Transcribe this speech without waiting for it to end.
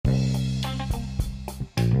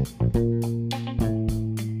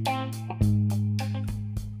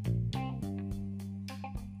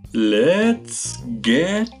Let's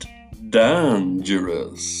get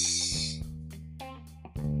dangerous.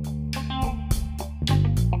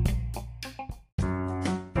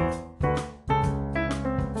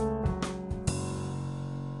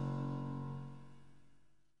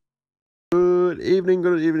 Good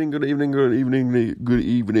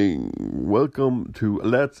evening. Welcome to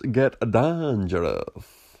Let's Get Dangerous.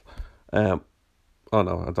 Oh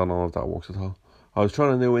no, I don't know if that works at all. I was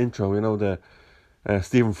trying a new intro, the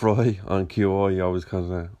Stephen Fry on QI. He always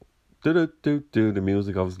kind of do the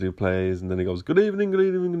music obviously plays, and then he goes good evening.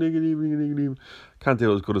 Can't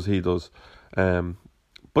do it as good as he does.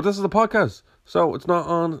 But this is a podcast, so it's not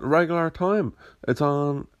on regular time. It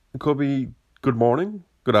could be good morning,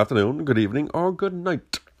 good afternoon, good evening, or good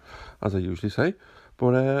night, as I usually say.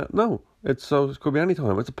 But no, it could be any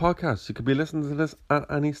time. It's a podcast. You could be listening to this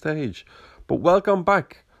at any stage. But welcome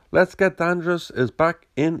back. Let's Get Dangerous is back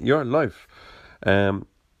in your life. I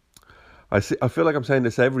feel like I'm saying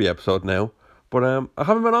this every episode now, but I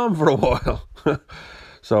haven't been on for a while.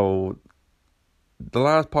 So the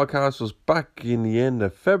last podcast was back in the end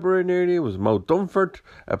of February nearly. It was Mo Dunford,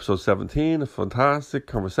 episode 17, a fantastic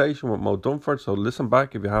conversation with Mo Dunford. So listen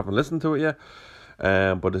back if you haven't listened to it yet.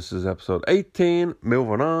 But this is episode 18,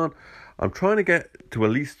 moving on. I'm trying to get to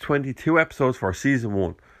at least 22 episodes for season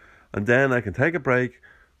 1. And then I can take a break,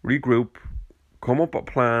 regroup, come up with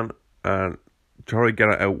a plan, and try to get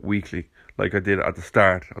it out weekly, like I did at the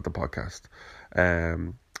start of the podcast.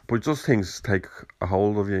 But just things take a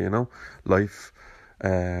hold of you, life.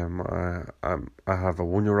 I have a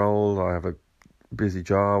 1-year-old. I have a busy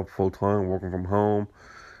job, full time, working from home.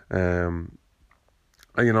 I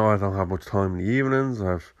don't have much time in the evenings.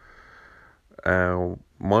 I have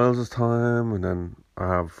Miles' time, and then I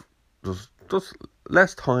have just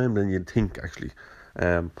less time than you'd think actually,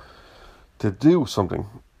 to do something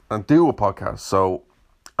and do a podcast. So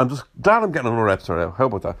I'm just glad I'm getting another episode out. How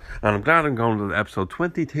about that? And I'm glad I'm going to episode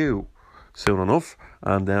 22 soon enough,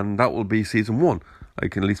 and then that will be season 1. I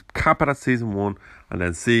can at least cap it at season 1, and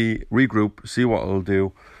then regroup, see what I'll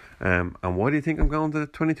do. And why do you think I'm going to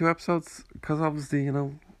 22 episodes? Because obviously,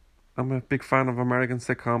 I'm a big fan of American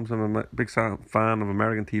sitcoms. I'm a big fan of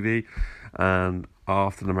American TV, and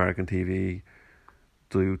often American TV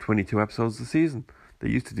do 22 episodes a season. They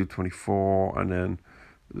used to do 24, and then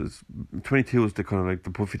 22 is the kind of like the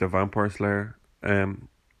Buffy the Vampire Slayer. And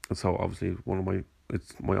so obviously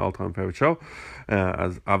it's my all-time favourite show,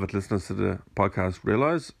 as avid listeners to the podcast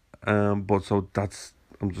realise. But so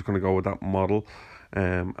I'm just going to go with that model.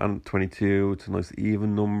 And 22, it's a nice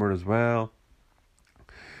even number as well.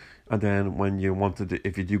 And then when you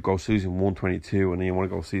if you do go season 1, 22, and then you want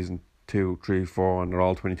to go season 2, 3, 4, and they're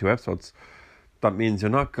all 22 episodes, that means you're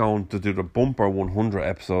not going to do the bumper 100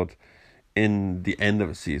 episode in the end of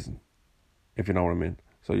a season, if you know what I mean.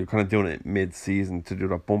 So you're kind of doing it mid-season to do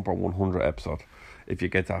that bumper 100 episode, if you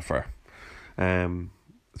get that far.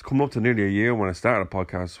 It's coming up to nearly a year when I started a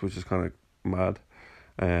podcast, which is kind of mad.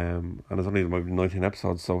 And there's only maybe 19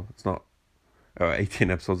 episodes, so it's not 18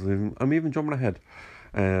 episodes. I'm even jumping ahead.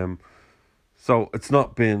 So it's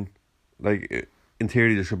not been like, in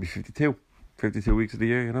theory there should be 52 weeks of the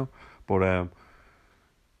year, but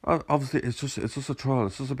obviously it's just a trial.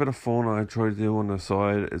 It's just a bit of fun I try to do on the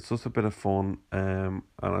side. It's just a bit of fun, and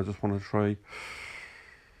I just want to try,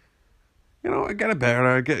 get it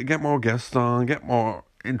better, get more guests on, get more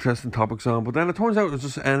interesting topics on. But then it turns out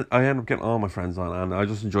I end up getting all my friends on, and I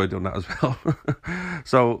just enjoy doing that as well.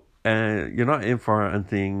 So you're not in for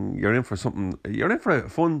anything. You're in for something. You're in for a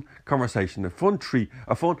fun conversation, a fun treat,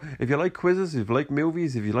 if you like quizzes, if you like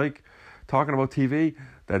movies, if you like talking about TV,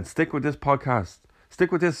 then stick with this podcast.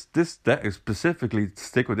 Stick with this specifically.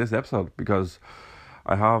 Stick with this episode, because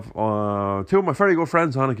I have 2 of my very good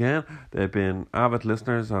friends on again. They've been avid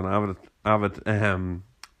listeners and avid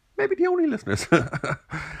maybe the only listeners,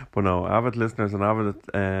 but no, avid listeners and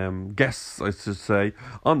avid guests, I should say,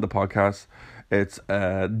 on the podcast. It's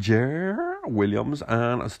Jer Williams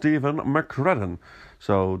and Stephen McCredden.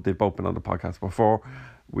 So they've both been on the podcast before.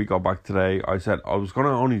 We go back today. I said I was going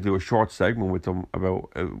to only do a short segment with them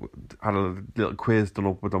about, had a little quiz done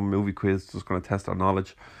up with them, movie quiz, just going to test their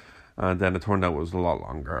knowledge. And then it turned out it was a lot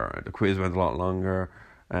longer. The quiz went a lot longer.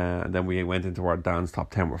 And then we went into our Dan's Top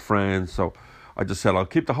 10 with friends. So I just said I'll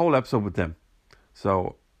keep the whole episode with them.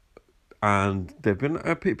 So, and they've been,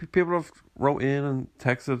 people have wrote in and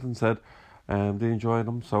texted and said they enjoyed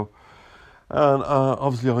them. So, And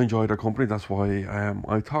obviously I enjoy their company. That's why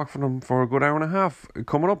I talk for them for a good hour and a half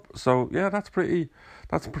coming up. So yeah, that's pretty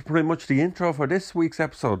much the intro for this week's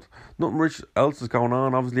episode. Nothing much else is going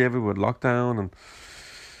on. Obviously everywhere lockdown, and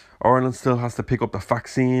Ireland still has to pick up the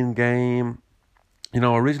vaccine game. I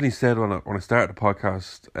originally said when I started the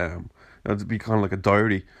podcast, it'd be kind of like a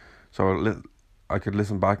diary, so I could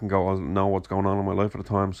listen back and go, I know what's going on in my life at the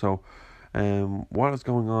time. So what is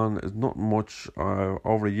going on is not much.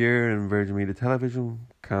 Over a year in Virgin Media Television.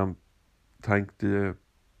 Can't thank the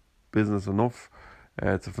business enough.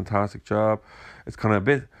 It's a fantastic job. It's kind of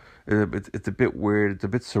it's a bit weird. It's a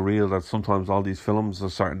bit surreal that sometimes all these films are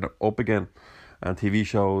starting up again, and TV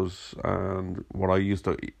shows, and what I used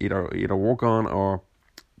to either work on or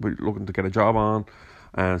be looking to get a job on.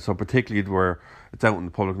 And so particularly where it's out in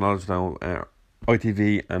the public knowledge now,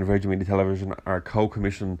 ITV and Virgin Media Television are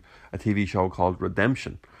co-commissioned a TV show called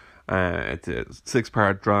Redemption. It's a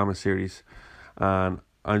 6-part drama series, and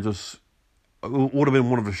it would have been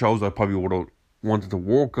one of the shows I probably would have wanted to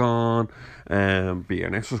work on, and be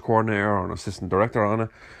an extras coordinator or an assistant director on it.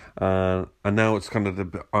 And now it's kind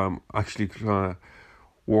of actually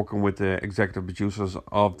working with the executive producers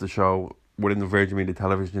of the show within the Virgin Media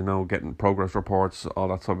Television, getting progress reports, all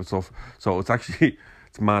that type of stuff. So it's actually,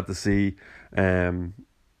 it's mad to see,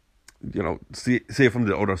 see it from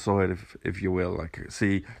the other side, if you will,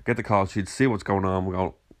 get the call sheets, see what's going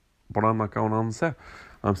on. But I'm not going on set.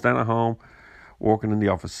 I'm staying at home, working in the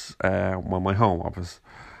office, my home office.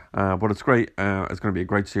 But it's great. It's going to be a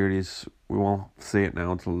great series. We won't see it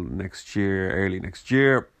now until next year, early next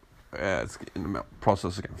year. It's in the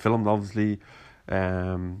process of getting filmed, obviously.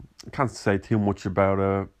 Can't say too much about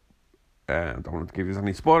it. Don't want to give you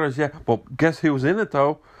any spoilers yet. But guess who's in it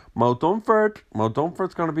though? Mo Dunford. Mo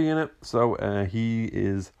Dunford's going to be in it. So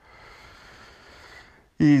he's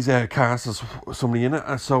cast as somebody in it.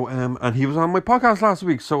 And he was on my podcast last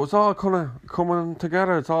week. So it's all kind of coming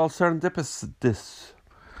together. It's all serendipitous.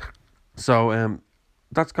 So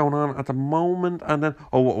that's going on at the moment. And then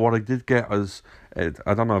what I did get is,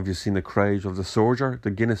 I don't know if you've seen the craze of the Sorger,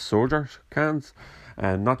 the Guinness Sorger cans,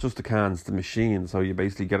 and not just the cans, the machine. So you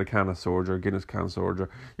basically get a can of Sorger, Guinness can Sorger,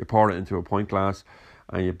 you pour it into a pint glass,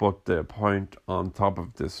 and you put the pint on top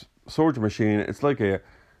of this Sorger machine. It's like a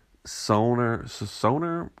sonar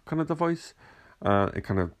kind of device. It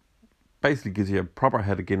kind of basically gives you a proper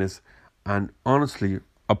head of Guinness, and honestly,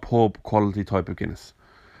 a pub quality type of Guinness.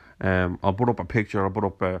 I'll put up a picture. I'll put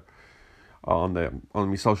up on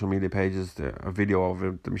my social media pages a video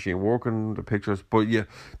of the machine working, the pictures. But yeah,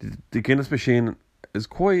 the Guinness machine is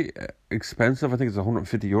quite expensive. I think it's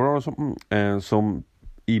 €150 or something. Some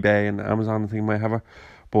eBay and Amazon thing might have it,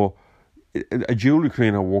 but a jewelry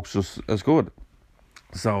cleaner works just as good.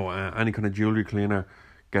 So any kind of jewelry cleaner,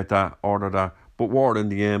 get that, order that. But water in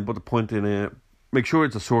the end. Put the point in it. Make sure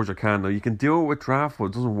it's a Sorger can. Now you can do it with draft, but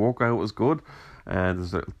it doesn't work out as good. And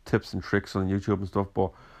there's tips and tricks on YouTube and stuff,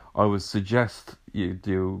 but I would suggest you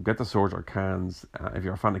do get the Sorger cans if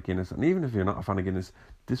you're a fan of Guinness, and even if you're not a fan of Guinness,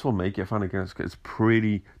 this will make you a fan of Guinness. It's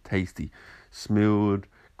pretty tasty, smooth,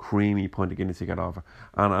 creamy pint of Guinness you get off it.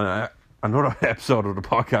 And another episode of the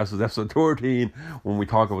podcast is episode 13, when we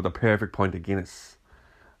talk about the perfect pint of Guinness.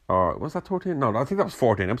 Or was that 13? No, I think that was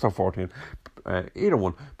 14. Episode 14. Either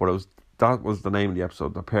one, but that was the name of the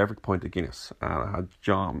episode, The Perfect Pint of Guinness. And I had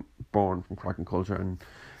John Bourne from Cracking Culture, and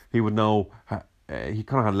he would know, he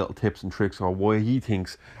kind of had little tips and tricks on why he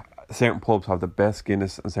thinks certain pubs have the best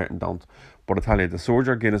Guinness and certain don't. But I tell you, the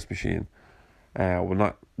Sorger Guinness machine,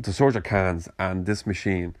 the Sorger cans and this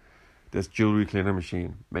machine, this jewellery cleaner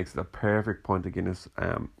machine, makes it a perfect pint of Guinness.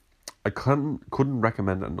 I couldn't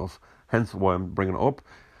recommend it enough, hence why I'm bringing it up.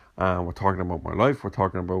 We're talking about my life, we're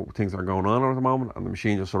talking about things that are going on at the moment, and the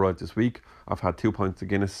machine just arrived this week. I've had 2 pints of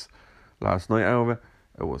Guinness last night out of it.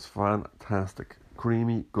 It was fantastic,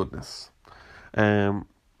 creamy goodness. So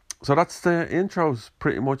that's the intros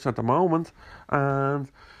pretty much at the moment, and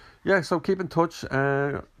yeah, so keep in touch.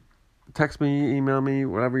 Text me, email me,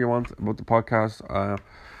 whatever you want about the podcast.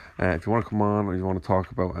 If you want to come on or you want to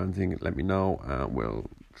talk about anything, let me know, and we'll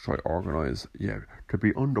try to organise to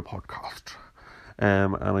be on the podcast.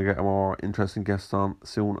 And I get more interesting guests on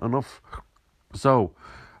soon enough. So,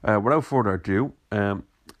 without further ado,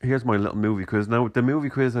 here's my little movie quiz. Now, the movie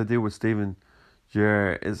quiz I do with Stephen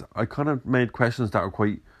Jer is, I kind of made questions that are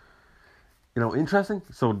quite, interesting.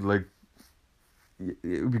 So, like,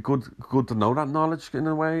 it would be good to know that knowledge in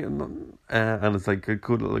a way, and it's like a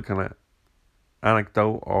good little kind of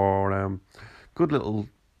anecdote, or good little,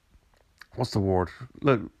 what's the word?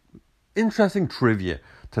 Look, interesting trivia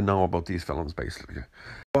to know about these films, basically.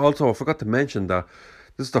 Also, I forgot to mention that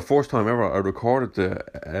this is the first time ever I recorded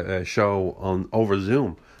the show on over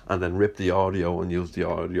Zoom and then ripped the audio and used the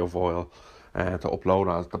audio file to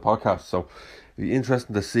upload as the podcast. So it'd be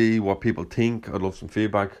interesting to see what people think. I'd love some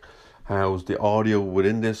feedback. How's the audio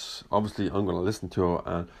within this? Obviously, I'm going to listen to it,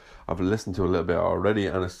 and I've listened to it a little bit already,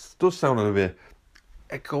 and it does sound a bit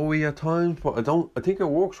echoey at times, but I think it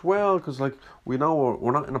works well, because like we know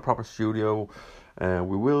we're not in a proper studio.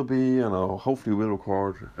 We will be, and hopefully we'll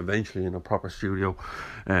record eventually in a proper studio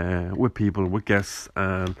with people, with guests,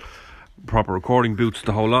 and proper recording booths,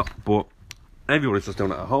 the whole lot. But everybody's just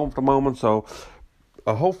doing it at home for the moment, so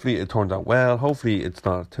hopefully it turns out well. Hopefully it's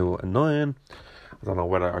not too annoying. I don't know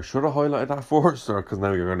whether I should have highlighted that first, or because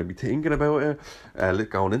now you're going to be thinking about it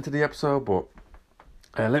going into the episode. But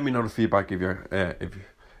let me know the feedback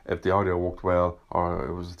if the audio worked well or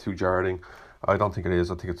it was too jarring. I don't think it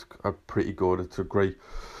is. I think it's pretty good. It's great,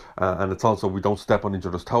 and it's also, we don't step on each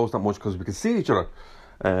other's toes that much because we can see each other.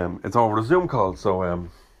 It's over the Zoom call, so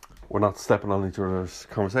we're not stepping on each other's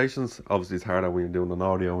conversations. Obviously, it's harder when you're doing an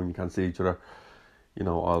audio and you can't see each other.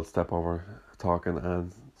 I'll step over talking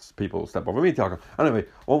and people step over me talking. Anyway,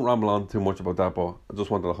 I won't ramble on too much about that, but I just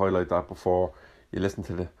wanted to highlight that before you listen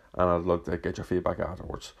to it, and I'd love to get your feedback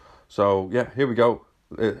afterwards. So yeah, here we go.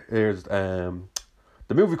 Here's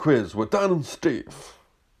the movie quiz with Dan and Steve.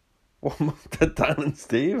 What, Dan and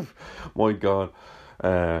Steve? My God.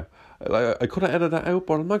 I could have edited that out,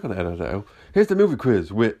 but I'm not going to edit it out. Here's the movie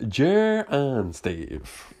quiz with Jer and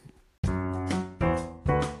Steve.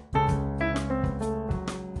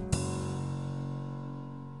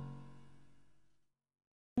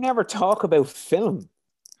 Never talk about film.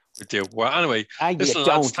 We do. Well, anyway, listen,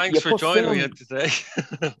 don't. lads, thanks for joining me today.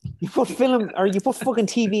 You put film, or you put fucking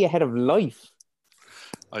TV ahead of life.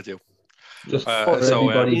 I do. Just for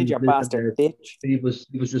everybody, your bastard bitch. He was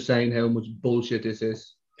just saying how much bullshit this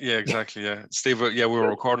is. Yeah, exactly. Yeah, Steve. Yeah, we were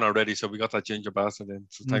recording already, so we got that ginger bastard in.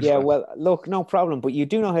 So thanks. Yeah, well, look, no problem. But you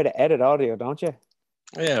do know how to edit audio, don't you?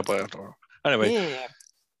 Yeah, but I don't know. Anyway. Yeah.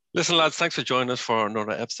 Listen, lads, thanks for joining us for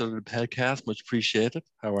another episode of the podcast. Much appreciated.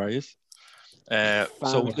 How are you?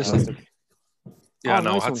 So listen. Yeah,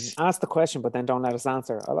 nice ask the question, but then don't let us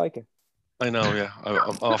answer. I like it. I know, yeah.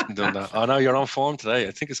 I'm often doing that. I know you're on form today.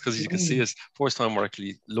 I think it's because you can see us. First time we're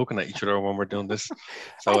actually looking at each other when we're doing this.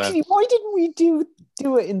 So, actually, why didn't we do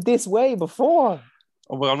it in this way before?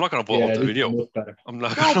 Well, I'm not going to put up the video. I'm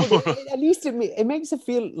not. No, but at least it makes it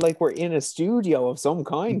feel like we're in a studio of some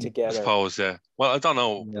kind together. I suppose, yeah. Well, I don't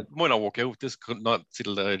know. Yeah. It might not work out. This could not see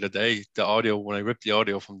the day. The audio, when I ripped the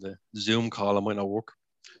audio from the Zoom call, it might not work.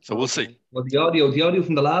 So we'll see. Well, the audio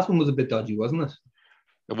from the last one was a bit dodgy, wasn't it?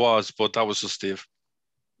 It was, but that was just Steve.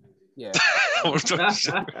 Yeah.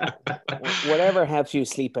 Whatever helps you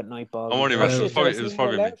sleep at night, Bob. I'm only messing. It was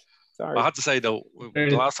probably me. Sorry. I had to say though,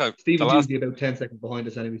 the last time Steve was usually about 10 seconds behind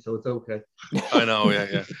us anyway, so it's okay. I know, yeah.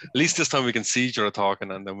 At least this time we can see each other talking,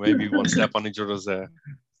 and then maybe one step on each other's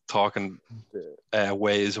talking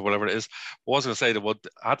ways or whatever it is. I was going to say that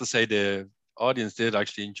I had to say the audience did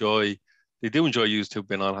actually enjoy. They do enjoy you two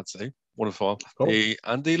being on. I had to say, wonderful. Cool.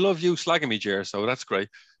 They love you slagging me, Jer. So that's great.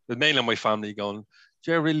 There's mainly my family going,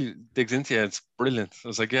 Jer really digs into you. It's brilliant. I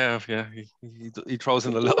was like, yeah. He throws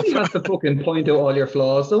in the love. You have to fucking point out all your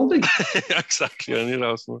flaws, don't they? Exactly. And you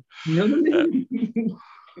know what I mean?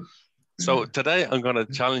 So today I'm going to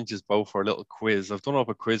challenge us both for a little quiz. I've done up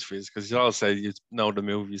a quiz for you because you all say you know the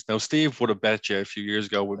movies. Now, Steve would have bet you a few years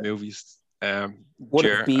ago with movies. Would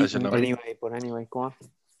have beaten, as you know. Anyway, go on.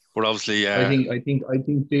 But obviously, I think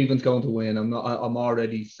Stephen's going to win. I'm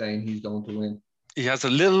already saying he's going to win. He has a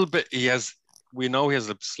little bit. We know he has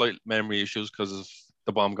a slight memory issues because of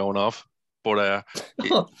the bomb going off. But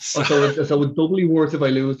so it's doubly worse if I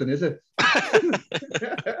lose, then is it?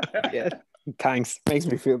 Yeah. Thanks. Makes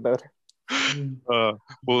me feel better.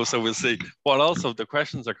 Well, so we'll see. But also the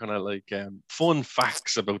questions are kind of like fun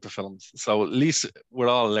facts about the films. So at least we'll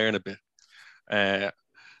all learn a bit.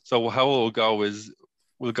 So how we'll go is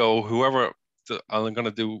we'll go whoever. I'm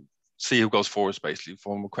going to see who goes first, basically,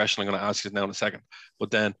 from a question I'm going to ask you now in a second.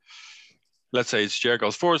 But then, let's say it's Jer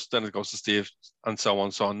goes first, then it goes to Steve, and so on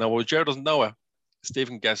and so on. Now, when Jer doesn't know it, Steve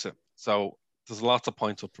can guess it. So there's lots of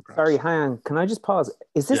points up for grabs. Sorry, hang on. Can I just pause?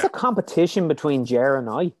 Is this a competition between Jer and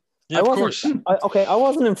I? Yeah, of course. I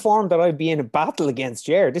wasn't informed that I'd be in a battle against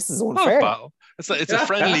Jer. This is unfair. Battle. It's a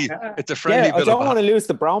friendly. It's a Yeah, friendly. I don't want to lose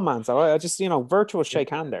the bromance. All right, I just virtual shake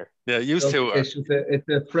hand there. Yeah, used to. It's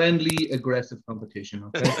a friendly, aggressive competition.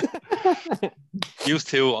 Okay. Used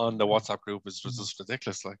to on the WhatsApp group was just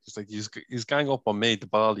ridiculous. Like it's like he's gang up on me, the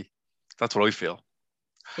baldy. That's what I feel.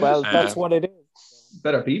 Well, that's what it is.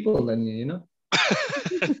 Better people than you know.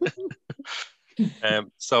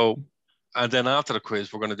 So And then after the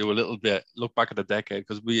quiz, we're going to do a little bit look back at the decade,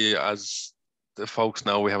 because we, as the folks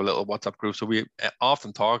know, we have a little WhatsApp group, so we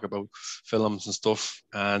often talk about films and stuff.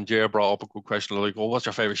 And Jer brought up a good question, like, "Well, what's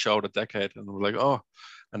your favorite show of the decade?" And we're like, "Oh,"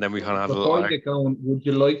 and then we kind of have a Before little. you get going, would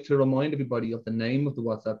you like to remind everybody of the name of the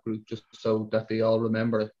WhatsApp group, just so that they all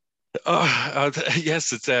remember it?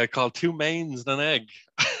 Yes, it's called Two Mains and an Egg.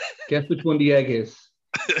 Guess which one the egg is.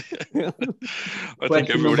 I think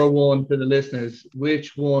Question everybody number one to the listeners: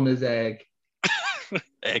 which one is egg?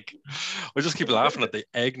 egg. I just keep laughing at the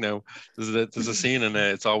egg now. There's a scene in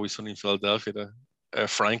It's Always Sunny in Philadelphia that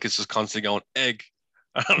Frank is just constantly going egg,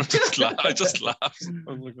 and I just laugh.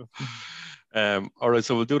 I'm like, all right,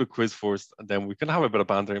 so we'll do the quiz first, and then we can have a bit of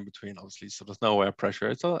banter in between, obviously. So there's no pressure.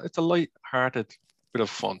 It's a light-hearted bit of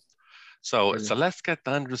fun. So it's a Let's Get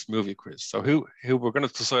Dangerous movie quiz. So who we're going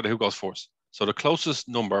to decide who goes first. So the closest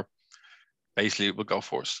number basically will go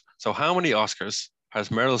first. So how many Oscars has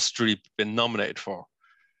Meryl Streep been nominated for?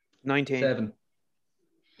 19. 7.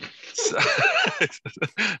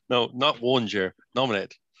 No, not one, Jer.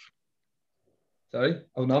 Nominated. Sorry?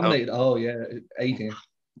 Oh, nominated. Oh, yeah. 18.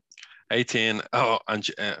 18. Oh, and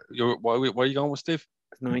where are you going with, Steve?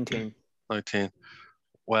 19. 19.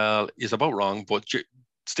 Well, he's about wrong, but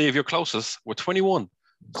Steve, you're closest with 21.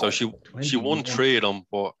 So she won 3 of them,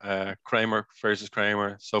 but Kramer versus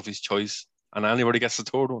Kramer, Sophie's Choice, and anybody gets the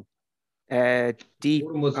third one. The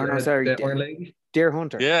Iron Lady. Deer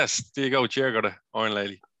Hunter. Yes, there you go. Jer got it. Iron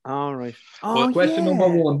Lady. All right. Oh, question number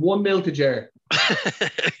 1. 1-0 to Jer.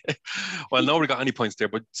 Well, nobody got any points there,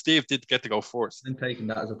 but Steve did get to go first. I'm taking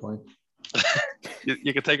that as a point.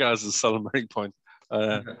 You can take it as a celebrating point.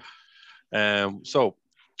 Okay. So,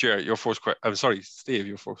 Jer, your first question. I'm sorry, Steve,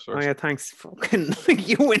 your first. Oh yeah, thanks. Fucking,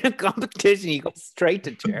 you win a competition, you go straight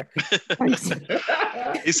to Jer. Thanks.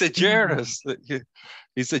 He's a Jerris.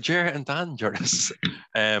 He's a Jer and Dan Jerris.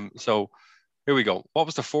 So here we go. What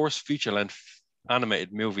was the first feature-length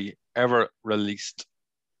animated movie ever released?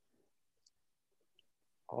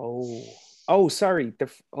 Sorry.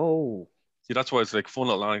 See, that's why it's like fun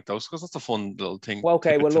little anecdotes, because that's a fun little thing. Well,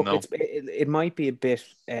 okay. Well, look, it might be a bit.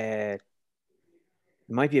 It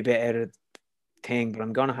might be a bit out of the thing, but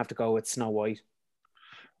I'm gonna have to go with Snow White.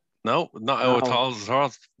 No, not out at all.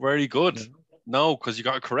 It's very good. No, because you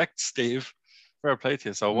got it correct, Steve. Fair play to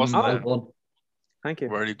you. So it wasn't that. Thank you.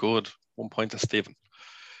 Very good. 1 point to Stephen.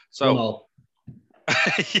 So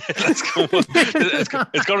yeah, let's go.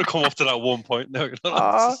 It's going to come up to that 1 point now.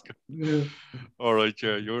 All right,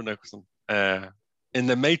 Jerry, you're next one. In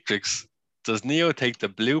The Matrix, does Neo take the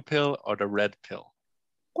blue pill or the red pill?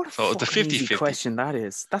 What a fucking 50-50 question that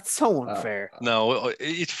is. That's so unfair. No,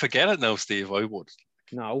 you'd forget it now, Steve. I would.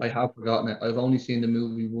 No, I have forgotten it. I've only seen the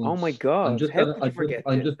movie once. Oh my god! I'm just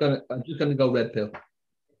gonna go red pill.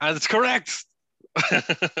 And it's correct.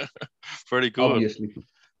 Very good. Obviously.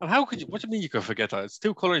 And how could you? What do you mean you could forget that? It's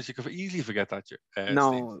 2 colors. You could easily forget that.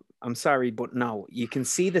 No, Steve. I'm sorry, but no. You can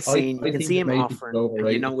see the scene. You can see him offering,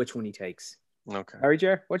 and you know which one he takes. Okay. Sorry,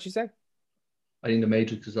 Jer. What'd you say? I think The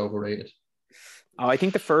Matrix is overrated. Oh, I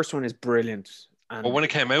think the first one is brilliant. And when it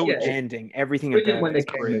came out, ending, everything about it is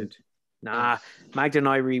brilliant. Nah, Magda and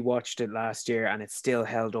I rewatched it last year, and it still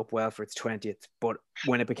held up well for its 20th. But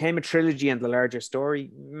when it became a trilogy and the larger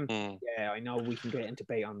story, yeah, I know we can get into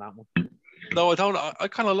debate on that one. No, I don't. I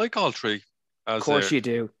kind of like all three. Of course you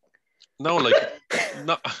do. No, like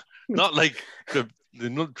not like the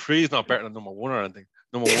 3 is not better than number 1 or anything.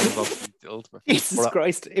 Number 1 is obviously the ultimate. Jesus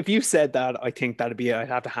Christ! If you said that, I think I'd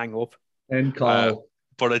have to hang up. And call.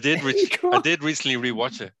 But I did recently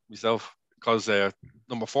rewatch it myself because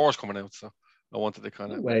number 4 is coming out, so I wanted to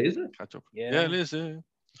kind of catch up. Yeah, it is. Yeah.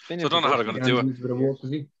 So I don't know how they're going to do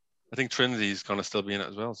it. I think Trinity's going to still be in it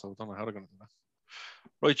as well, so I don't know how they're going to do that.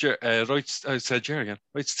 Right, Jer, I said Jer again.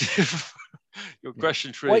 Right, Steve. Your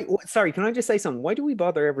question 3. Wait, sorry, can I just say something? Why do we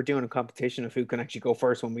bother ever doing a competition of who can actually go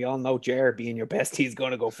first when we all know Jer, being your bestie, is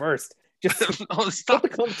going to go first? Just stop the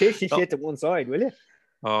competition shit to one side, will you?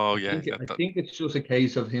 Oh yeah. I think it's just a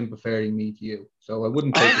case of him preferring me to you, so I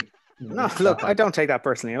wouldn't take it. No, look, I don't take that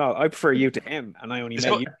personally at all. I prefer you to him, and I only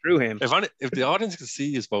met you through him. If the audience can see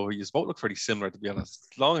you both look pretty similar, to be honest.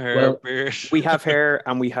 Long hair, beard. We have hair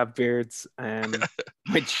and we have beards,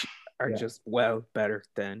 which are just better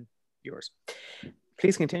than yours.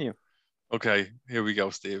 Please continue. Okay, here we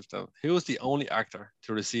go, Steve. Now, who was the only actor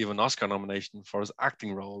to receive an Oscar nomination for his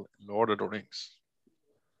acting role in Lord of the Rings?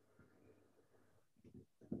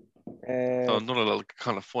 So another little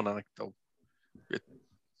kind of fun anecdote.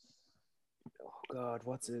 Oh God,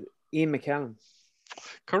 what's it? Ian McKellen.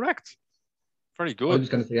 Correct. Very good. I was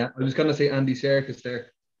going to say Andy Serkis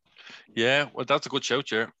there. Yeah, well, that's a good shout,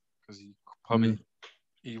 Jer, because he probably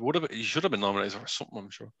He should have been nominated for something, I'm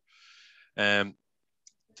sure.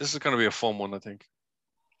 This is going to be a fun one, I think.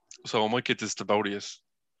 So I might get this to both of you.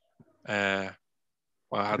 Well,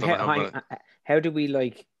 I don't know how. How do we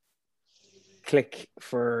like click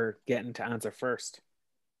for getting to answer first?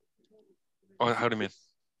 Oh, how do you mean?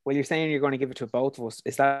 Well, you're saying you're going to give it to both of us.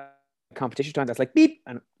 Is that competition time? That's like beep,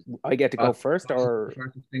 and I get to go first, or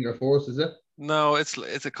finger first? Is it? No, it's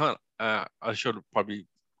a kind. I should have probably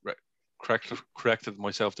corrected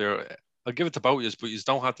myself there. I'll give it to both of you, but you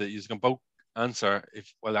don't have to. You can both answer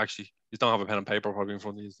if. Well, actually, you don't have a pen and paper probably in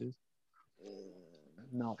front of you.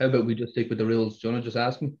 No. How about we just stick with the rules? Do you want to just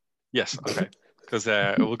ask him? Yes. Okay. Because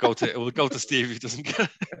it will go to Steve if he doesn't get it.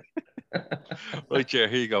 Right, here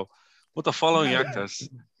you go. What the following actors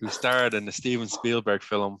who starred in the Steven Spielberg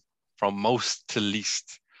film from most to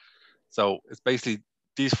least? So it's basically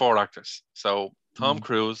these 4 actors. So Tom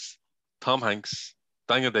Cruise, Tom Hanks,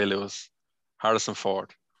 Daniel Day-Lewis, Harrison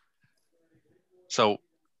Ford. So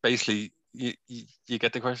basically, you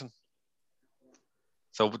get the question.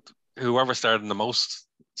 So whoever starred in the most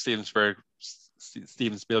Steven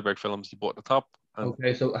Spielberg films, you put at the top.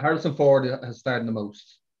 Okay, so Harrison Ford has starred in the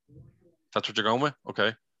most. That's what you're going with?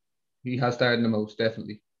 Okay. He has starred in the most,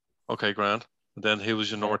 definitely. Okay, grand. And then who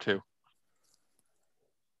was your number 2?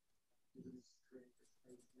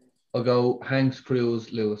 I'll go Hanks,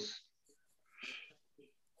 Cruise, Lewis.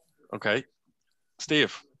 Okay.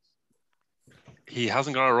 Steve. He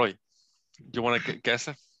hasn't got it right. Do you want to guess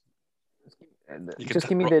it? Just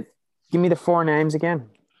give me the 4 names again.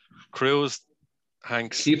 Cruise,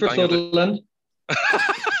 Hanks, Kiefer Sutherland.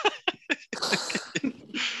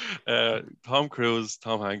 Tom Cruise,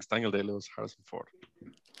 Tom Hanks, Daniel Day-Lewis, Harrison Ford.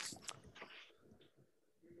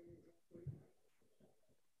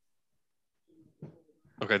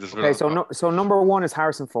 Okay, so number 1 is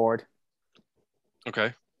Harrison Ford.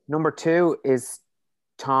 Okay. Number 2 is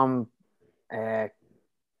Tom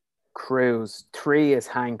Cruise. 3 is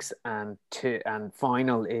Hanks, and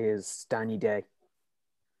final is Danny Day.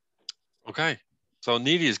 Okay, so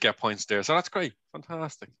neither get points there, so that's great,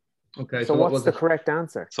 fantastic. Okay, so what's the correct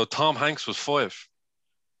answer? So Tom Hanks was 5.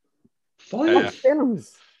 5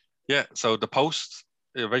 films. Yeah, so The Post.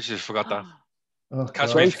 I eventually forgot that.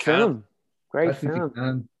 Great film. Great film.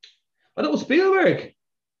 I thought it was Spielberg.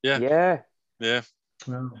 Yeah.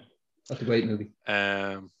 Wow. That's a great movie.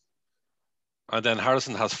 And then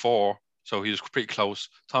Harrison has 4, so he was pretty close.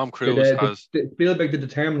 Tom Cruise has. Spielberg did The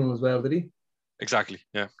Terminal as well, did he? Exactly.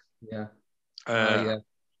 Yeah. Yeah.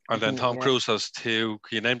 And then Tom Cruise has 2.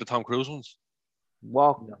 Can you name the Tom Cruise ones?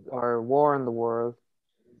 War in the World.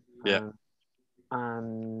 Yeah.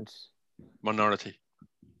 And Minority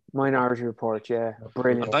Report. Yeah.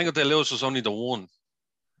 Brilliant. And Daniel Day-Lewis was only the 1.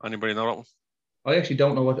 Anybody know that one? I actually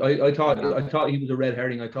don't know what I thought he was a red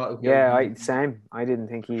herring. I thought. Same. I didn't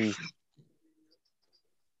think he.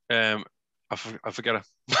 I forget it.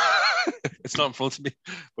 It's not in front of me,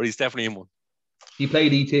 but he's definitely in one. He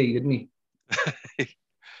played E.T., didn't he?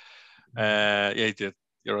 Yeah, he did.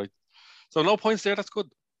 You're right. So no points there. That's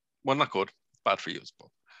good. Well, not good. Bad for you, but.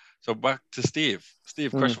 So back to Steve.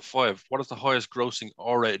 Steve, question 5. What is the highest grossing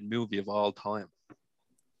R-rated movie of all time?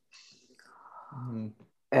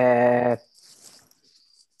 I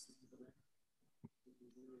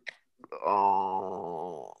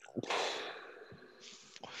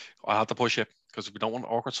have to push it because we don't want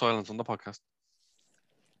awkward silence on the podcast.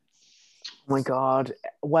 Oh my God.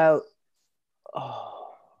 Well,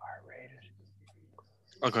 R-rated.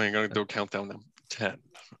 Okay, I'm going to do a countdown now. 10,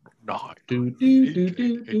 9,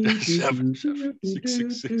 8, 7, 6,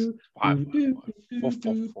 6, 6, 5, 4, 4,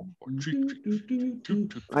 4, 3, 2,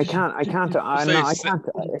 2. I can't.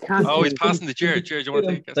 Oh, he's passing the chair. Chair, do you want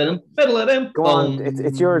to take a guess? Fiddle at him. Go on.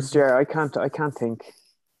 It's yours, chair. I can't think.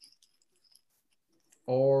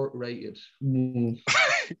 R-rated. You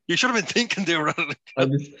should have been thinking there. I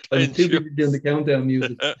was too busy doing the countdown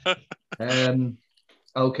music.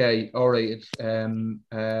 Okay, R-rated.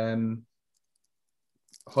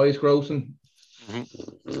 Highest grossing.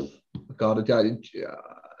 God,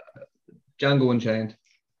 Django Unchained.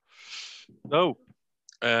 No.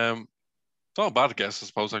 It's not a bad guess, I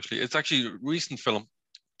suppose, actually. It's actually a recent film.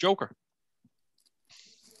 Joker.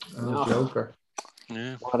 Joker.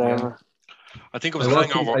 Yeah. Whatever. I think it was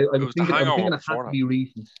Hangover. It was the Hangover before that. Be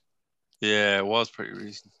recent. Yeah, it was pretty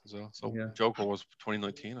recent as well. So Joker was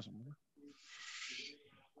 2019 or something.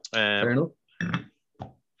 Fair enough.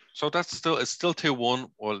 So it's still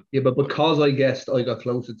 2-1. Well, yeah, but because I guessed, I got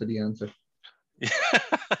closer to the answer.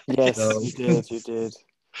 Yes, you did.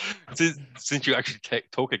 Since you actually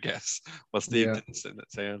took a guess, well, Steve didn't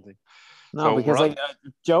say anything. No, because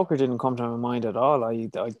Joker didn't come to my mind at all.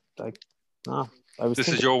 No, I was This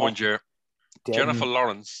is thinking your one, Jer. Dead. Jennifer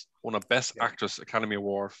Lawrence won a Best Actress Academy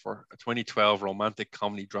Award for a 2012 romantic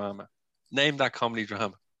comedy drama. Name that comedy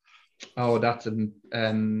drama. Oh, that's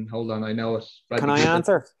hold on, I know it. Can I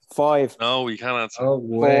answer? 5. No, you can't answer. Oh,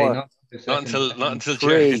 way. 4. Not until 3.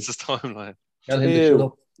 Jer gets his timeline. Tell him to shut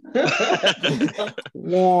up.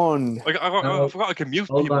 1. I forgot I can mute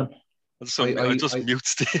Hold people. on. I just mute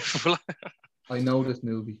Steve. I know this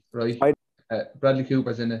movie, right? I- Bradley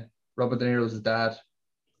Cooper's in it. Robert De Niro's his dad.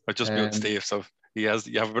 I just mute Steve, so you have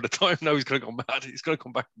a bit of time now. He's gonna go mad. He's gonna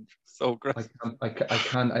come back so aggressive. I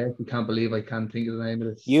actually can't believe I can't think of the name of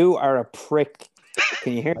this. You are a prick.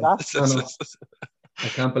 Can you hear that? I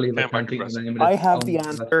can't believe I can't think of the name of this. I have the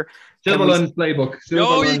answer. Silverline's Playbook.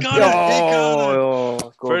 Oh, you got it.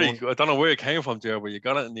 Oh, Very good. I don't know where it came from, Jer, but you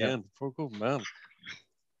got it in the end. Poor good man.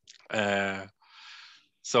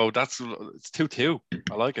 So it's 2-2.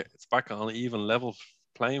 I like it. It's back on an even level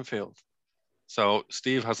playing field. So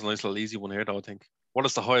Steve has a nice little easy one here, though, I think. What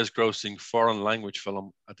is the highest grossing foreign language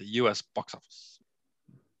film at the US box office?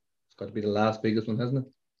 It's got to be the last biggest one, hasn't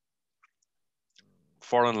it?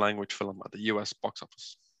 Foreign language film at the US box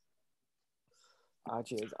office. Oh,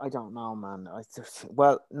 geez, I don't know, man.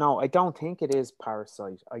 Well, no, I don't think it is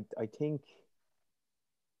Parasite. I think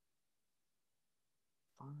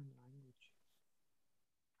foreign language.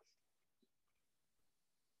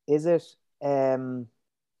 Is it?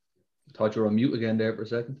 Thought you were on mute again there for a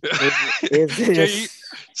second. Is it?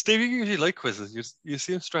 Steve, you usually like quizzes. You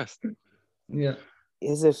seem stressed. Yeah.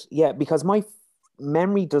 Is it? Yeah, because my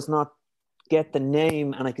memory does not get the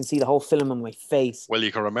name, and I can see the whole film on my face. Well,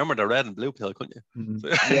 you can remember the red and blue pill, couldn't you?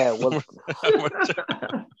 Mm-hmm. Yeah. Well,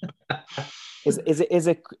 is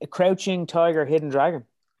it Crouching Tiger, Hidden Dragon?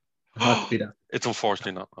 It has to be that. It's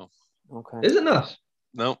unfortunately not. No. Okay. Is it not?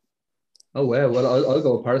 No. Oh well. Well, I'll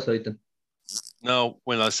go with Parasite then. No.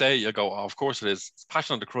 When I say it, you go, oh, of course it is. It's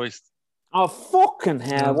Passion of the Christ. Oh fucking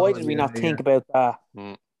hell! Why did we not think about that?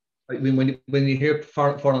 Mm. I mean, when you hear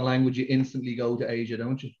foreign language, you instantly go to Asia,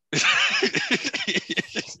 don't you?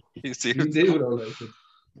 You see? You do it all right.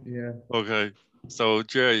 Yeah. Okay. So,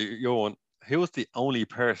 Jerry, your one. Who was the only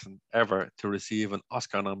person ever to receive an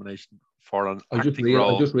Oscar nomination for an acting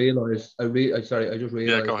role? I just realized there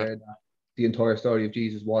that the entire story of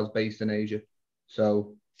Jesus was based in Asia.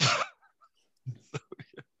 So.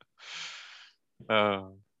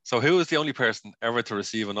 So who was the only person ever to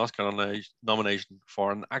receive an Oscar nomination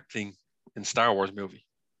for an acting in Star Wars movie?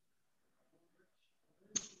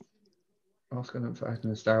 Oscar for acting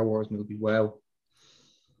in a Star Wars movie. Well,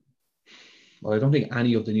 I don't think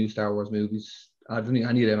any of the new Star Wars movies. I don't think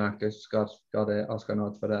any of them actors got Oscar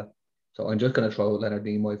nods for that. So I'm just going to throw Leonard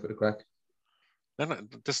Nimoy for the crack.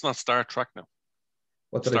 This is not Star Trek now.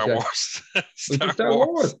 What did Star I say? Wars. Star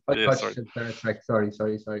Wars. I Yeah, thought you said Star Trek. Sorry.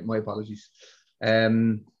 My apologies.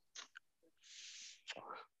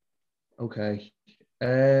 Okay.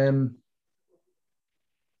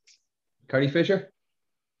 Carrie Fisher?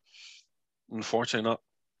 Unfortunately not.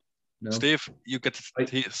 No. Steve, you get to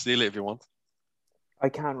steal it if you want. I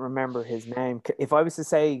can't remember his name. If I was to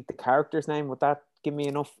say the character's name, would that give me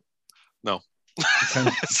enough? No.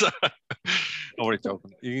 I'm only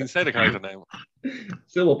joking. You can say the character name.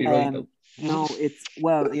 Still won't be right though. No, it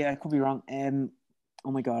could be wrong.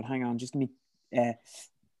 Oh my god, hang on, just give me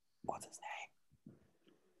what's his name?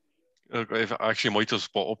 If I actually might just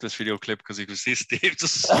spot up this video clip because you can see Steve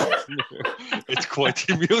just it's quite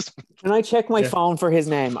the amusement. Can I check my phone for his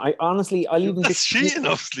name? I'll even That's cheating,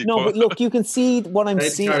 obviously. No, but look, you can see what I'm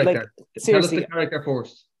seeing. Like seriously, tell us the character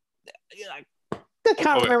first. I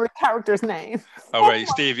can't remember the character's name. All right,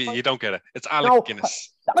 Steve, you don't get it. It's Alec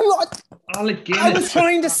Guinness. Alec Guinness. I was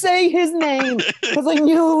trying to say his name because I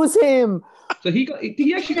knew it was him. So he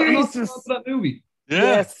actually got an Oscar for that movie. Yeah.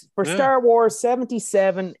 Yes, for Star Wars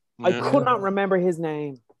 77. Yeah. I could not remember his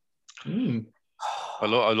name. Mm. I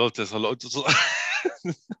love this. Well,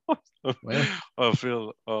 I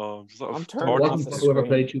feel I'm turned off. Whoever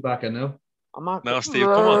played Chewbacca now. No, Steve,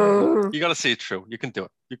 come on. You got to see it through. You can do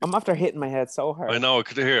it. I'm after hitting my head so hard. I know. I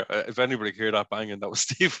could hear. If anybody could hear that banging, that was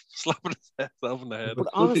Steve slapping himself in the head. But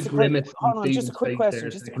honestly, hold on. Just a quick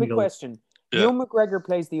question. Yeah. Ewan McGregor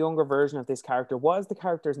plays the younger version of this character. What is the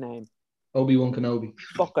character's name? Obi-Wan Kenobi.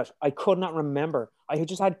 Fuck it. I could not remember. I had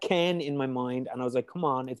just had Ken in my mind, and I was like, come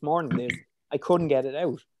on, it's more than this. I couldn't get it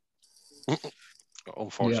out.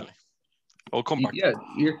 Unfortunately. Yeah. I'll come back. Yeah,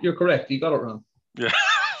 you're correct. You got it wrong. Yeah.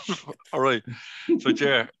 All right. So,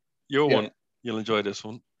 Jer, your one, you'll enjoy this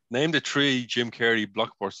one. Name the 3 Jim Carrey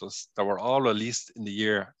blockbusters that were all released in the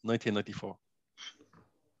year 1994.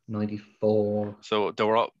 94. So they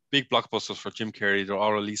were all, big blockbusters for Jim Carrey. They're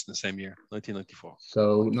all released in the same year, 1994.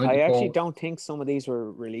 So 94. I actually don't think some of these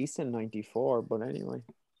were released in 94, but anyway.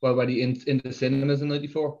 Well, were they in the cinemas in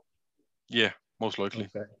 94? Yeah, most likely.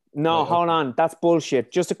 Okay. No, Right, hold okay. on. That's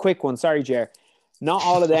bullshit. Just a quick one. Sorry, Jer. Not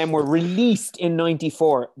all of them were released in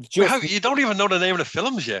 94. Just You don't even know the name of the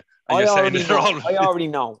films yet. And I you're saying already they're know. all... I already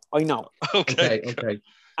know. I know. Okay. Okay.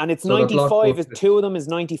 And it's So they're 95. Is blockbusters. two of them is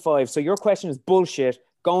 95. So your question is bullshit.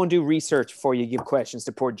 Go and do research before you give questions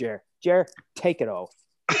to poor Jer. Jer, take it off.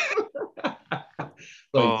 Right,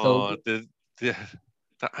 Oh, so the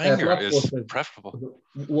anger is blockbusters. preferable.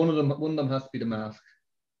 One of them has to be The Mask.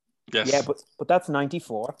 Yes. Yeah, but that's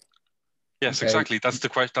 94. Yes, Okay. exactly. That's the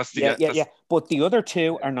question. That's the Yeah. But the other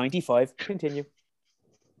two are 95. Continue.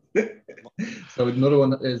 So another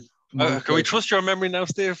one is. Can we trust your memory now,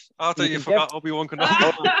 Steve? After you can forgot Obi-Wan Kenobi.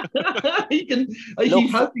 Hold on. He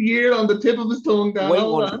has the year on the tip of his tongue. Dan,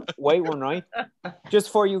 Wait one, right? Just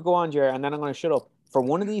before you go on, Jer, and then I'm going to shut up. For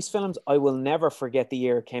one of these films, I will never forget the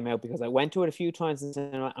year it came out because I went to it a few times in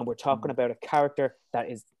cinema, and we're talking about a character that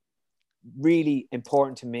is really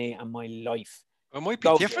important to me and my life. It might be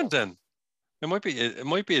Go, different then. It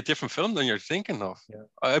might be a different film than you're thinking of. Yeah.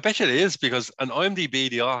 I bet you it is because on IMDb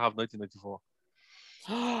they all have 1994.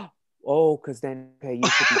 Oh, because then you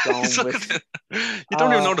should be going So with. you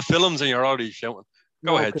don't even know the films and you're already shouting.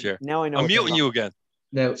 Go ahead, 'cause Jer. Now I know. I'm what they're muting you again.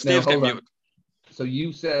 Now Steve's hold getting on. muted. So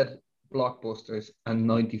you said blockbusters and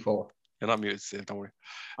 94. You're not muted, Steve. Don't worry.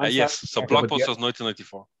 I'm Yes. sorry, So Jer. Block- Blockbusters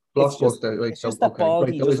 1994. It's just- Blockbuster, right? it's just that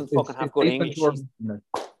Baldy so doesn't fucking have good Ace English. Ventura.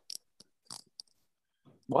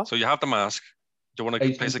 What? So you have The Mask. Do you want to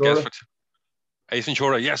Ace place a Ventura? guess for Ace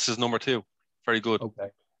Ventura? Yes, is number 2. Very good. Okay.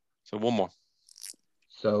 So one more.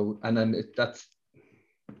 So and then that's.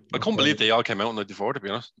 I couldn't believe they all came out in 94, to be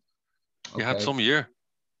honest. You had okay. some year.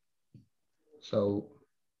 So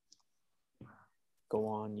Go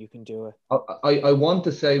on, you can do it. I want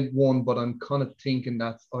to say one, but I'm kind of thinking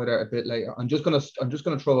that's either a bit later. I'm just gonna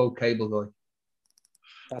throw out Cable Guy.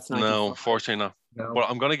 That's not. No, unfortunately not. No. But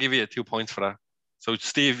I'm going to give you 2 points for that. So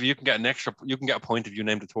Steve, you can get a point if you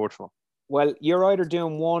name the third film. Well, you're either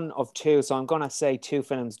doing one of two, so I'm gonna say two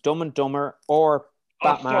films: Dumb and Dumber or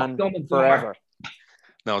Batman Dumb and Dumber. Forever.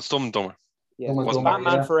 No, it's Dumb and Dumber. Yeah, Dumb and because Dumber,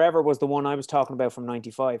 Batman yeah. Forever was the one I was talking about from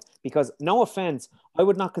 95. Because no offense, I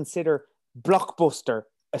would not consider Blockbuster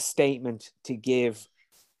a statement to give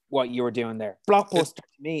what you were doing there. Blockbuster to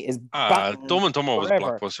me is Batman Dumb and Dumber was a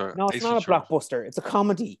Forever. blockbuster. No, it's Ace not a Ventura. blockbuster. It's a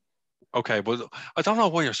comedy. Okay, but I don't know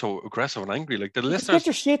why you're so aggressive and angry. Like the Just listeners, get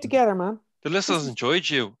your shit together, man. the listeners enjoyed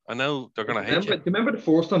you, and now they're gonna hate you. Remember the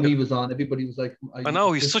first time he was on? Everybody was like, I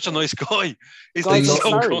know he's such a nice guy. He's Guys, like I'm so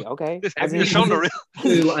sorry, good. okay? You're showing the real.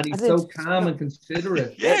 cool, and he's As in- so calm and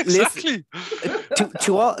considerate. Yeah, Listen- exactly.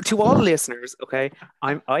 to all listeners, okay,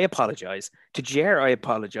 I apologize. To Jer, I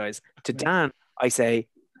apologize. To Dan, I say,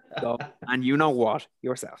 go, and you know what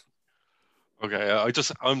yourself. Okay,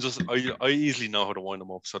 I easily know how to wind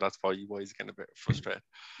them up, so that's why he's getting a bit frustrated.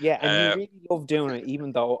 Yeah, and you Uh, really love doing it,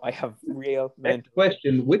 even though I have real mental. Next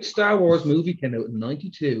question: which Star Wars movie came out in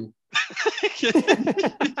 '92?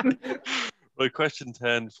 Right, question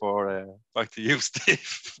 10 for back to you,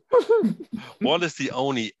 Steve. What is the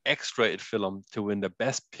only X-rated film to win the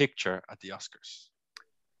Best Picture at the Oscars?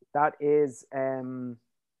 That is from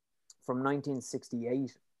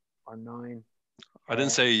 1968 or 9. I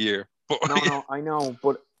didn't say a year, but No, I know,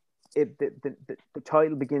 but the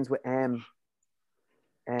title begins with M.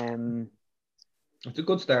 It's a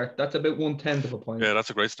good start. That's about 1/10 of a point. yeah,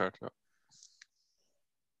 that's a great start.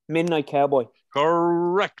 Midnight Cowboy.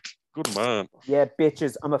 Correct. Good man. Yeah,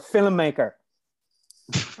 bitches. I'm a filmmaker.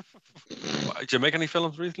 Did you make any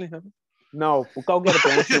films recently? Have you? No, but go get a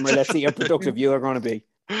brain tumor. Let's see how productive you are going to be.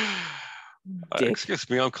 Dick. Excuse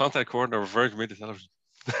me, I'm content coordinator of Virgin Media Television.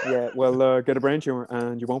 Yeah, well, get a brain tumor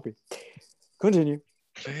and you won't be. Continue.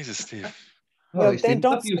 Jesus, Steve. Well, Steve, then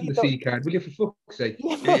don't stop using say the C card, will you, for fuck's sake?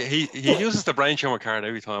 He uses the brain tumor card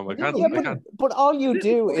every time. I can't. Yeah, I can't. but all you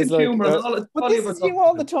do is like, Tumor, but this is you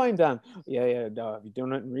all the time, Dan. Yeah. No, have you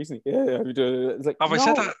done anything recently? Yeah. Have you done? It's like, Have I no,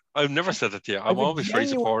 said that? I've never said that to you. I'm I've a always very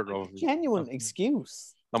supportive of you. genuine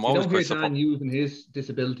excuse. I'm You always don't hear quite Dan supportive. using his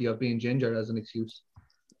disability of being ginger as an excuse.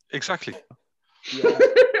 Exactly. Yeah,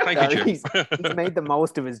 Thank you, he's Jim. made the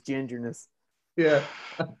most of his gingerness. Yeah.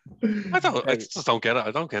 I just don't get it.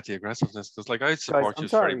 I don't get the aggressiveness because, like, I support I'm you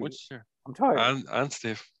sorry. very much. Yeah. I'm tired. And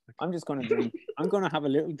Steve. I'm just going to drink. I'm going to have a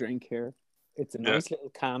little drink here. It's a Yeah. nice little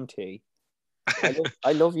calm tea.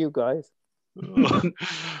 I love you guys.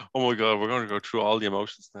 Oh my God, we're going to go through all the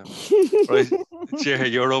emotions now. Right, Jerry,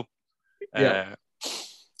 you're up. Yeah.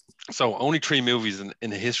 So only 3 movies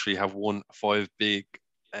in history have won 5 big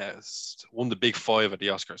won the big five at the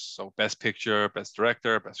Oscars. So best picture, best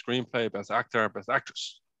director, best screenplay, best actor, best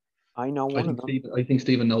actress. I know one of them. I think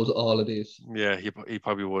Stephen knows all of these. Yeah, he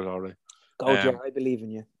probably would already. Go, Jerry. I believe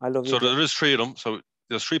in you. I love you. So there is 3 of them. So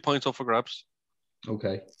there's 3 points up for grabs.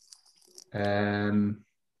 Okay.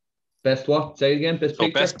 Best what? Say it again. Best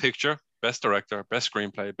picture. Best picture, best director, best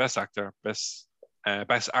screenplay, best actor, best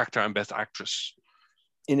actor, and best actress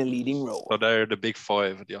in a leading role. So they're the big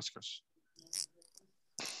 5 at the Oscars.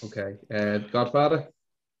 Okay. Godfather?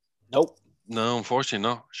 Nope. No, unfortunately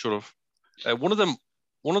not. Should have. One of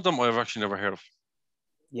them I've actually never heard of.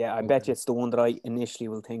 Yeah, I bet you it's the one that I initially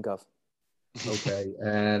will think of. Okay.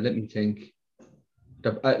 Let me think.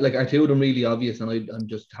 Are 2 of them really obvious, and I'm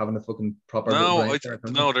just having a fucking proper. No,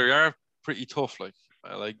 they are pretty tough. I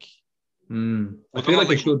feel like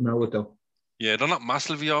I should know it though. Yeah, they're not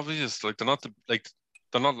massively obvious. Like they're not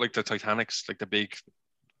like the Titanics, like the big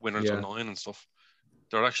winners of 9 and stuff.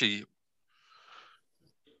 They're actually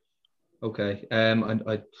okay. I'm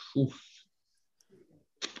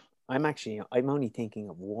only thinking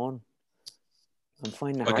of one. I'm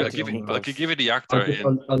finding it I hard to think of. I could give you the actor.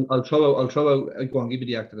 I'll throw out. Go on, give me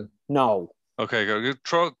the actor then. No. Okay, go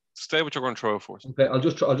stay what you're going to throw first. Okay, I'll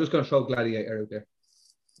just going to throw Gladiator out there.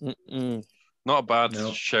 Not a bad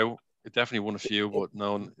show. It definitely won a few, but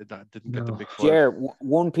that didn't get the big 5. Jer,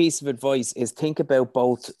 one piece of advice is think about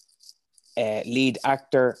both lead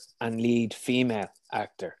actor and lead female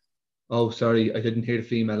actor. Oh, sorry, I didn't hear the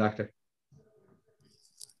female actor.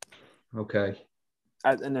 Okay.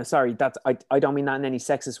 No, sorry, that's I don't mean that in any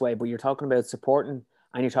sexist way, but you're talking about supporting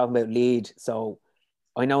and you're talking about lead. So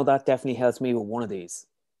I know that definitely helps me with one of these,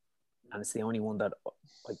 and it's the only one that.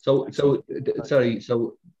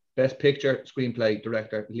 So best picture, screenplay,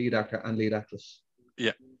 director, lead actor, and lead actress.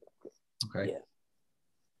 Yeah. Okay. Yeah.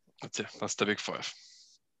 That's it. That's the big 5.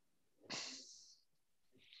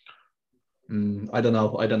 I don't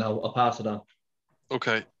know. I'll pass it on.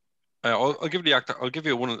 Okay. I'll give the actor. I'll give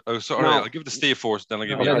you one. I'll give the Steve first. Then I'll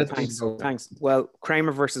give you. Thanks. Well,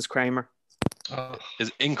 Kramer versus Kramer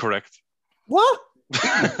is incorrect. What?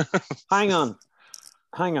 Hang on.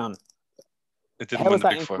 It didn't How win is the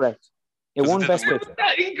that big incorrect? 5. It won best picture.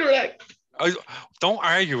 That incorrect. Don't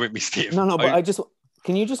argue with me, Steve. No, but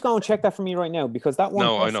can you just go and check that for me right now? Because that one.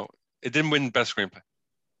 No, I know. It didn't win best screenplay.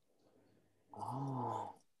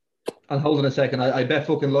 Oh. And hold on a second. I bet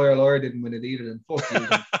fucking Lawyer didn't win it either. Then fuck you.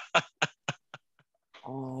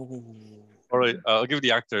 Oh. All right. I'll give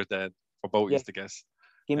the actor then for both is the guess.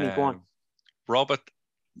 Give me one.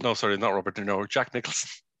 Jack Nicholson.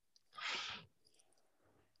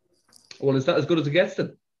 Well, is that as good as it gets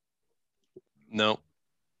then? No.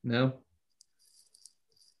 I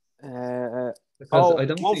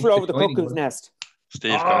don't one flew over the cuckoo's nest.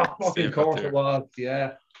 Steve got fucking course it was.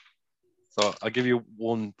 Yeah. So I'll give you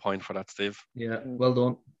 1 point for that, Steve. Yeah, well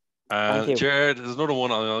done. Thank you. Jared, there's another one.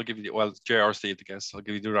 I'll give you. Well, Jared or Steve, I guess. I'll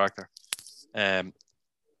give you the actor.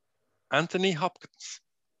 Anthony Hopkins.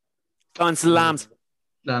 Silence of the Lambs.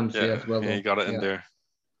 Yes, well done. Yeah, you got it in there.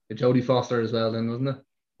 Jodie Foster as well, then, wasn't it?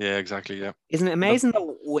 Yeah, exactly. Yeah. Isn't it amazing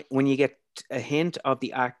though when you get a hint of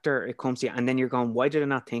the actor, it comes to you, and then you're going, "Why did I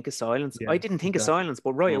not think of Silence?" I didn't think of Silence,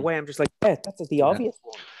 but right away I'm just like, "Yeah, that's the obvious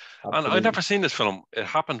one." Absolutely. And I'd never seen this film. It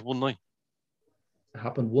happened one night. It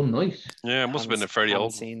happened one night. Yeah, it must have been a fairly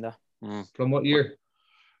old. Seen that. From what year?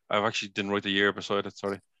 I actually didn't write the year beside it.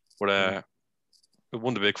 Sorry, but it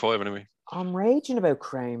won the big 5 anyway. I'm raging about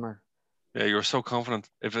Kramer. Yeah, you were so confident.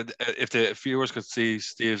 If the viewers could see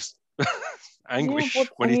Steve's anguish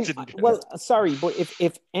when he didn't. Well, sorry, but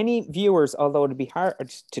if any viewers, although it'd be hard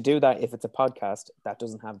to do that if it's a podcast that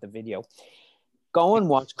doesn't have the video, go and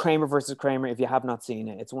watch Kramer versus Kramer if you have not seen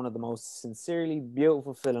it. It's one of the most sincerely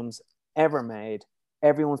beautiful films ever made.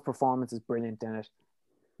 Everyone's performance is brilliant in it.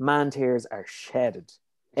 Man tears are shedded.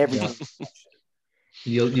 Everyone.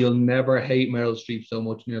 You'll never hate Meryl Streep so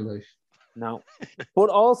much in your life. No, but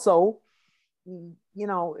also,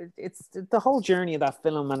 it's the whole journey of that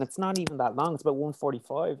film, and it's not even that long. It's about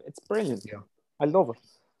 1:45. It's brilliant. Yeah, I love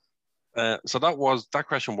it. So that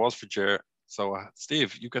question was for Jer. So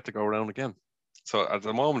Steve, you get to go around again. So at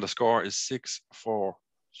the moment the score is 6-4. So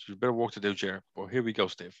you better work to do, Jer. But here we go,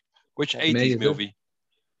 Steve. Which 80s movie?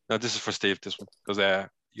 No, this is for Steve. This one because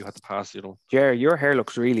you had to pass. Jer, your hair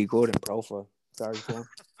looks really good in profile. Sorry, Phil. Do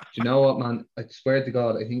you know what, man? I swear to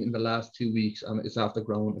God, I think in the last 2 weeks, it's after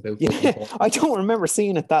growing about. Yeah, I don't remember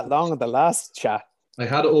seeing it that long at the last chat. I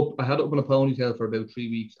had it up in a ponytail for about 3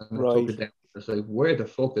 weeks, and I took it down. It's like, where the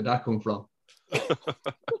fuck did that come from?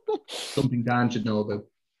 Something Dan should know about.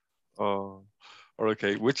 Oh,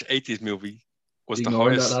 okay. Which 80s movie was the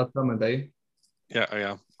highest? That last time, Yeah, I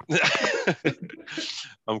am.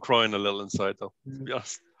 I'm crying a little inside though, to be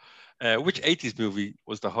honest. Which 80s movie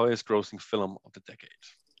was the highest grossing film of the decade?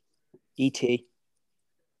 E.T.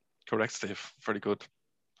 Correct, Steve. Very good.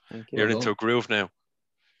 Thank you. You're into a groove now.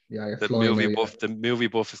 Yeah, you're The flying movie now, buff, the movie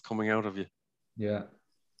buff is coming out of you. Yeah.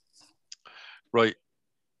 Right.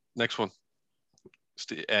 Next one.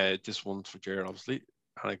 This one's for Jared, obviously,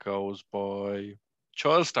 and it goes by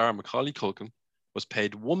child star Macaulay Culkin was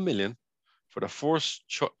paid $1 million for the first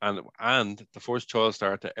and the first child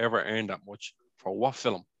star to ever earn that much for what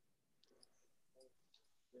film?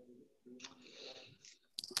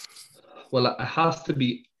 Well, it has to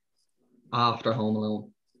be after Home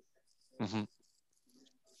Alone. Mm-hmm.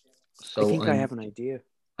 So I think I have an idea.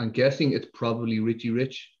 I'm guessing it's probably Richie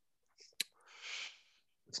Rich.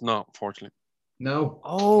 It's not, unfortunately. No.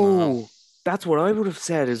 Oh, that's what I would have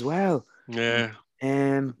said as well. Yeah.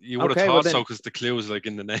 You would okay, have thought well so because the clue was like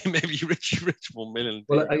in the name. Maybe Richie Rich 1 million.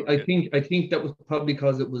 Well, I think that was probably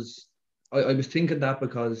because it was. I was thinking that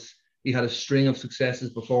because he had a string of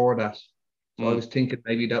successes before that. So I was thinking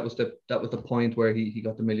maybe that was the point where he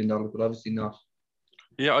got the $1 million, but obviously not.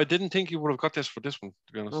 Yeah, I didn't think you would have got this for this one,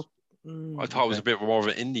 to be honest. I thought it was a bit more of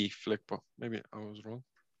an indie flick, but maybe I was wrong.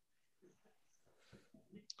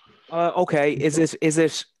 Okay, is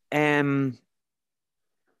it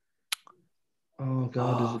Oh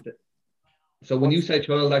God, is it? So when you say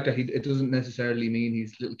child actor, it doesn't necessarily mean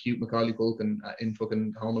he's little cute Macaulay Culkin in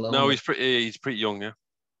fucking Home Alone. No, he's pretty young, yeah.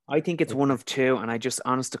 I think it's one of two, and I just,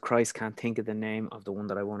 honest to Christ, can't think of the name of the one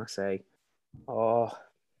that I want to say. Oh,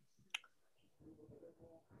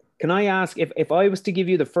 can I ask if I was to give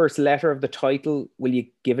you the first letter of the title, will you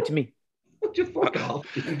give it to me? What you fuck off?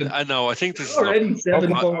 I know. I think this already is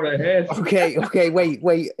 7 far ahead. Okay.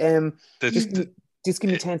 Wait. Just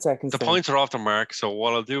give me 10 seconds. The points are off the mark. So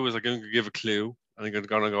what I'll do is I'm going to give a clue, and I'm going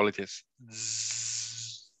to go like this.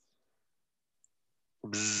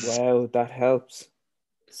 Wow, that helps.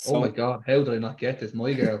 Oh my God! How did I not get this?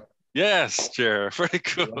 My girl. Yes, Jer. Very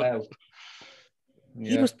good. Wow.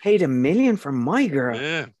 He was paid $1 million for My Girl.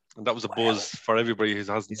 Yeah, and that was a buzz for everybody who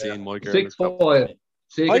hasn't seen My Girl. 6'5".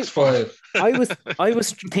 6'5". I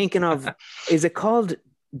was thinking of, is it called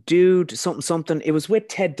Dude something? It was with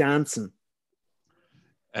Ted Danson.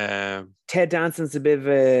 Ted Danson's a bit of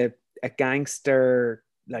a gangster,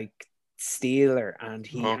 like stealer, and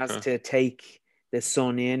he has to take the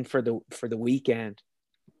son in for the weekend.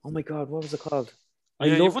 Oh my God, what was it called?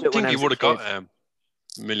 Yeah, you wouldn't think he would have got $1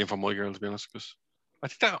 million for My Girl, to be honest, because I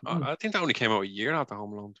think that only came out a year after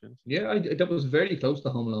Home Alone. Yeah, that was very close to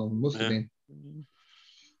Home Alone. Must have been.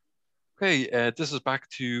 Okay, this is back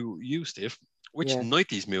to you, Steve. Which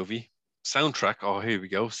 90s movie soundtrack? Oh, here we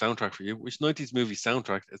go. Soundtrack for you. Which 90s movie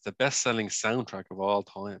soundtrack is the best-selling soundtrack of all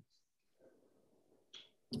time?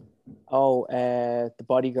 Oh, The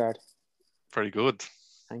Bodyguard. Very good.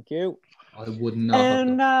 Thank you. I would not.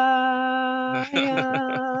 And I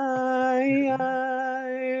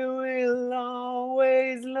will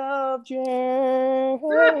always love you.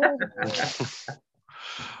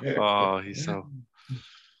 Oh, he's so.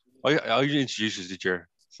 I introduced you to Jer.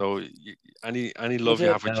 So any love you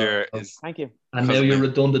have for Jer is. Thank you. And now you're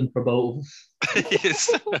redundant for both. Yes.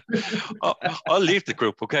 I'll leave the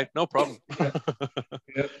group. Okay, no problem.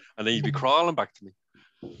 Yep. And then you'd be crawling back to me.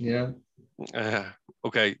 Yeah.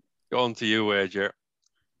 Okay, on to you, Jer.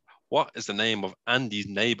 What is the name of Andy's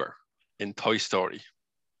neighbor in Toy Story?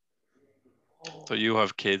 So you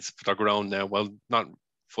have kids, but they're grown now. Well, not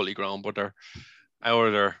fully grown, but they're out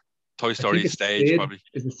of their Toy Story stage, Sid. probably.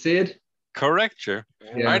 Is it Sid? Correct, Jer.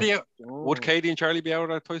 Yeah. Would Katie and Charlie be out of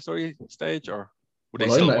their Toy Story stage, or would they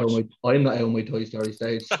I'm still not watch? I'm not out on my Toy Story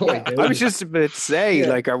stage. So I was just about to say,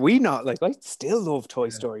 like, are we not? Like, I still love Toy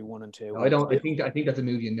Story 1 and 2. I don't. I think that's a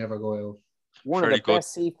movie you never go out. One of the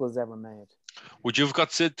best sequels ever made. Would you have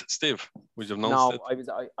got Sid, Steve? Would you have known Sid?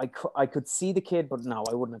 I could see the kid, but no,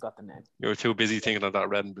 I wouldn't have got the name. You were too busy thinking of that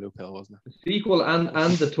red and blue pill, wasn't it? The sequel and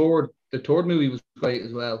the third movie was great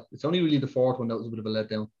as well. It's only really the fourth one that was a bit of a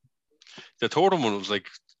letdown. The third one was like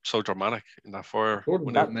so dramatic in that fire,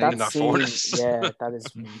 in that furnace. Yeah, that is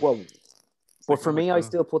whoa. But for me, I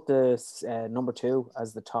still put the number 2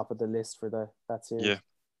 as the top of the list for that series. Yeah,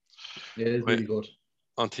 it's really good.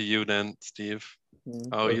 On to you then, Steve.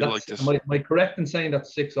 Oh, so you like this? Am I correct in saying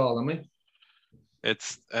that's 6-all? Am I?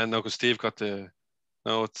 It's no, because Steve got the.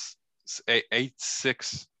 No, it's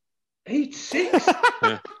 8-6. 8-6.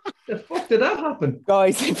 Yeah. The fuck did that happen,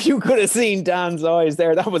 guys? If you could have seen Dan's eyes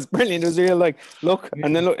there, that was brilliant. It was real, like, look,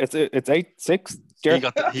 and then look, it's 8-6.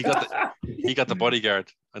 He got the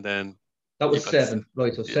Bodyguard, and then that was 7,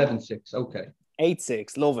 right? So 7-6. Okay.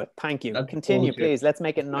 8-6. Love it. Thank you. That's Continue, bullshit. please. Let's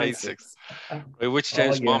make it 9-6. Wait, which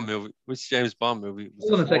James Bond movie? Which James Bond movie was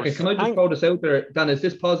Hold on the a second. Can I just throw this out there? Dan, is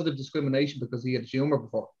this positive discrimination because he had humor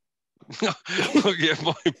before? Oh, yeah,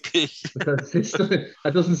 might be. Because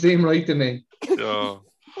that doesn't seem right to me. Oh.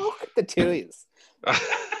 Look at the two of you.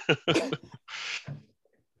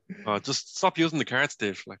 Oh, just stop using the cards,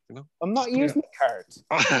 Dave. Like, you know. I'm not using the cards.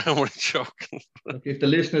 I'm only joking. Look, if the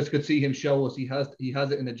listeners could see him show us, he has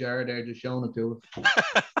it in a jar there, just showing it to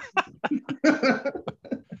us.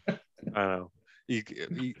 I know. He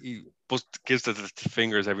gives it the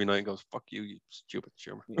fingers every night and goes, "Fuck you, you stupid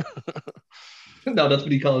Schumer." No, that's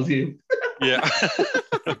what he calls you. Yeah.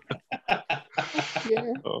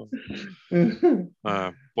 Yeah. Oh.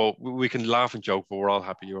 Well, we can laugh and joke, but we're all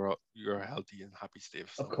happy you're healthy and happy, Steve.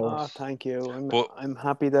 So. Of course. Oh, thank you. But- I'm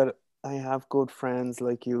happy that I have good friends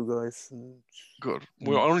like you guys. Good.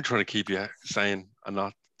 We're only trying to keep you sane and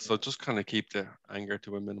not. So just kind of keep the anger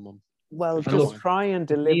to a minimum. Well, If just anyone- try and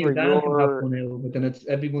Me deliver and Dan can have your. fun now, but then it's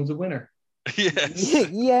everyone's a winner. Yes.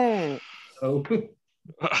 Yeah. So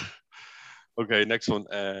Okay, next one.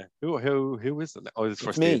 Who is it? Oh, it's for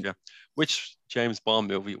It's me. Steve. Yeah. Which James Bond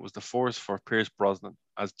movie was the first for Pierce Brosnan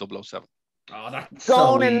as 007? that's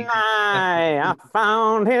Golden so Eye, I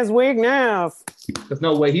found his weakness. easy. There's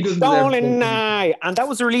no way he doesn't deserve Golden full- Eye, and that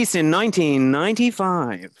was released in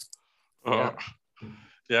 1995. Yeah.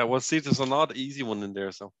 Yeah. Well, see, there's an odd easy one in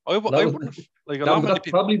there. So I That was- wouldn't like a lot of That's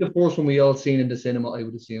people. probably the first one we all seen in the cinema, I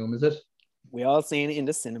would assume, is it? We all seen it in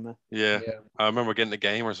the cinema. Yeah. I remember getting a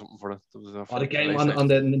game or something for it. There was Oh, the game on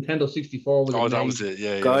the Nintendo 64 was Oh, that amazing. was it.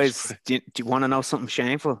 Yeah. Guys, do you want to know something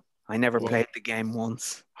shameful? I never What? played the game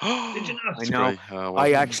once. Did you not? I know.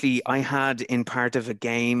 I had in part of a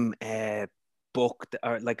game book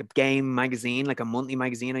or like a game magazine, like a monthly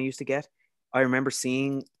magazine I used to get. I remember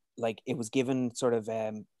seeing like it was given sort of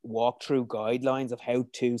walkthrough guidelines of how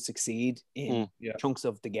to succeed in chunks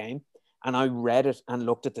of the game. And I read it and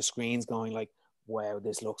looked at the screens going like, wow,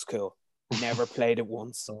 this looks cool. Never played it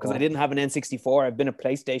once because I didn't have an N64. I've been a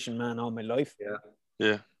PlayStation man all my life.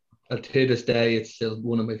 Yeah. To this day, it's still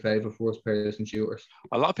one of my favorite first-person shooters.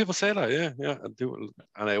 A lot of people say that. Yeah. I do.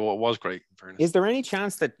 And it was great, in fairness. Is there any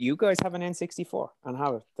chance that you guys have an N64 and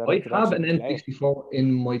have it? That I could have an actually play it? N64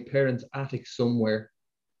 in my parents' attic somewhere.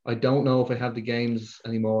 I don't know if I have the games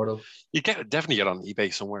anymore, though. You definitely get on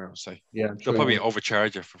eBay somewhere, I would say. Yeah, They'll probably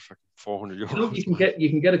overcharge you for fucking €400. You know, you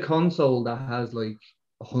can get a console that has like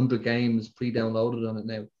 100 games pre-downloaded on it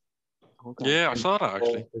now. Okay. Yeah, I saw that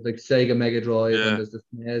actually. There's like Sega Mega Drive Yeah. and there's the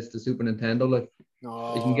SNES, the Super Nintendo. Like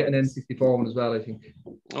Oh, you can get an N64 one as well, I think.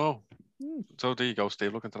 Oh, so there you go,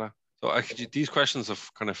 Steve. Look into that. So actually, these questions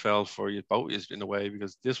have kind of fell for you both in a way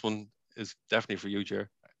because this one is definitely for you, Jer.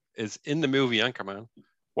 Is in the movie Anchorman.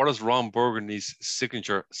 What is Ron Burgundy's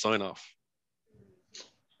signature sign-off?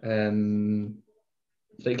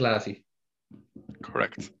 Stay classy.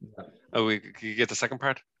 Correct. Oh, can you get the second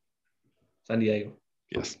part? San Diego.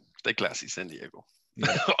 Yes. Stay classy, San Diego.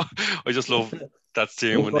 Yeah. I just love that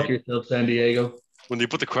scene Go when fuck yourself, San Diego. they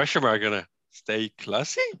put the question mark in it. Stay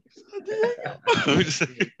classy, San Diego.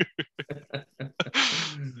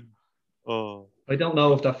 Oh. I don't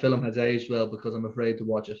know if that film has aged well because I'm afraid to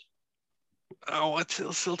watch it. Oh, I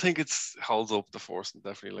still think it's holds up the force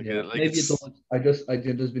definitely. Yeah, maybe it does.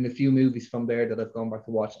 There's been a few movies from there that I've gone back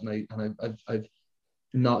to watch, and I've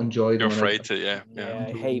not enjoyed. You're them. afraid to, yeah.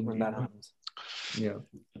 I hate when that happens. Yeah.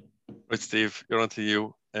 Right, Steve, you're on to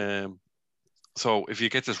you. So if you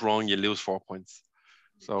get this wrong, you lose 4 points.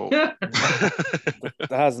 So That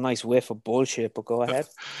has a nice whiff of bullshit, but go ahead.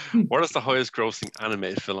 what is the highest grossing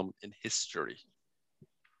animated film in history?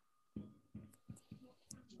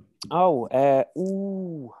 Oh,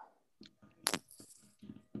 ooh.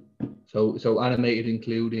 So animated,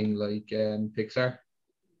 including like Pixar.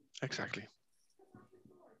 Exactly.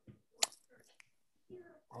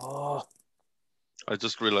 Oh, I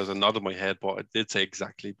just realized I nodded my head, but I did say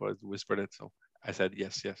exactly, but I whispered it. So I said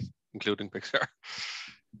yes, including Pixar.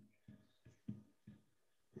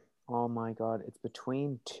 oh my God. It's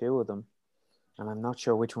between two of them, and I'm not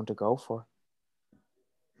sure which one to go for.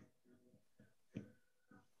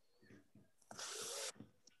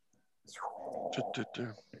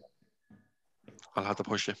 I'll have to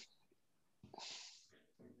push you.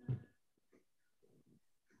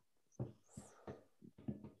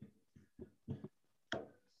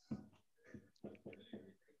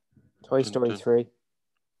 Toy Story 3.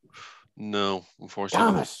 No,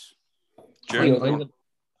 unfortunately. Damn it. Jerry,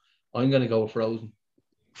 I'm gonna go with Frozen.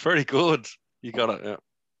 very good. You got it. Yeah.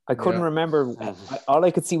 I couldn't Yeah. remember. All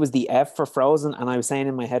I could see was the F for Frozen, and I was saying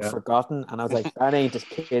in my head Yeah. forgotten, and I was like, that ain't a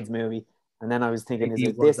kid's movie. And then I was thinking, is Katie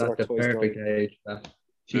it was this or at the Toy perfect Story?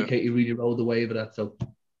 age. Katie really rode the wave of that. So,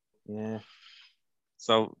 Yeah.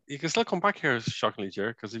 So you can still come back here, shockingly,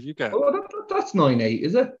 Jerry, because if you get that's 9-8,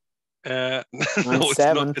 is it? no,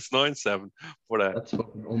 9-7. it's 9-7. But That's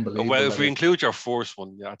fucking unbelievable. well, if we include your first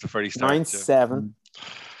one, yeah, at the very start, 9-7.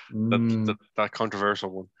 that controversial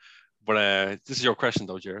one. But this is your question,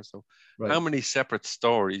 though, Jerry. So, Right. how many separate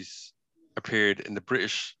stories appeared in the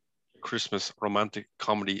British Christmas romantic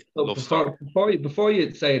comedy Love Story? Before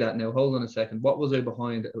you say that, now hold on a second. What was I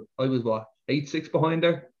behind? I was what 8-6 behind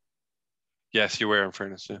her. Yes, you were. In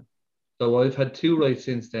fairness, yeah. So I've had 2 right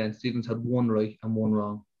since then. Stephen's had 1 right and 1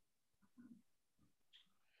 wrong.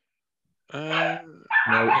 Now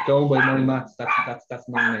going by my maths, that's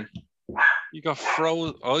 9-8. You got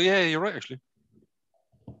froze. Oh yeah, you're right actually.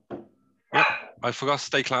 Yep, I forgot to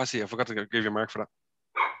stay classy. I forgot to give you a mark for that.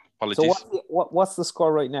 Apologies. So what's the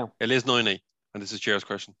score right now? It is 9-8, and this is Chair's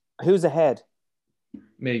question. Who's ahead?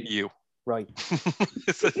 Me. You. Right.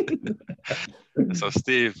 So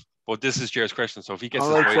Steve, but this is Chair's question. So if he gets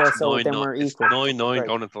All this right, right, Chair, it's so 9-9. then we're It's equal. 9-9 Right.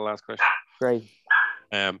 going into the last question. Great.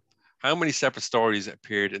 How many separate stories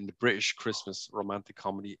appeared in the British Christmas romantic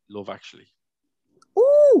comedy Love Actually?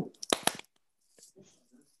 Ooh!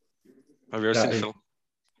 Have you ever That seen the is film?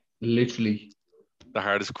 Literally. The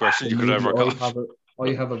hardest question you could ever got.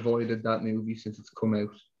 I have avoided that movie since it's come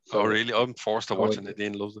out. So, Oh really? I'm forced to watch it.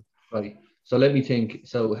 Nadine loves it. Right. So let me think.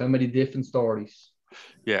 So how many different stories?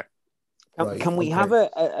 Yeah. Can we have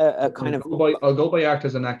a kind of... I'll go by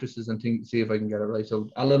actors and actresses and see if I can get it right. So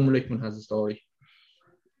Alan Rickman has a story.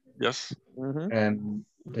 Yes. Mm-hmm.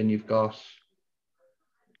 Then you've got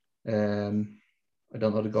I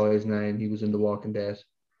don't know the guy's name. He was in The Walking Dead.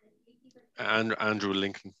 And Andrew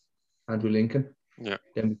Lincoln. Andrew Lincoln. Yeah.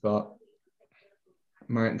 Then we've got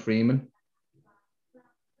Martin Freeman.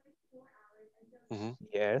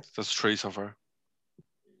 Yeah. That's 3 so far.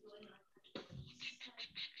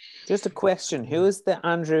 Just a question. Who is the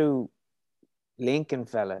Andrew Lincoln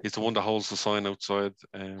fella? He's the one that holds the sign outside.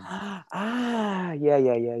 Yeah.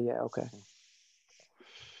 Okay.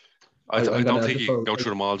 I don't think you can go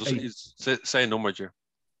through them all. Just say a number, Jer.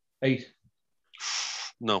 8.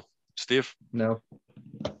 No. Steve? No.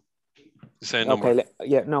 Say a number.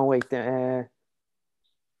 Okay. No, wait.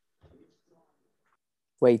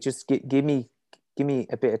 Wait, just give me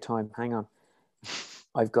a bit of time. Hang on.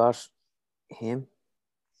 I've got him.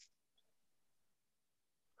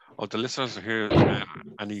 Oh, the listeners are here.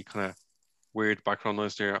 Any kind of weird background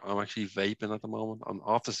noise there? I'm actually vaping at the moment. I'm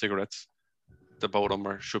off the cigarettes. The both of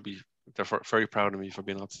them they're very proud of me for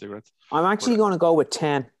being off the cigarettes. I'm actually going to go with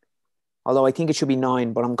 10. Although I think it should be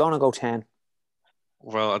 9, but I'm going to go 10.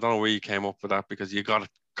 Well, I don't know where you came up with that because you got it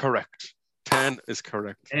correct. 10 is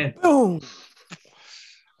correct. Boom!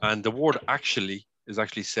 And the word actually is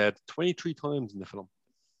actually said 23 times in the film.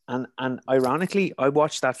 And ironically, I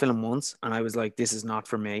watched that film once and I was like, this is not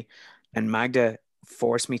for me. And Magda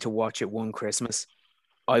forced me to watch it one Christmas.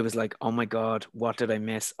 I was like, oh my God, what did I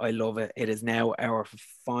miss? I love it. It is now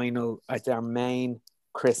it's our main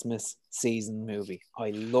Christmas season movie. I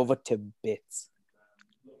love it to bits.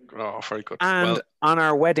 Oh, very good. And on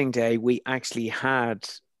our wedding day, we actually had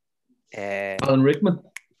Alan Rickman.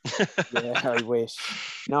 Yeah, I wish.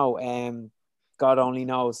 No, God Only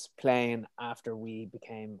Knows playing after we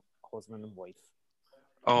became husband and wife.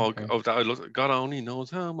 God Only Knows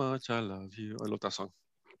How Much I Love You. I love that song.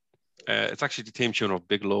 It's actually the theme tune of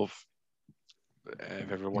Big Love. Have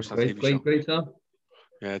you ever watched that TV show? Great song.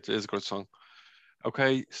 Yeah, it is a good song.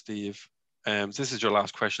 Okay, Steve. This is your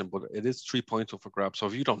last question, but it is 3 points up for grabs. So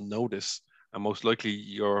if you don't know this, and most likely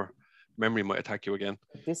your memory might attack you again.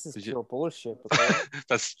 This is pure bullshit.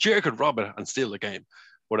 That's Jer could rob it and steal the game.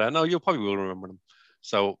 But no, you probably will remember them.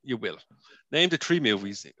 So you will. Name the 3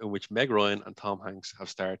 movies in which Meg Ryan and Tom Hanks have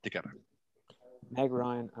starred together. Meg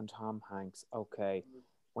Ryan and Tom Hanks. Okay.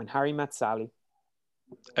 When Harry Met Sally.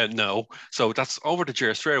 No. So that's over to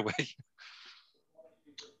Jer straight away.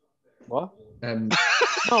 What? No,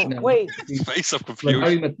 wait. Face of confusion.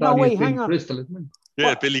 Harry Met Sally, no, wait, hang on. Crystal, isn't it? Yeah,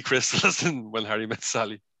 What? Billy Crystal is in When Harry Met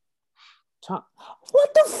Sally. What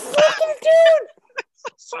the fuck are you doing?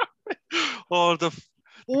 Sorry. Oh,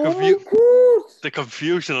 the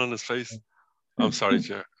confusion on his face. I'm sorry,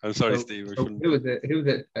 Jer. I'm sorry, Steve. So who was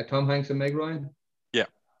it? Tom Hanks and Meg Ryan? Yeah.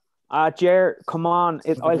 Jer, come on.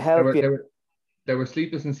 I'll help you. They were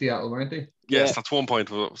Sleepless in Seattle, weren't they? Yes, Yeah. that's 1 point.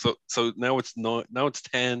 So now it's 9. Now it's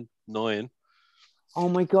 10-9. Oh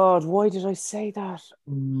my God, why did I say that?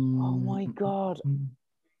 Oh my God.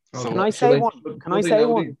 So Can I say one? Can I say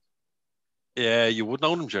one? Yeah, you would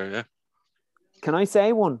know them, Jerry, yeah. Can I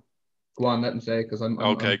say one? Go on, let him say, because I'm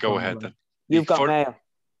Okay, go ahead then. You've got mail.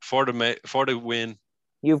 for the win.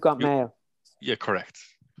 You've got mail. Yeah, correct.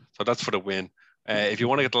 So that's for the win. If you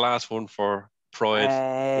want to get the last one for Pride,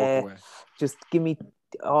 walk away. Just give me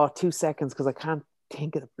 2 seconds because I can't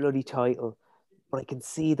think of the bloody title, but I can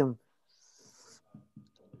see them.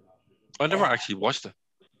 I never actually watched it.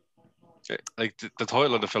 Like the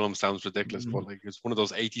title of the film sounds ridiculous, but like it's one of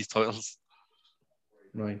those 80s titles.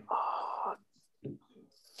 Right.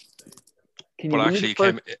 But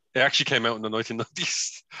it actually came out in the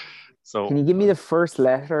 1990s. So can you give me the first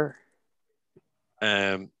letter?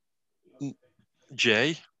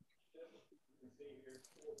 J.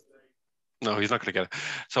 No, he's not going to get it.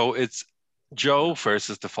 So it's Joe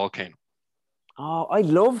versus the Volcano. Oh, I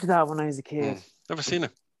loved that when I was a kid. Never seen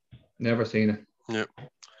it. Never seen it. Yeah.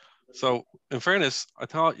 So, in fairness, I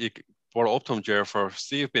thought you brought it up to him, Jer, for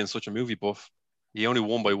Steve being such a movie buff. He only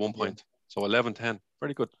won by 1 point. So 11-10.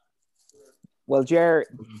 Very good. Well, Jer,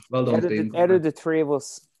 well done, out of the three of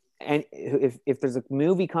us, and if there's a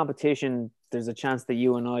movie competition, there's a chance that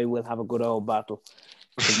you and I will have a good old battle.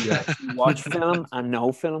 Watch film and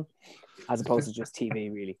no film, as opposed to just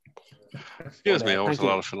TV, really. Excuse me, I watch a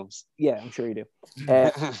lot of films. Yeah, I'm sure you do.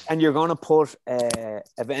 And you're going to put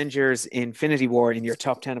Avengers Infinity War in your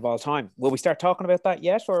top 10 of all time. Will we start talking about that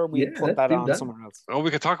yet, or we put that on somewhere else? Oh,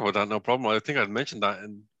 we could talk about that, no problem. I think I'd mentioned that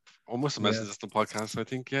in almost a message in the podcast. I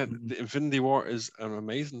think, the Infinity War is an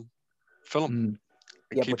amazing film.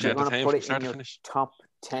 It keeps you entertained from start to finish. Top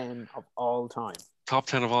 10 of all time. Top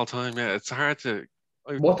 10 of all time, yeah. It's hard to...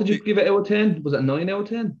 What did you give it out of 10? Was it a 9 out of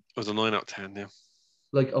 10? It was a 9 out of 10, yeah.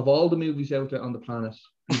 Like, of all the movies out there on the planet,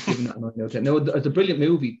 he's giving that a 9 out of 10. No, it's a brilliant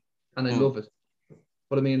movie, and I love it.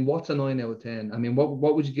 But, I mean, what's a 9 out of 10? I mean, what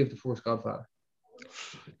would you give The First Godfather?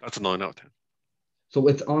 That's a 9 out of 10. So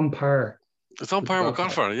it's on par. It's on par with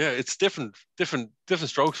Godfather, yeah. It's different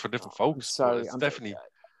strokes for different folks. Sorry, it's definitely...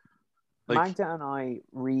 Magda and I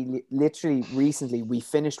literally recently, we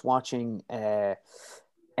finished watching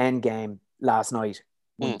Endgame last night.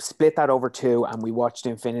 We split that over 2 and we watched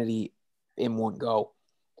Infinity in one go.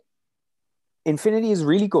 Infinity is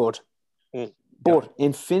really good, but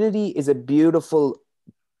Infinity is a beautiful,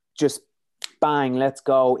 just bang, let's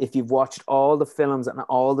go. If you've watched all the films and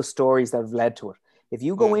all the stories that have led to it, if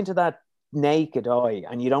you go into that naked eye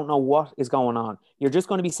and you don't know what is going on, you're just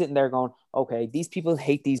going to be sitting there going, okay, these people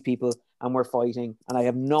hate these people and we're fighting and I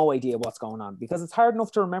have no idea what's going on, because it's hard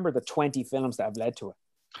enough to remember the 20 films that have led to it.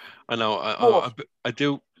 I know. I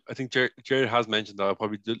do. I think Jerry has mentioned that. I'll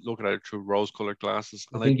probably look at it through rose-colored glasses,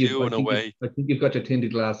 and I do in a way. I think you've got your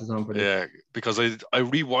tinted glasses on for this. Yeah, because I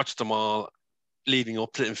rewatched them all leading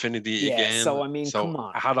up to Infinity again. So I mean, come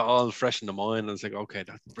on. I had it all fresh in the mind. I was like, okay,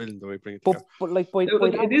 that's brilliant the way you bring it together. But like,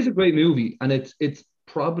 it is a great movie, and it's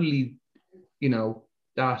probably,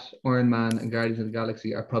 that Iron Man and Guardians of the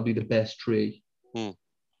Galaxy are probably the best 3.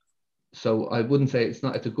 So I wouldn't say it's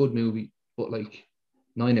a good movie, but like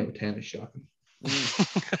 9 out of 10 is shocking.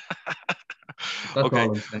 Okay,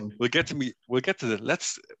 we'll get to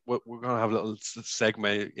the we're gonna have a little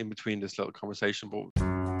segment in between this little conversation, but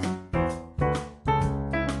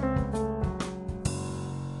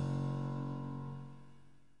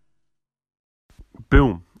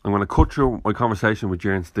boom, I'm going to cut through my conversation with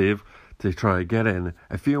Jerry and Steve to try to get in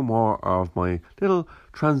a few more of my little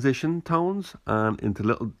transition tones and into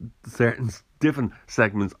little certain different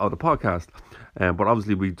segments of the podcast. But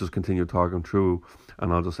obviously we just continue talking through,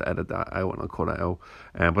 and I'll just edit that out and I'll cut it out.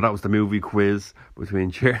 But that was the movie quiz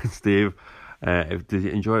between Jerry and Steve. Did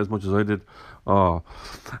you enjoy it as much as I did? Oh,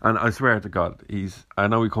 and I swear to God, I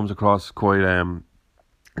know he comes across quite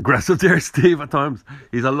aggressive there, Steve, at times.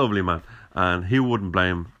 He's a lovely man, and he wouldn't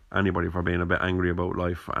blame anybody for being a bit angry about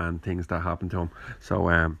life and things that happen to him. So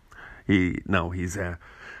he's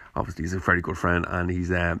obviously he's a very good friend, and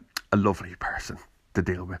he's a lovely person to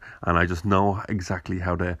deal with, and I just know exactly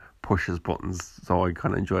how to push his buttons, so I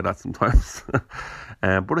kind of enjoy that sometimes.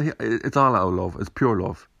 But it's all out of love. It's pure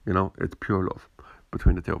love, it's pure love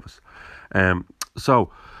between the two of us.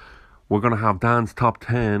 So we're going to have Dan's top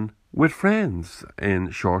 10 with friends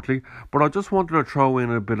in shortly, but I just wanted to throw in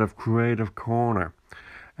a bit of creative corner.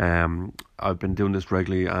 I've been doing this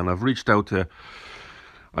regularly, and I've reached out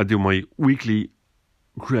I do my weekly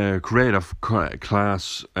creative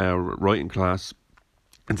class, writing class.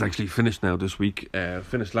 It's actually finished now this week,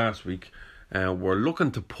 finished last week. We're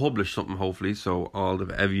looking to publish something, hopefully, so all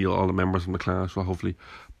the members from the class will hopefully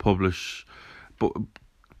publish,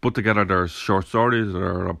 put together their short stories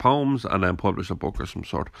or their poems, and then publish a book of some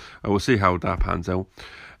sort. I will see how that pans out.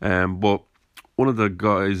 But one of the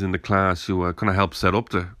guys in the class who kind of helped set up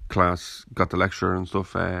the class, got the lecture and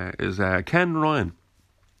stuff, is Ken Ryan.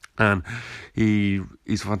 And he's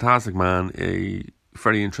a fantastic man.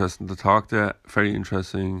 very interesting to talk to. Very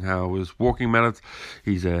interesting how his working methods.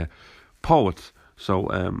 He's a poet,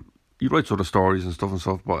 so he writes other stories and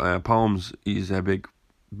stuff. But poems, he's a big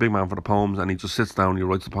man for the poems, and he just sits down, he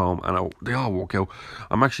writes a poem, and they all work out.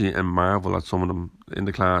 I'm actually in marvel at some of them in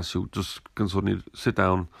the class who just can suddenly sit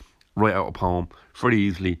down, write out a poem very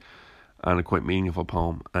easily, and a quite meaningful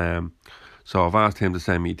poem. So I've asked him to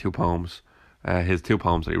send me 2 poems, his 2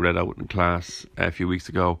 poems that he read out in class a few weeks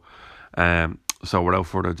ago. So without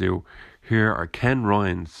further ado, here are Ken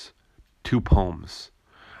Ryan's 2 poems.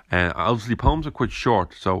 Obviously, poems are quite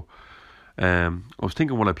short, so I was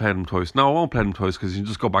thinking, will I play them twice? No, I won't play them twice, because you can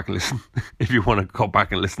just go back and listen if you want to go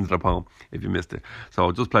back and listen to the poem if you missed it. So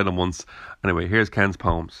I'll just play them once. Anyway, here's Ken's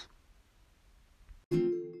poems.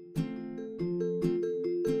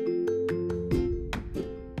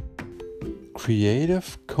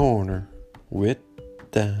 Creative Corner with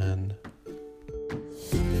Dan.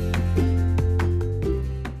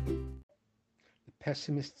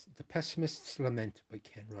 The Pessimist's Lament by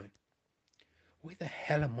Ken Ryan. Why the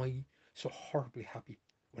hell am I so horribly happy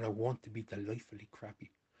when I want to be delightfully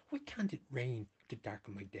crappy? Why can't it rain to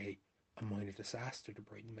darken my day and mine a disaster to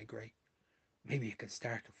brighten my grey? Maybe I could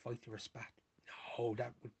start a fight or a spat. No,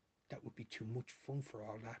 that would be too much fun for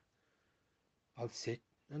all that. I'll sit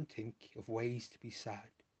and think of ways to be sad,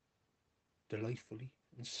 delightfully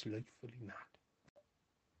and slightly mad.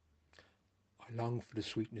 I long for the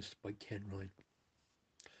sweetness by Ken Ryan.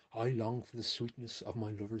 I long for the sweetness of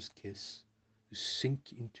my lover's kiss, to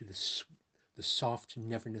sink into the soft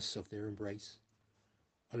neverness of their embrace.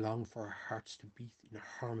 I long for our hearts to beat in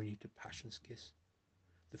a harmony to passion's kiss,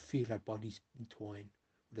 to feel our bodies entwine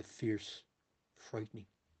with a fierce, frightening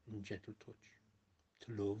and gentle touch,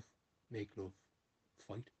 to love, make love,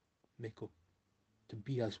 fight, make up, to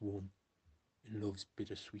be as one in love's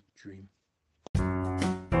bittersweet dream.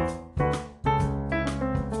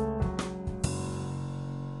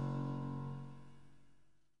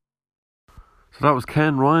 So that was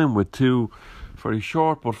Ken Ryan with 2 very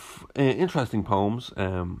short but interesting poems.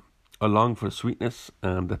 I long for the sweetness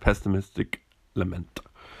and the pessimistic lament.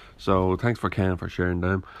 So thanks for Ken for sharing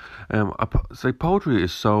them. Poetry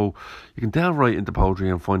is so, you can delve right into poetry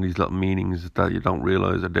and find these little meanings that you don't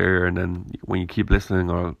realise are there, and then when you keep listening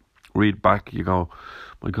or read back, you go,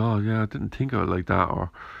 my God, yeah, I didn't think of it like that.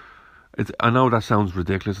 Or I know that sounds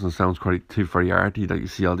ridiculous and it sounds quite too very arty that you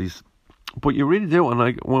see all these, but you really do. And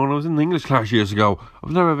like when I was in the English class years ago, I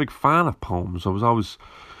was never a big fan of poems. I was always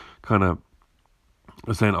kind of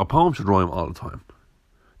saying, a poem should rhyme all the time.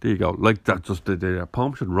 There you go, like that. Just the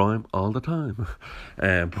poem should rhyme all the time.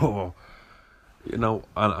 But you know,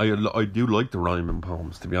 and I do like the rhyme in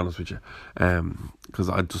poems, to be honest with you, because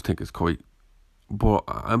I just think it's quite. But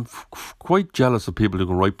I'm quite jealous of people who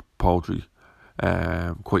can write poetry,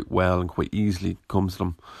 quite well and quite easily. Comes to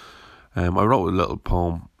them. I wrote a little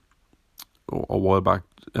poem a while back,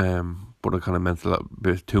 but it kind of meant a little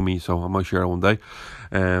bit to me, so I might share it one day.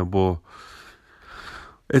 But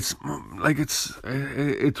it's like it's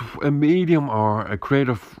a medium or a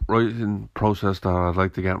creative writing process that I'd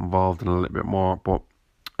like to get involved in a little bit more. But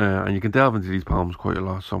and you can delve into these poems quite a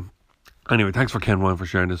lot. So anyway, thanks for Ken Ryan for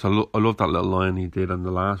sharing this. I love that little line he did on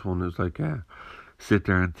the last one. It was like, sit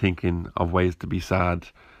there and thinking of ways to be sad,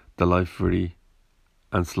 delightfully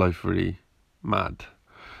and slightly mad.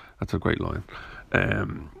 That's a great line.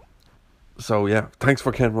 So yeah, thanks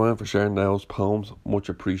for Ken Ryan for sharing those poems. Much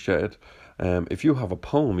appreciated. If you have a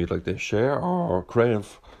poem you'd like to share, or a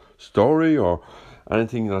creative story, or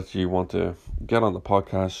anything that you want to get on the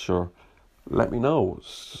podcast, sure, let me know.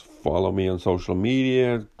 Follow me on social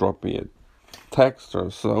media, drop me a text or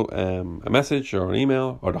a message or an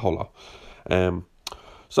email or the whole lot.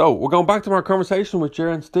 So we're going back to our conversation with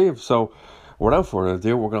Jerry and Steve. So without further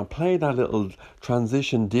ado, we're going to play that little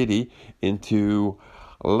transition ditty into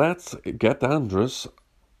Let's Get Dangerous,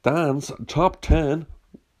 Dan's Top 10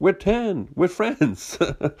 with friends.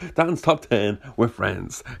 Dan's Top 10 with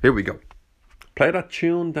friends. Here we go. Play that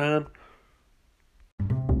tune, Dan.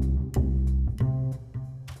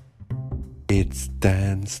 It's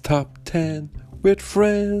Dan's Top 10 with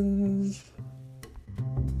friends.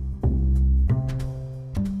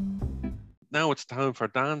 Now it's time for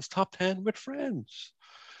Dan's Top 10 with friends.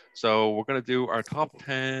 So we're going to do our top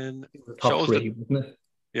 10 Top shows. three, isn't it?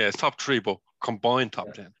 Yeah, it's top 3, but combined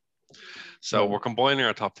top 10. So we're combining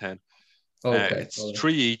our top 10. Okay. It's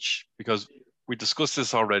 3 each, because we discussed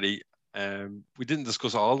this already. We didn't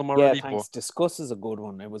discuss all of them already. Yeah, thanks. Discuss is a good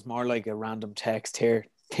one. It was more like a random text here.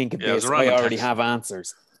 Think of Yeah, this. I already have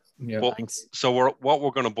answers. Yeah. But, Thanks. so what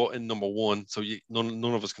we're going to put in number 1, so none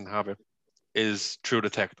of us can have it, is True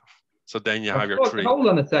Detective. So then you have your three. Hold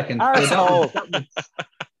on a second. Arsehole.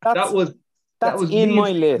 That was in me my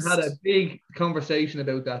and list. had a big conversation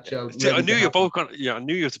about that show. See, I knew you both gonna. Yeah, I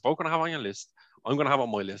knew you both gonna have on your list. I'm gonna have it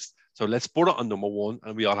on my list. So let's put it on number one,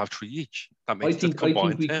 and we all have three each. That makes it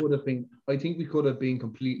combined. I think we could have been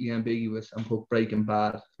completely ambiguous and put Breaking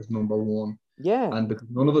Bad as number one. Yeah. And because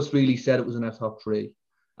none of us really said it was in our top three,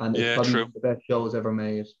 and it's probably true. one of the best shows ever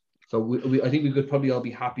made. So I think we could probably all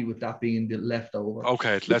be happy with that being the leftover.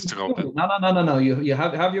 Okay, let's go. No. You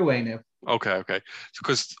have your way now. Okay.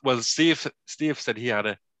 Because Steve said he had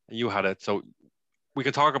it and you had it, so we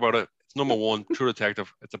can talk about it. It's number one, True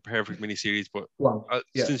Detective. It's a perfect miniseries, but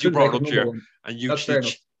since you brought it up, Jerry, and you,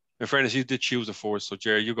 in fairness, you did choose it for us. So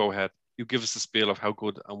Jerry, you go ahead. You give us the spiel of how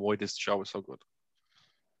good and why this show is so good.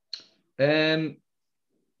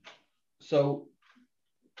 So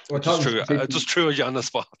we're I just threw you on the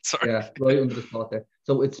spot. Sorry. Yeah, right under the spot there.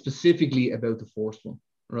 So it's specifically about the first one,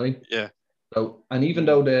 right? Yeah. So, and even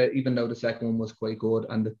though the second one was quite good,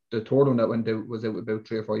 and the third one that was out about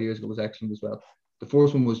 3 or 4 years ago was excellent as well. The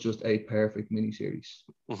first one was just a perfect miniseries.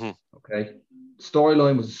 Mm-hmm. Okay,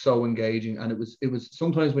 storyline was so engaging, and it was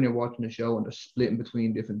sometimes when you're watching a show and they're splitting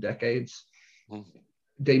between different decades,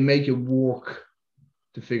 they make it work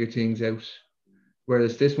to figure things out.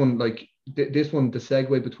 Whereas this one, the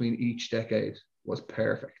segue between each decade was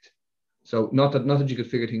perfect. So not that you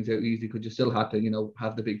could figure things out easily, because you still had to,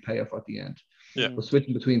 have the big payoff at the end. Yeah. But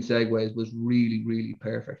switching between segues was really, really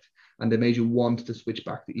perfect. And they made you want to switch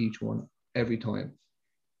back to each one every time.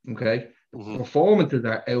 Okay? Mm-hmm. Performances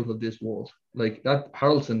are out of this world. Like that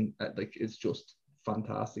Harrelson, is just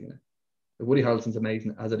fantastic in it. Woody Harrelson's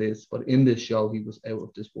amazing as it is, but in this show, he was out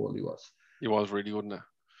of this world. He was really good in it.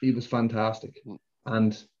 He was fantastic.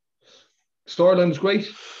 And storyline was great.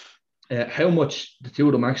 How much the two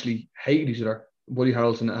of them actually hated each other, Woody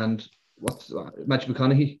Harrelson and Matthew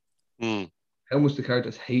McConaughey. How much the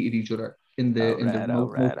characters hated each other in the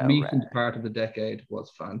most recent part of the decade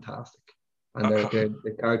was fantastic. And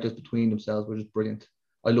the characters between themselves were just brilliant.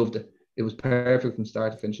 I loved it. It was perfect from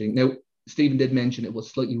start to finishing. Now, Stephen did mention it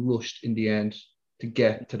was slightly rushed in the end to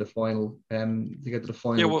get to the final.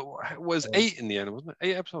 Yeah, well, it was 8 in the end, wasn't it?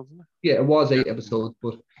 8 episodes, wasn't it? Yeah, it was 8 episodes,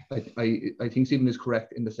 but I think Stephen is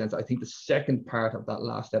correct in the sense I think the second part of that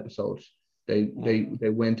last episode, they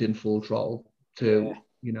went in full throttle to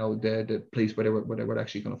the place where they were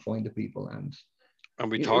actually going to find the people, and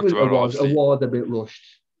we talked about it was a bit rushed.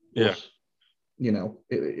 Yeah.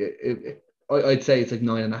 I'd say it's like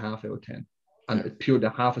 9.5 out of 10, and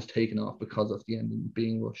the half is taken off because of the ending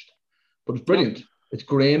being rushed. But it's brilliant. Yeah. It's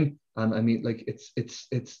grim, and I mean,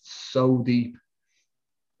 it's so deep,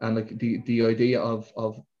 and the idea of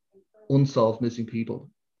unsolved missing people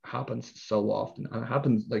happens so often, and it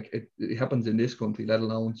happens it happens in this country, let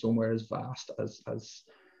alone somewhere as vast as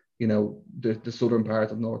the southern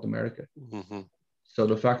part of North America. Mm-hmm. So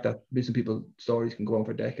the fact that missing people stories can go on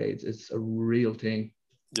for decades is a real thing.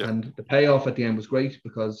 Yeah. And the payoff at the end was great,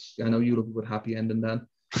 because I know you look at happy ending then.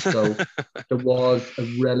 So there was a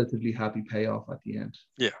relatively happy payoff at the end.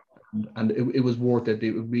 Yeah. And it was worth it.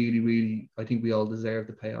 It really, really, I think we all deserve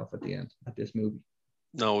the payoff at the end at this movie.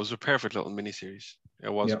 No, it was a perfect little miniseries.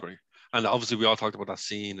 It was great. And obviously we all talked about that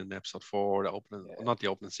scene in episode 4, the opening, not the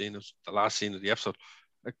opening scene, it was the last scene of the episode.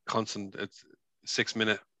 A constant, it's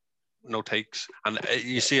 6-minute, no takes. And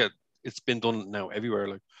you see it's been done now everywhere.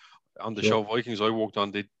 Like on the show Vikings I worked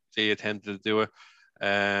on, they attempted to do it.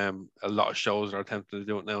 A lot of shows are attempting to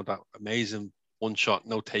do it now. That amazing one shot,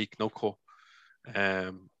 no take, no cut.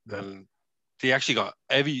 And they actually got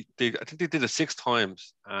I think they did it 6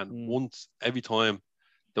 times, and once every time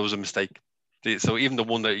there was a mistake. So even the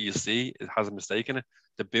one that you see, it has a mistake in it.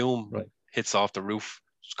 The boom hits off the roof,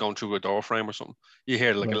 just going through a door frame or something. You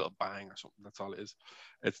hear like a little bang or something. That's all it is.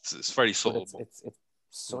 It's very subtle. It's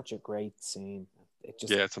such a great scene. It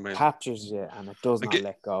just it's amazing. Captures you, and it does not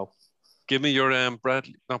let go. Give me your not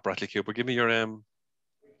Bradley Cooper. Give me your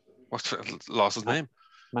lost his name?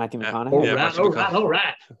 Matthew McConaughey. All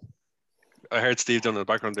right. I heard Steve down in the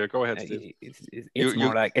background there. Go ahead, Steve.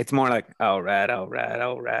 It's more like all right. all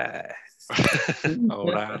right.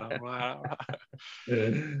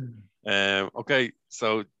 Okay,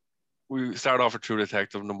 so we start off with True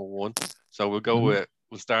Detective number 1. So we'll go with.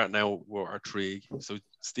 We'll start now with our 3. So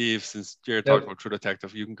Steve, since you're talking about True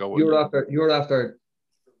Detective, you can go with. You're after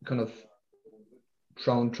kind of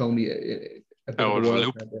thrown me a bit of a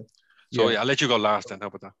loop. So I'll let you go last then. How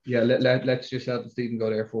about that? Yeah, let yourself and Stephen go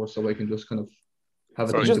there first, so I can just kind of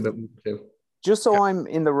have a think about me too. Just so I'm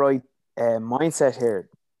in the right mindset here.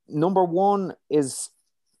 Number 1 is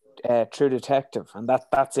True Detective, and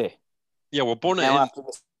that's it. Yeah, we're born in. After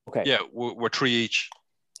this, okay. Yeah, we're 3 each.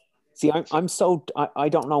 See, I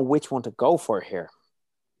don't know which one to go for here.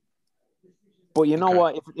 But you know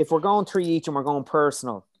what? If we're going 3 each and we're going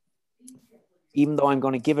personal, even though I'm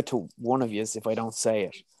going to give it to one of you if I don't say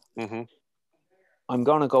it, I'm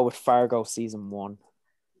going to go with Fargo season 1.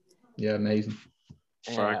 Yeah, amazing.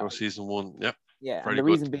 Fargo season 1. Yep. Yeah, and the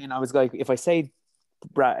reason being, I was like, if I say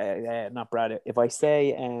if I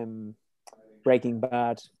say Breaking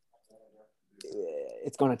Bad,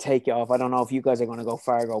 it's going to take you off. I don't know if you guys are going to go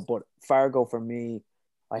Fargo, but Fargo for me,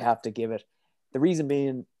 I have to give it. The reason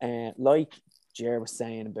being, like Jer was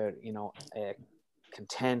saying about,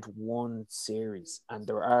 content one series, and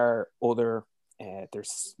there are other,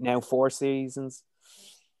 there's now 4 seasons.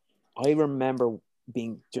 I remember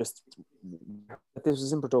being this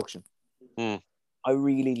was in production. I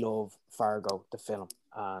really love Fargo, the film,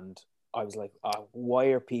 and I was like, why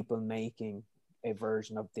are people making a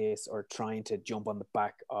version of this or trying to jump on the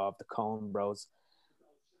back of the Coen Bros?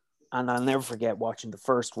 And I'll never forget watching the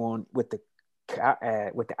first one with the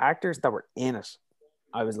actors that were in it.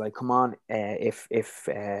 I was like, come on, if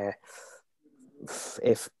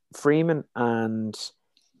Freeman and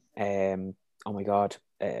oh my God,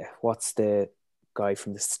 what's the guy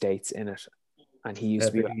from the States in it? And he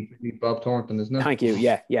used to be Bob Thornton, isn't it? Thank you.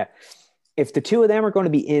 Yeah. If the two of them are going to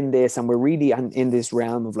be in this, and we're really in this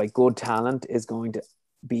realm of like good talent is going to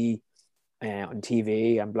be on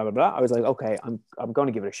TV and blah blah blah, I was like, okay, I'm going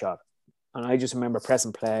to give it a shot. And I just remember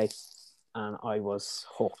pressing play, and I was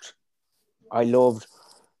hooked. I loved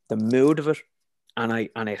the mood of it, and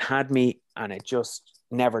it had me, and it just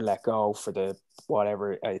never let go for the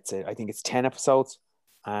whatever I think it's 10 episodes,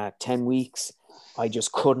 10 weeks. I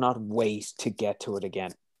just could not wait to get to it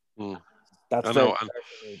again. That's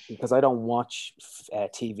because I don't watch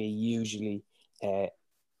TV usually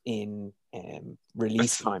in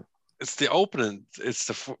release time. It's the opening. It's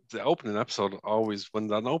the opening episode always. When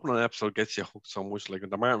that opening episode gets you hooked so much, like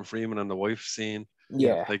the Martin Freeman and the wife scene.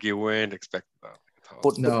 Yeah, like you weren't expecting that.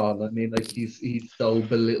 But no, I mean, like he's so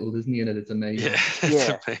belittled, isn't he? And it's amazing.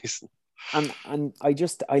 Yeah, it's amazing. And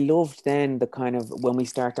I loved then the kind of when we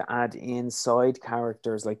start to add in side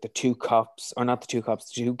characters like the 2 cops, or not the 2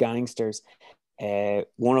 cops, the 2 gangsters.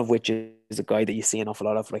 One of which is a guy that you see an awful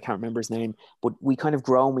lot of, but I can't remember his name. But we kind of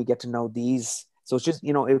grow and we get to know these. So it's just,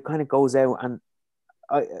 it kind of goes out, and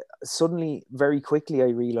I suddenly, very quickly, I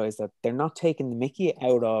realized that they're not taking the mickey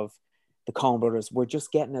out of the Coen Brothers. We're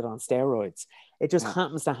just getting it on steroids. It just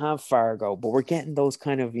happens to have Fargo, but we're getting those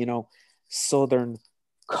kind of, southern,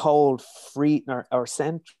 cold, free, or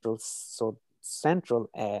central,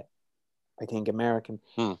 I think American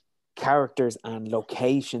characters and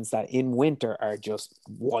locations that in winter are just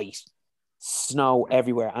white, snow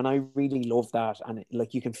everywhere, and I really love that. And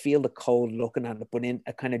like you can feel the cold looking at it, but in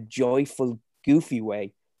a kind of joyful, goofy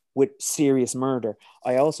way with serious murder.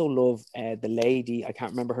 I also love the lady, I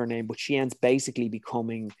can't remember her name, but she ends basically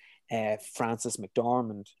becoming Frances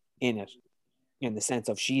McDormand in it, in the sense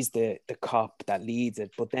of she's the cop that leads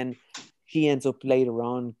it, but then she ends up later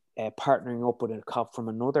on partnering up with a cop from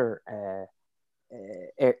another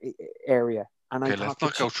area. And okay, let's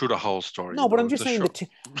not go through the whole story. No, but I'm just saying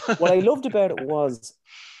what I loved about it was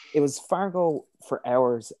Fargo for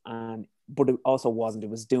hours, but it also wasn't. It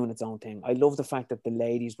was doing its own thing. I love the fact that the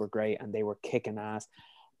ladies were great and they were kicking ass.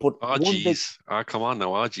 But come on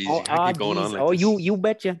now, you can't keep going on like this. You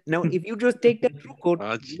betcha. Now, if you just take that through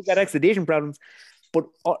code, you got extradition problems. But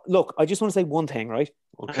look, I just want to say one thing, right?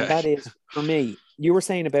 Okay. And that is, for me, you were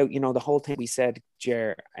saying about, the whole thing we said,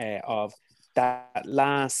 Jer, of that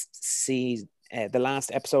last season, the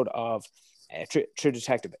last episode of True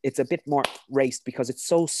Detective. It's a bit more raced because it's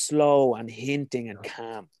so slow and hinting and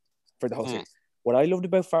calm for the whole series. What I loved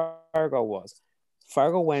about Fargo was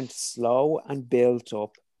Fargo went slow and built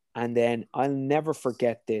up, and then I'll never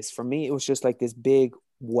forget this. For me, it was just like this big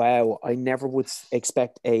wow. I never would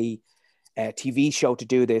expect a TV show to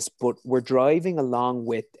do this, but we're driving along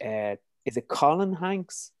with is it Colin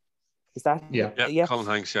Hanks? Is that yeah? Colin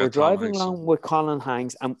Hanks. Yeah, we're driving along with Colin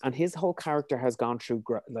Hanks, and his whole character has gone through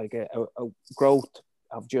a growth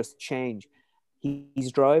of just change.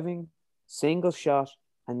 He's driving single shot,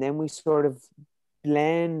 and then we sort of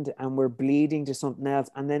blend, and we're bleeding to something else,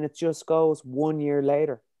 and then it just goes 1 year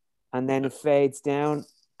later, and then it fades down,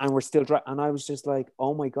 and we're still driving. And I was just like,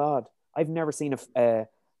 oh my God, I've never seen a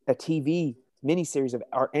TV miniseries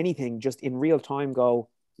or anything just in real time go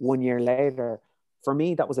 1 year later. For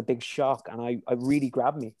me, that was a big shock, and I really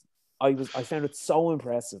grabbed me. I found it so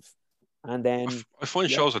impressive. And then I find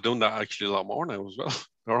shows are doing that actually a lot more now as well.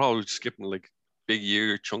 They're all skipping like big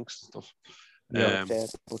year chunks and stuff. Yeah,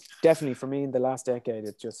 but definitely for me in the last decade,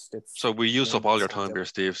 it's so we used up all your time here,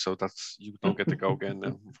 Steve. So that's you don't get to go again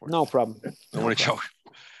now. No problem. No one joke.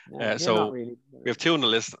 So not really. We have 2 on the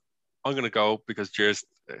list. I'm going to go because Jer's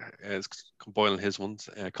is compiling his ones,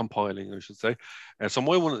 compiling, I should say. So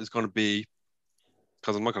my one is going to be,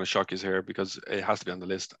 because I'm not going to shock you here because it has to be on the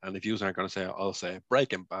list. And if you aren't going to say it, I'll say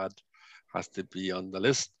Breaking Bad has to be on the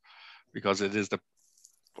list because it is the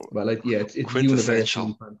it's universally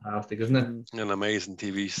fantastic, isn't it? An amazing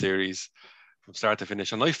TV series from start to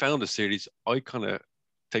finish. And I found the series, I kind of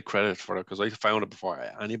take credit for it because I found it before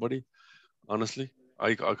anybody, honestly.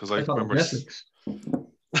 I remember Netflix.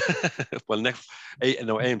 well,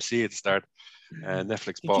 AMC at the start.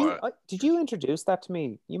 Netflix bought it. Did you introduce that to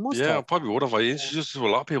me? You must have. Yeah, I probably would have. I introduced it to a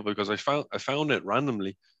lot of people because I found it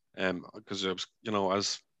randomly. Because it was,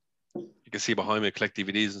 as you can see behind me, I collect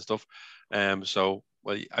DVDs and stuff. So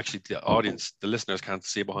actually the audience, the listeners can't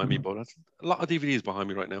see behind me, but that's a lot of DVDs behind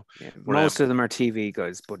me right now. Yeah, most of them are TV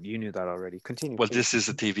guys, but you knew that already. Continue. Well, this is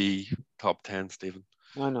a TV top 10, Stephen.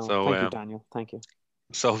 I know. So, thank you, Daniel. Thank you.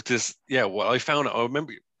 So I found it. I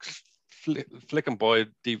remember flicking by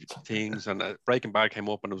DVD things, and Breaking Bad came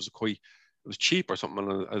up, and it was cheap or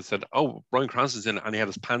something. And I said, "Oh, Bryan Cranston's in it," and he had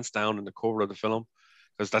his pants down in the cover of the film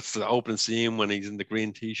because that's the opening scene when he's in the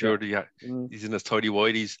green T-shirt. Yeah. He's in his tidy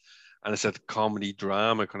whities, and it said comedy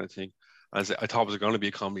drama kind of thing. And I thought it was going to be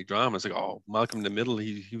a comedy drama. It's like, oh, Malcolm in the Middle,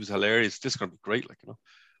 he was hilarious. This is going to be great, And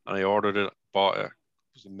I ordered it, bought it,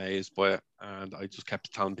 was amazed by it, and I just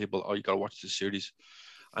kept telling people, "Oh, you got to watch this series."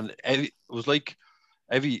 And it was like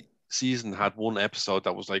every season had one episode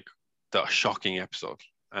that was like the shocking episode.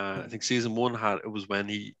 I think season 1 it was when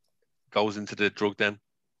he goes into the drug den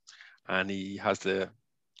and he has the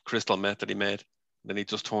crystal meth that he made. And then he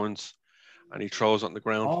just turns and he throws it on the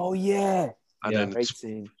ground. Oh yeah. And then great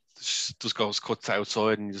scene. Just cuts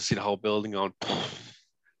outside and you just see the whole building going.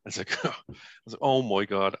 It's like, oh my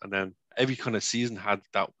God. And then every kind of season had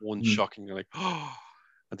that one shocking, you're like, oh,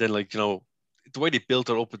 and then the way they built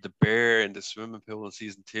it up with the bear in the swimming pool in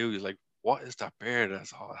season 2, you're like, what is that bear? It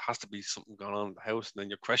has to be something going on in the house. And then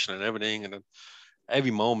you're questioning everything. And then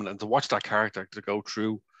every moment, and to watch that character to go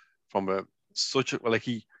through from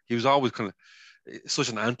he was always kind of such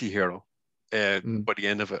an anti-hero by the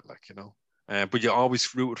end of it, but you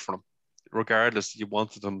always rooted for him. Regardless, you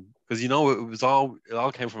wanted him because it all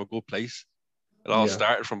came from a good place. It all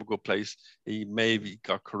started from a good place. He maybe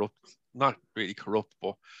got corrupt, not really corrupt,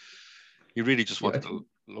 but he really just wanted to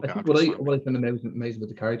look after what I found amazing with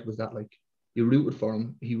the character was that you rooted for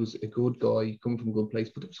him. He was a good guy coming from a good place,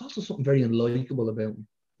 but there was also something very unlikable about him.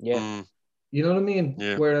 Yeah. You know what I mean?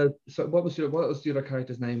 Yeah. Whereas, so what was the other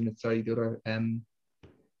character's name? Sorry, the other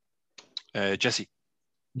Jesse.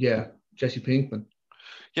 Yeah, Jesse Pinkman.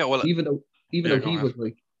 Yeah, well, even though he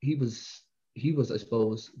was I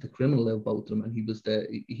suppose the criminal of both of them, and he was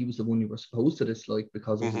the one you were supposed to dislike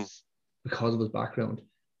because of his background.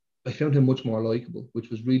 I found him much more likable, which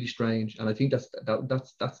was really strange, and I think that's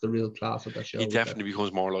the real class of that show. He definitely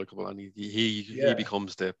becomes more likable, and he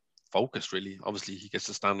becomes the focus. Really, obviously, he gets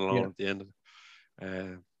to stand alone at the end of it.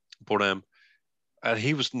 And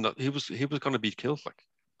he was going to be killed.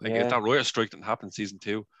 If that riot strike didn't happen in season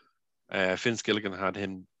 2, Vince Gilligan had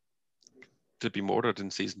him to be murdered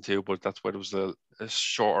in season 2, but that's why there was a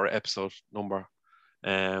shorter episode number.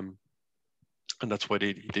 And that's why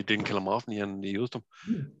they didn't kill him off in the end and they used him.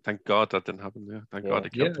 Thank God that didn't happen. Yeah, thank God they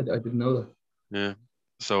killed him. I didn't know that. Yeah.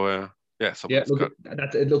 So look,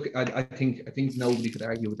 I think nobody could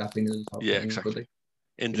argue with that being in the top 10. Exactly.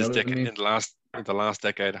 In this decade, in the last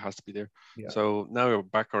decade, it has to be there. Yeah. So now we're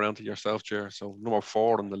back around to yourself, Jer. So number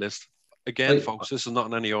 4 on the list. Again, folks, this is not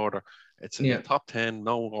in any order. It's in the top 10,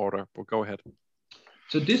 no order. But go ahead.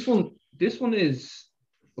 So this one is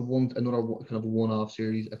another kind of one-off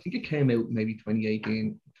series. I think it came out maybe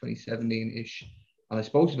 2018, 2017-ish. And I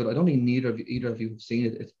spoke to it. I don't think either of you have seen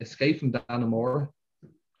it. It's Escape from Dannemora.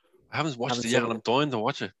 I haven't watched it yet, and I'm dying to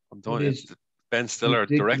watch it. It's Ben Stiller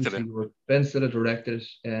directed it. Ben Stiller directed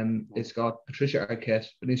it. It's got Patricia Arquette,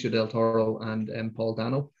 Benicio del Toro, and Paul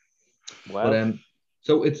Dano. Wow. But,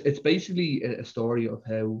 so it's basically a story of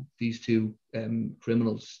how these two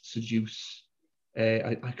criminals seduce.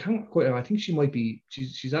 I can't quite. I think she might be.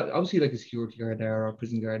 She's obviously like a security guard there or a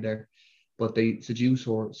prison guard there, but they seduce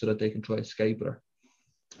her so that they can try to escape with her.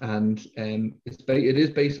 And it is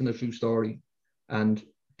based on a true story, and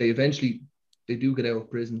they do get out of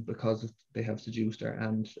prison because they have seduced her.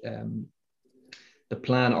 And the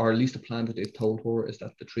plan, or at least the plan that they've told her, is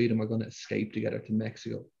that the three of them are going to escape together to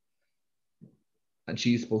Mexico. And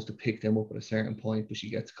she's supposed to pick them up at a certain point, but she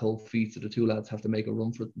gets cold feet, so the two lads have to make a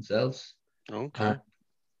run for it themselves. Okay.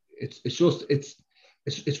 it's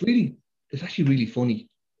actually really funny,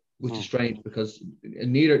 which is strange because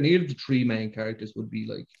neither of the three main characters would be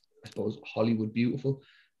like, I suppose, Hollywood beautiful,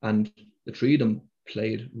 and the three of them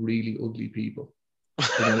played really ugly people.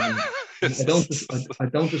 You know what I mean? I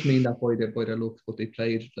don't just mean that by their looks, but they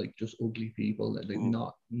played like just ugly people, like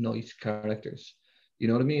not nice characters. You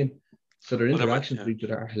know what I mean? So their interactions with each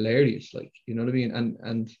other are hilarious, like, you know what I mean?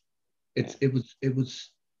 And it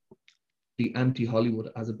was the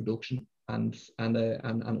anti-Hollywood as a production and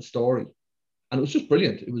a story, and it was just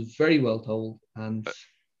brilliant. It was very well told, and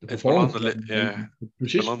the performance.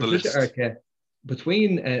 Patricia Arquette,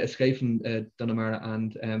 between Escape from Dunamara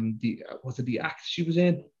and the act she was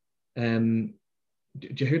in.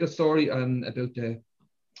 Did you hear the story about the?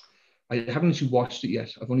 I haven't actually watched it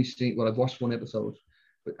yet. I've only seen. Well, I've watched one episode,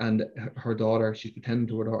 and her daughter. She's pretending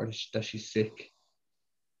to her daughter that she's sick.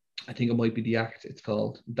 I think it might be The Act. It's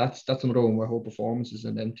called. That's another one where her performances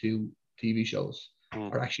in them two TV shows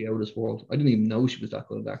are actually out of this world. I didn't even know she was that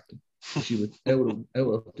good at acting. She was out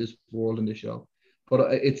of this world in this show.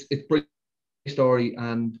 But it's a brilliant story,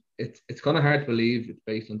 and it's kind of hard to believe it's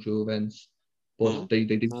based on true events. But they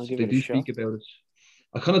do speak about it.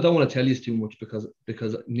 I kind of don't want to tell you too much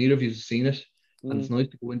because neither of you have seen it, and it's nice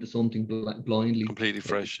to go into something blindly, completely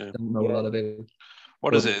fresh. Yeah. Don't know a lot about it.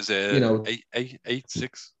 What is it? Is it eight,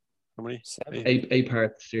 six? How many? Eight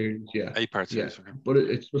part series, yeah. 8 part series. Yeah. Okay. But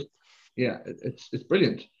it's just, it's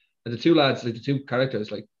brilliant. And the two lads, like the two characters,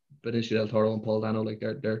 like Benicio del Toro and Paul Dano, like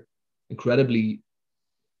they're incredibly,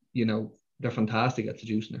 they're fantastic at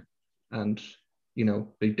seducing her, and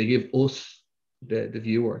they give us the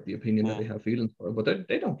viewer the opinion that they have feelings for her, but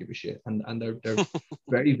they don't give a shit, and they're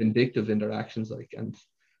very vindictive in their actions, like, and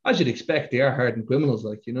as you'd expect, they are hardened criminals,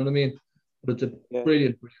 like, you know what I mean. But it's a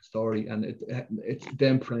brilliant story, and it's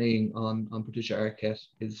them preying on Patricia Arquette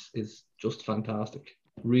is just fantastic.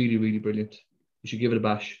 Really, really brilliant. You should give it a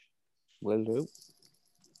bash. Will do.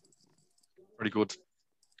 Pretty good.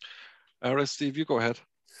 All right, Steve, you go ahead.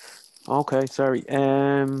 Okay, sorry.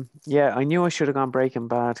 Yeah, I knew I should have gone Breaking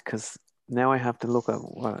Bad because now I have to look at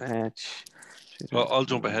what. Well, I'll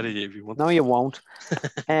jump ahead of you if you want. No, you won't.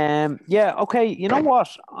 Yeah. Okay. You know what?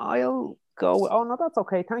 I'll go. Oh no, that's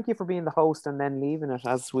okay. Thank you for being the host and then leaving it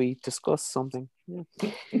as we discuss something. Yeah.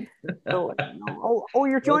 So,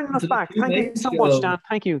 you're joining us back. Thank you so much, Dan.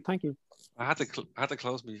 Thank you. I had to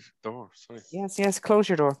close my door. Sorry. Yes. Close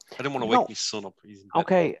your door. I didn't want to wake my son up.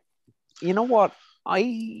 Okay. You know what?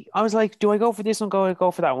 I was like, do I go for this one?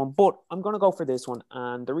 Go for that one? But I'm going to go for this one,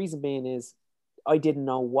 and the reason being is I didn't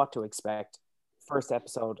know what to expect. First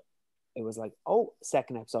episode, it was like,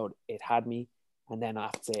 second episode, it had me. And then I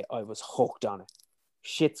have to say, I was hooked on it.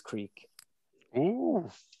 Schitt's Creek.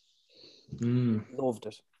 Ooh. Loved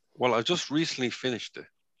it. Well, I just recently finished it.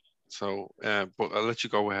 So, but I'll let you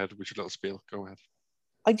go ahead with your little spiel. Go ahead.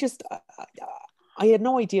 I had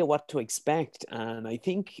no idea what to expect. And I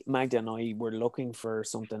think Magda and I were looking for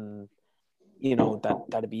something,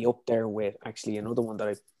 that'd be up there with actually another one that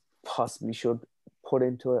I possibly should put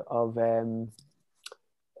into it of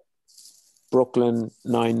Brooklyn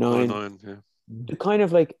Nine-Nine. Yeah. The kind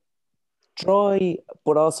of like dry,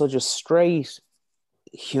 but also just straight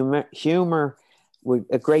humor with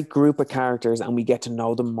a great group of characters, and we get to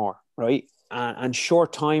know them more, right? And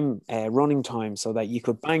short time, running time, so that you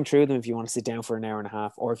could bang through them if you want to sit down for an hour and a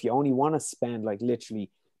half, or if you only want to spend like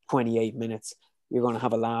literally 28 minutes, you're going to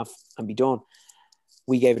have a laugh and be done.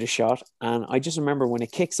 We gave it a shot, and I just remember when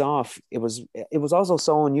it kicks off, it was also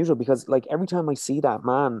so unusual because like every time I see that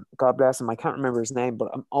man, God bless him, I can't remember his name, but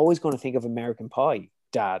I'm always going to think of American Pie,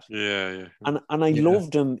 Dad. Yeah. And I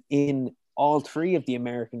loved him in all three of the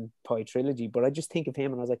American Pie trilogy, but I just think of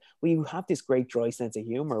him and I was like, well, you have this great dry sense of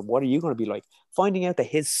humor. What are you going to be like? Finding out that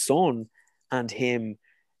his son and him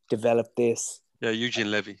developed this. Yeah, Eugene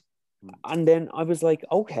Levy. And then I was like,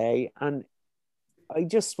 okay, and I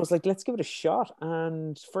just was like, let's give it a shot.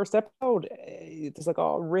 And first episode, it's like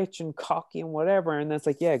all rich and cocky and whatever. And then it's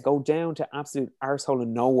like, yeah, go down to absolute arsehole of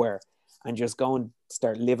nowhere and just go and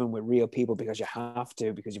start living with real people because you have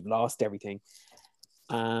to, because you've lost everything.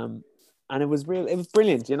 And it was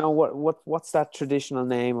brilliant. You know, what's that traditional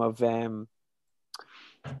name of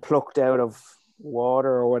plucked out of water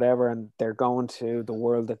or whatever, and they're going to the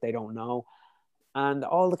world that they don't know. And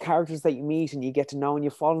all the characters that you meet and you get to know and you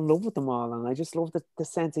fall in love with them all. And I just love the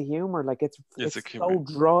sense of humor. Like it's so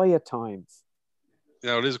dry at times.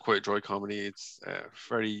 Yeah, it is quite a dry comedy. It's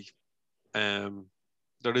very,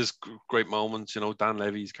 there is great moments, Dan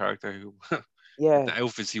Levy's character who, the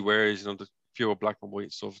outfits he wears, the pure black and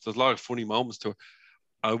white stuff. There's a lot of funny moments to it.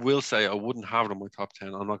 I will say I wouldn't have it on my top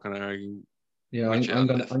 10. I'm not going to argue Yeah, I'm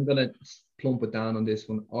gonna plump it down on this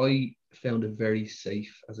one. I found it very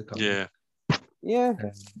safe as a comedy. Yeah.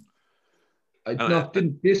 I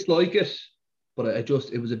didn't dislike it, but I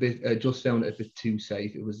just found it a bit too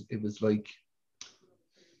safe. It was like,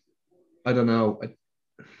 I don't know.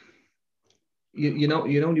 You know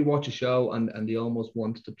you watch a show and they almost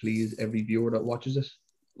want to please every viewer that watches it.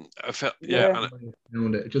 I felt Yeah. and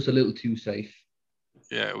Found it just a little too safe.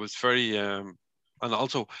 yeah, it was very and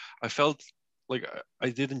also I felt like I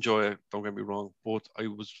did enjoy it, don't get me wrong, but I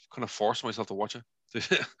was kind of forcing myself to watch it.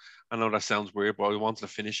 I know that sounds weird, but I wanted to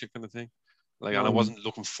finish it kind of thing. Like, and I wasn't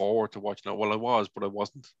looking forward to watching it. Well, I was, but I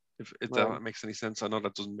wasn't. If that makes any sense. I know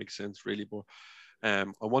that doesn't make sense really, but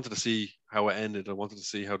I wanted to see how it ended. I wanted to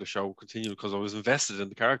see how the show continued because I was invested in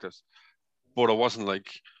the characters, but I wasn't like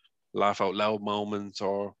laugh out loud moments,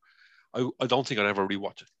 or I don't think I'd ever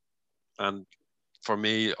rewatch it. And for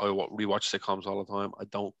me, I rewatch sitcoms all the time.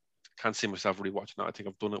 Can't see myself rewatching it. I think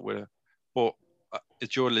I've done it with it, but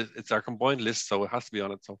it's your list. It's our combined list, so it has to be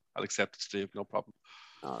on it. So I'll accept it, Steve. No problem.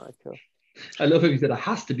 All right, cool. I love how you said it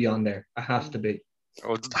has to be on there. It has to be.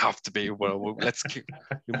 Oh, it doesn't have to be. Well, let's keep.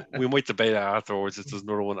 We might debate it afterwards. If there's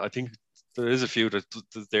another one, I think there is a few that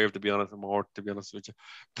deserve to be on it more. To be honest with you,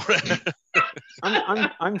 but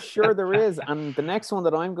I'm sure there is, and the next one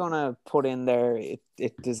that I'm gonna put in there,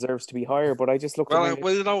 it deserves to be higher. But I just looked.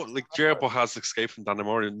 Well, you know, like Jericho has Escape from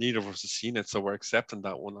Dannemora. Neither of us has seen it, so we're accepting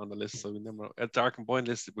that one on the list. So we never at our combined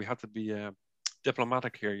list, we have to be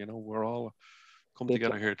diplomatic here. You know, we're all come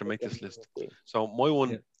together here to make this list. So my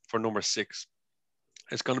one for number 6,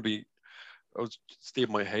 it's going to be, Steve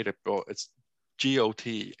might hate it, but it's GOT,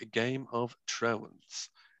 A Game of Thrones.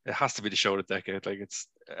 It has to be the show of the decade. Like, it's,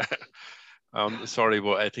 I'm sorry,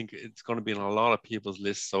 but I think it's going to be on a lot of people's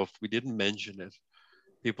lists. So if we didn't mention it,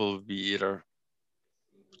 people would be either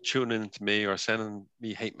tuning into me or sending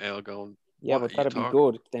me hate mail going, yeah, but that'd be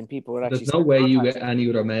good. Then people would actually. There's no way you get any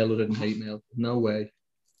other mail other than hate mail. No way.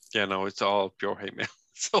 Yeah, no, it's all pure hate mail.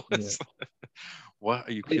 So it's, what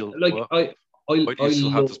are you killed? I still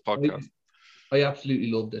have this podcast. I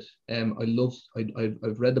absolutely loved it.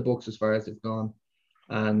 I've read the books as far as they've gone,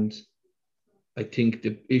 and I think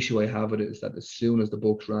the issue I have with it is that as soon as the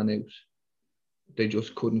books ran out, they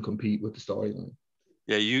just couldn't compete with the storyline.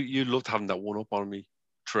 Yeah, you loved having that one up on me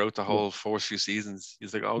throughout the whole first few seasons.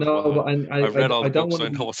 He's like, oh no, well, but I've read all the books, so I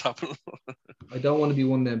know what's happening. I don't want to be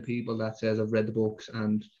one of them people that says I've read the books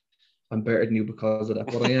and I'm better than you because of that,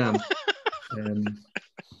 but I am.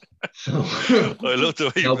 So I love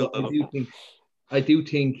the way you built that up. I do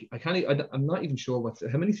think I'm not even sure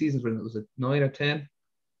how many seasons were in it. Was it 9 or 10?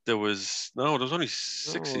 There was only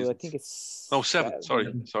 6 seasons. I think it's 7.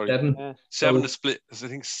 Sorry. 7. Yeah. 7 is split. I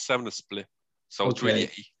think 7 is split. So it's really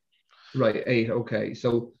 8. Right, 8. Okay,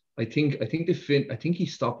 so I think he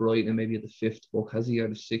stopped writing maybe at the 5th book. Has he, or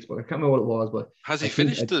the 6th book? I can't remember what it was, but has he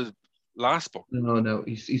finished the last book? No.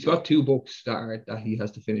 He's got 2 books that he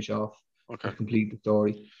has to finish off. Okay. To complete the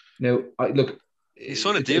story. Now, he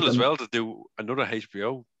signed a deal as well to do another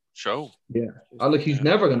HBO show. Yeah. He's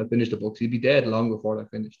never going to finish the books. He'd be dead long before that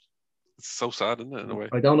finished. It's so sad, isn't it, in a way?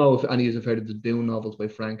 I don't know if any of you have heard of the Dune novels by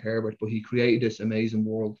Frank Herbert, but he created this amazing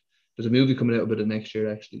world. There's a movie coming out about it next year,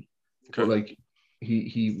 actually. Okay. But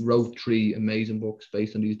he wrote 3 amazing books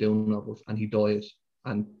based on these Dune novels, and he died.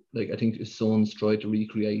 And I think his sons tried to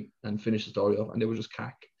recreate and finish the story off, and they were just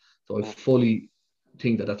cack. So I fully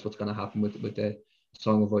think that that's what's going to happen with the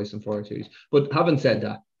Song of Ice and Fire series. But having said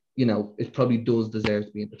that, it probably does deserve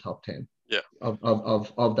to be in the top 10. Yeah.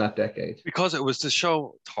 Of that decade. Because it was the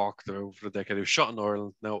show talked over the decade. It was shot in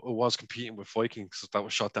Ireland. Now it was competing with Vikings that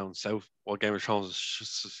was shot down south, while Game of Thrones was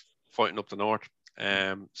just fighting up the north.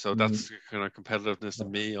 So that's the kind of competitiveness in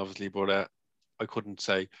me, obviously. But I couldn't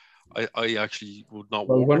say. I actually would not.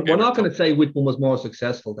 Well, we're not going to say which one was more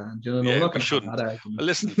successful, Dan. Do you know? Yeah, we're not we shouldn't.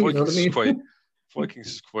 Listen, Vikings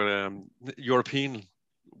is quite European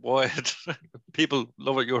wide. People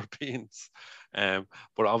love it, Europeans. But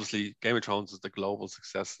obviously Game of Thrones is the global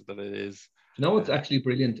success that it is. You know what's actually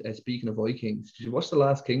brilliant? Speaking of Vikings, did you watch The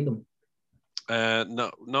Last Kingdom?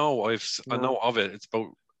 No, I know of it.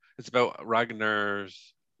 It's about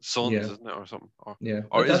Ragnar's sons, isn't it, or something?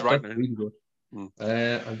 Or is Ragnar? That's really good.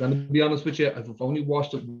 I'm going to be honest with you. I've only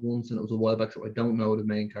watched it once, and it was a while back, so I don't know the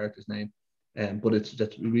main character's name. But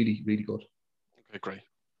that's really, really good. Okay, great.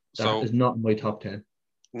 That is not my top 10.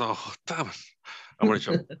 No, damn it. I'm really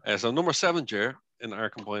sure. So number 7, Jer, in our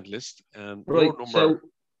combined list, and right. So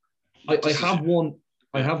I have one.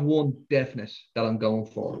 I have one definite that I'm going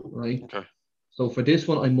for. Right. Okay. So for this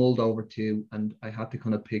one, I mulled over 2, and I had to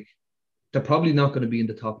kind of pick. They're probably not going to be in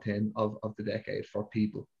the top 10 of the decade for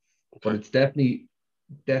people, but it's definitely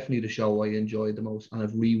definitely the show I enjoyed the most, and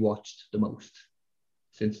I've rewatched the most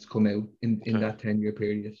since it's come out in that 10-year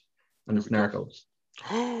period, and it's Narcos.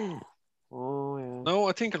 Oh yeah. No,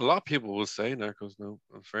 I think a lot of people will say Narcos now,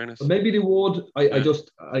 in fairness. But maybe they would. I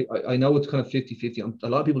know it's kind of 50-50. A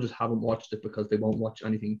lot of people just haven't watched it because they won't watch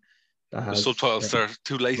anything that has the subtitles are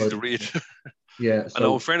too lazy to read. Yeah. So, I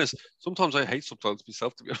know, in fairness, sometimes I hate subtitles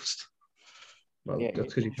myself, to be honest. Well, Yeah, that's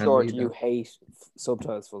because you in can't short, read you that. hate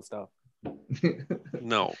subtitles, full stop.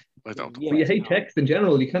 No, I don't. Yeah, But you hate no. text in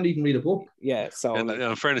general. You can't even read a book. Yeah, so And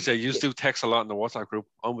in fairness, yeah, you used to do text a lot in the WhatsApp group,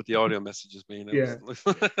 on with the audio messages being out. Yeah.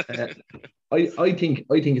 I think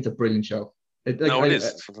it's a brilliant show. No, it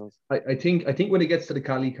is. I think when it gets to the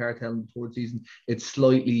Cali cartel in the fourth season, it's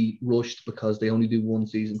slightly rushed because they only do one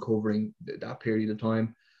season covering that period of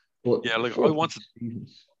time. But Yeah, like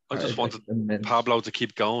I just wanted Pablo to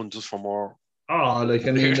keep going just for more. Oh, like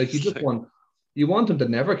I mean, like you want him to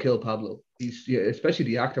never kill Pablo. He's especially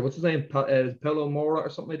the actor. What's his name? Paulo Mora or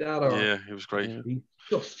something like that. Or, yeah, he was great.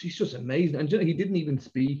 He's just amazing. And he didn't even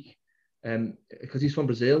speak, because he's from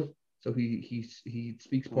Brazil, so he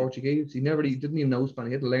speaks Portuguese. He didn't even know Spanish.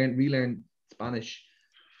 He had to relearn Spanish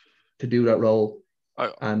to do that role,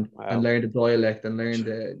 and learn the dialect and learn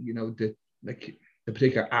the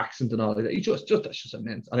particular accent and all that. That's just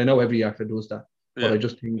immense. And I know every actor does that. But I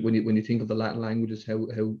just think when you think of the Latin languages, how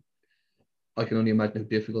I can only imagine how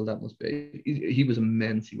difficult that must be. He was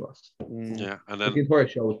immense. He was. Yeah, and then the entire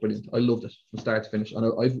show was brilliant. I loved it from start to finish, and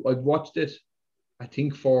I've watched it, I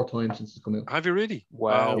think 4 times since it's come out. Have you really?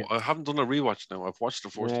 Wow. I haven't done a rewatch now. I've watched the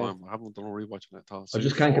first time. I haven't done a rewatch on it at all. So I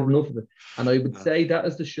just can't get enough of it. And I would say that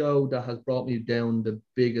is the show that has brought me down the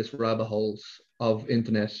biggest rabbit holes of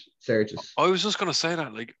internet searches. I was just going to say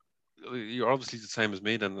that, like, you're obviously the same as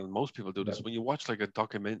me then, and most people do this. When you watch like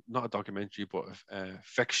not a documentary, but a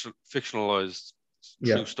fictionalized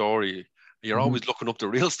true story, you're always looking up the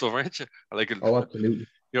real stuff, aren't you? Like, absolutely.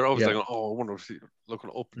 You're always like, oh, I wonder if looking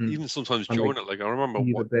up, even sometimes during it. Like, I remember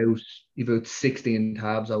you've about 16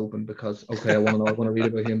 tabs open because I want to read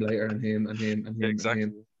about him later and him and him and him. Exactly.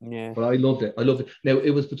 And him. Yeah. But I loved it. Now it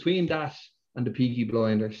was between that and the Peaky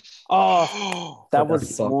Blinders. Oh, that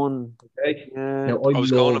was one. Okay. Yeah. Now I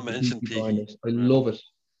was going to mention Peaky Blinders. I love it,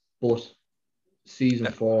 but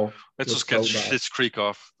season 4. Let's just get Schitt's Creek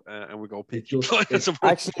off, and we go Peaky.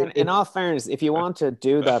 Actually, in all fairness, if you want to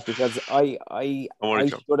do that, because I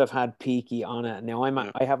should have had Peaky on it. Now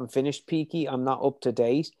I haven't finished Peaky. I'm not up to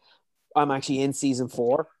date. I'm actually in season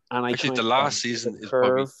 4, and actually the last season is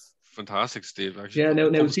probably fantastic, Steve. Actually,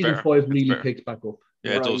 now season 5 really picks back up.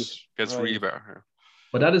 Yeah, it does. Gets really better here.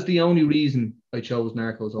 But that is the only reason I chose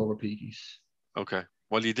Narcos over Peaky's. Okay.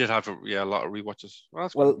 Well, you did have a lot of rewatches.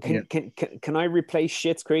 Well, can I replace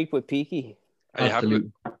Schitt's Creek with Peaky? Are you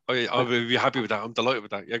happy? I'll be happy with that. I'm delighted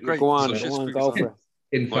with that. Yeah, great. Go on, go for it.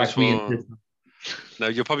 In fact, now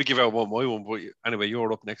you'll probably give out my one, but anyway,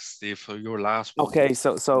 you're up next, Steve. So your last one. Okay,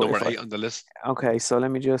 so number 8 on the list. Okay, so let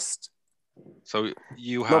me just. So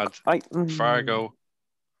you had Fargo,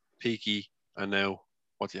 Peaky, and now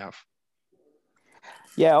what do you have?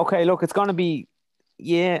 Yeah. Okay. Look, it's gonna be.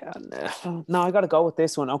 Yeah. No, I got to go with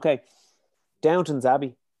this one. Okay. Downton's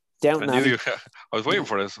Abbey. Downton Abbey. I was waiting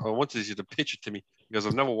for this. I wanted you to pitch it to me because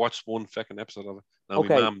I've never watched one fucking episode of it. Now,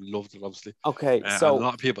 my mom loved it, obviously. Okay. So a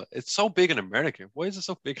lot of people. It's so big in America. Why is it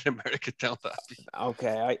so big in America? Downton Abbey.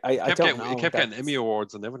 Okay. I don't know. It kept getting Emmy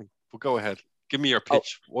awards and everything. But go ahead. Give me your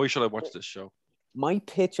pitch. Why should I watch this show? My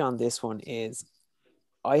pitch on this one is,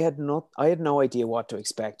 I had no idea what to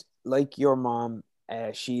expect. Like your mom.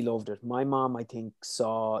 She loved it. My mom, I think,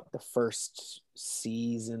 saw the first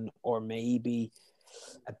season or maybe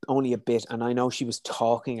only a bit, and I know she was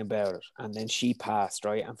talking about it, and then she passed,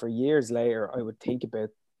 right? And for years later, I would think about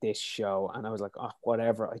this show, and I was like, oh,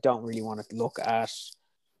 whatever. I don't really want to look at,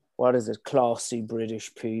 what is it, classy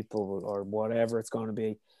British people or whatever it's going to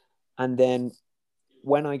be. And then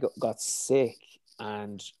when I got sick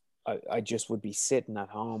and I just would be sitting at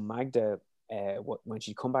home, Magda, when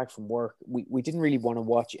she'd come back from work, we didn't really want to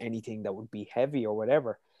watch anything that would be heavy or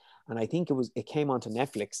whatever, and I think it came onto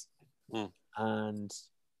Netflix, and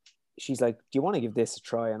she's like, do you want to give this a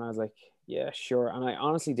try? And I was like, yeah, sure. And I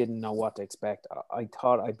honestly didn't know what to expect. I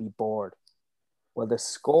thought I'd be bored. Well, the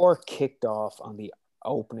score kicked off on the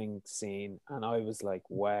opening scene, and I was like,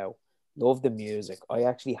 wow, love the music. I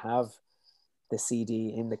actually have the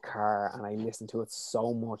CD in the car and I listen to it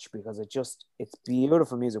so much because it's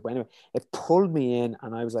beautiful music. But anyway, it pulled me in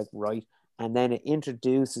and I was like, right. And then it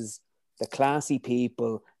introduces the classy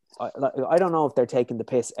people. I don't know if they're taking the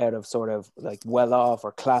piss out of sort of like well-off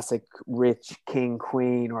or classic rich king,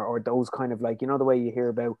 queen, or those kind of, like, you know, the way you hear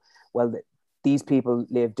about, well, these people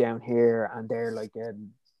live down here and they're like a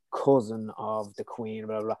cousin of the Queen,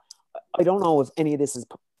 blah, blah, blah. I don't know if any of this is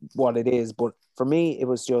what it is, but for me, it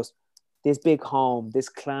was just this big home, this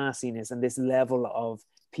classiness, and this level of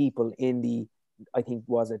people in the, I think,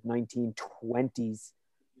 was it 1920s?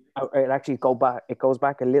 It goes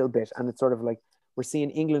back a little bit, and it's sort of like we're seeing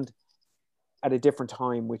England at a different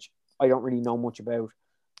time, which I don't really know much about.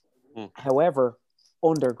 However,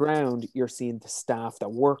 underground, you're seeing the staff that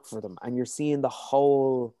work for them, and you're seeing the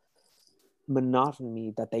whole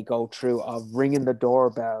monotony that they go through of ringing the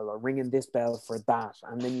doorbell or ringing this bell for that,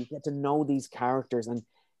 and then you get to know these characters. And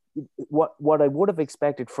what I would have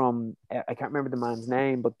expected from, I can't remember the man's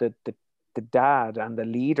name, but the dad and the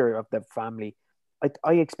leader of the family,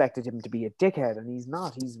 I expected him to be a dickhead, and he's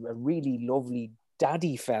not. He's a really lovely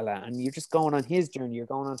daddy fella, and you're just going on his journey. You're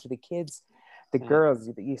going on to the kids, the girls.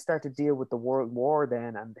 You start to deal with the World War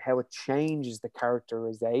then, and how it changes the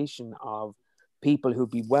characterization of people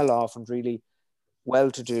who'd be well off and really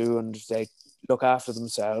well-to-do, and they look after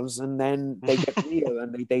themselves, and then they get real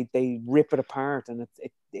and they rip it apart, and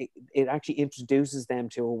it actually introduces them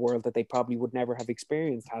to a world that they probably would never have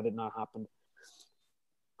experienced had it not happened.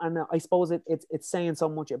 And I suppose it's saying so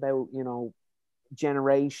much about, you know,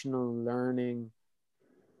 generational learning,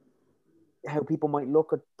 how people might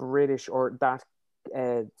look at British or that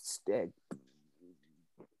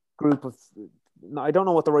group of, I don't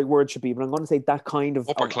know what the right word should be, but I'm going to say that kind of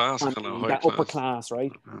upper class, upper class,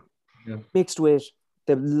 right? Yeah. Mixed with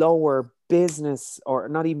the lower business, or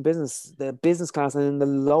not even business, the business class, and then the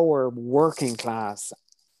lower working class.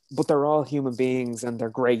 But they're all human beings, and they're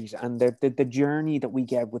great. And the journey that we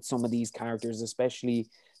get with some of these characters, especially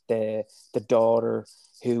the daughter,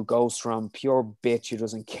 who goes from pure bitch who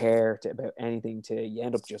doesn't care about anything to you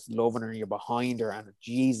end up just loving her and you're behind her, and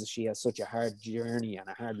Jesus, she has such a hard journey and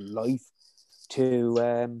a hard life,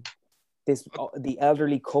 to the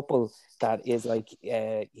elderly couple that is like,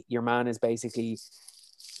 your man is basically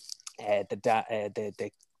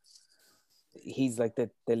he's like the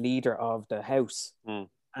leader of the house,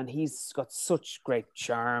 and he's got such great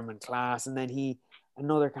charm and class, and then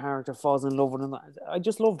another character falls in love with him. I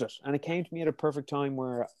just loved it, and it came to me at a perfect time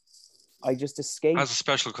where I just escaped. As a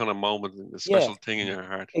special kind of moment, a special thing in your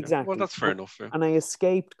heart. Exactly. Yeah. Well, that's fair enough. Yeah. And I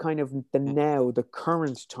escaped kind of the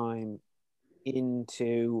current time,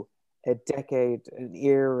 into a decade, an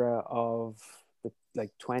era of the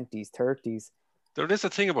like 20s, 30s. There is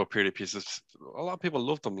a thing about period pieces. A lot of people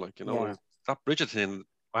love them. Like, you know, that Bridgerton,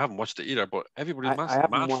 I haven't watched it either, but everybody's mad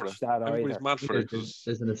for it. Everybody's mad for it.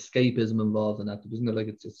 There's an escapism involved in that, isn't there? Like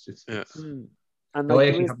it's And no, I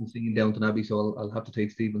actually haven't seen Downton Abbey, so I'll have to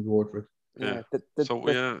take Stephen's word for it. Yeah.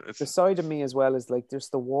 The side of me as well is like there's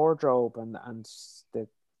the wardrobe and the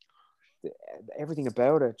everything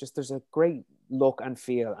about it. Just there's a great look and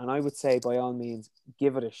feel, and I would say by all means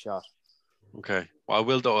give it a shot. Okay, well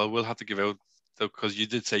I will have to give out, because you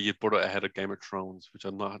did say you put it ahead of Game of Thrones, which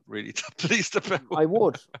I'm not really that pleased about. I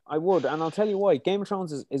would, and I'll tell you why. Game of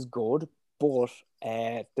Thrones is good, but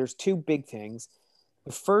there's two big things.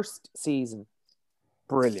 The first season,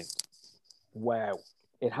 brilliant. Wow,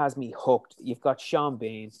 it has me hooked. You've got Sean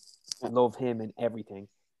Bean, I love him and everything.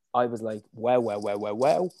 I was like,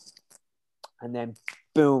 wow. And then,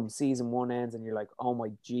 boom, season 1 ends, and you're like, oh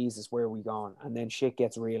my Jesus, where are we going? And then shit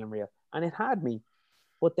gets real, and it had me.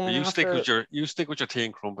 But then you stick with your tea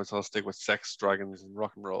and crumpets. I'll stick with sex, dragons, and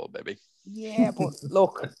rock and roll, baby. Yeah, but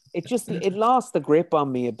look, it lost the grip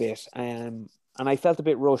on me a bit, and I felt a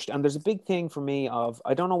bit rushed. And there's a big thing for me of,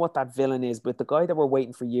 I don't know what that villain is, but the guy that we're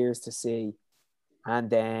waiting for years to see,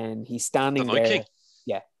 and then he's standing there, King.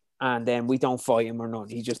 Yeah, and then we don't fight him or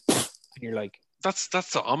nothing. He just, and you're like, that's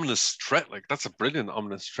the ominous threat. Like, that's a brilliant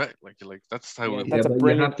ominous threat. Like that's how. Yeah, that's a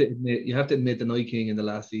brilliant. You have to admit the Night King in the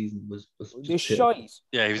last season was shite.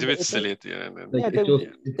 Yeah, he was a bit silly at the end.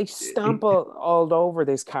 They stamp all over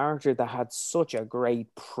this character that had such a great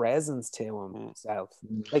presence to himself.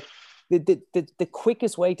 Like the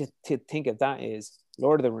quickest way to think of that is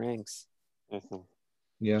Lord of the Rings.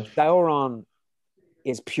 Yeah, Sauron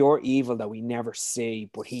is pure evil that we never see,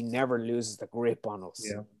 but he never loses the grip on us.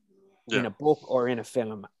 Yeah. In a book or in a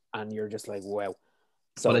film, and you're just like, wow.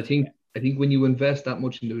 So but I think when you invest that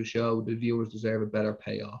much into a show, the viewers deserve a better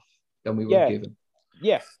payoff than we were given.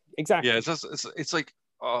 Yeah, exactly. Yeah, it's like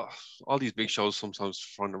all these big shows sometimes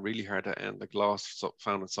find it really hard to end. Like Lost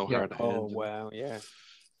found it so hard to end. Oh wow, yeah.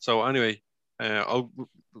 So anyway, I'll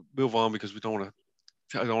move on because I don't want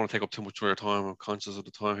to take up too much of your time. I'm conscious of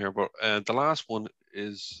the time here, but the last one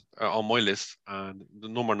is on my list, and the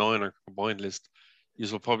number 9 on combined list. You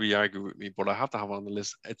will probably argue with me, but I have to have it on the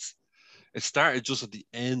list. It started just at the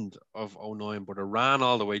end of 2009, but it ran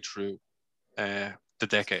all the way through. the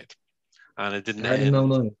decade, and it didn't Started end. in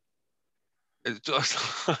 09. It just,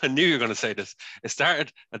 I knew you were going to say this. It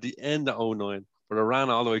started at the end of 09, but it ran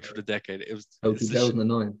all the way through the decade. It's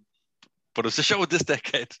 2009. but it's a show of this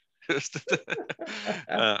decade.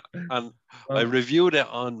 And I reviewed it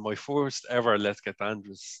on my first ever Let's Get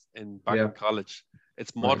Dangerous back in college.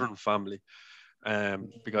 It's Modern Family,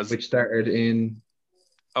 because which started in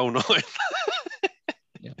 09.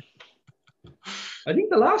 Yeah. I think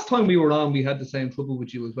the last time we were on, we had the same trouble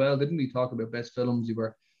with you as well, didn't we? Talk about best films. You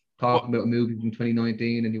were talking about movies in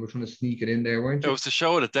 2019, and you were trying to sneak it in there, weren't you? It was the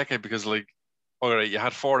show of the decade because, like, all right, you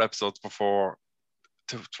had 4 episodes before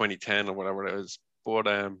 2010 or whatever it is, but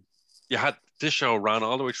you had this show ran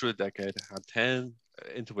all the way through the decade. It had 10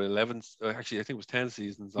 into 11. Actually, I think it was 10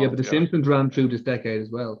 seasons. Yeah, but The Simpsons ran through this decade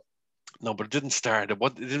as well. No, but it didn't start. It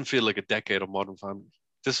didn't feel like a decade of Modern Family.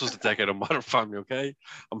 This was the decade of Modern Family. Okay,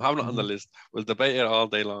 I'm having it on the list. We'll debate it all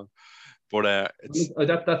day long. But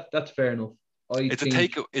that's fair enough. It's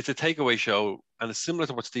a takeaway show, and it's similar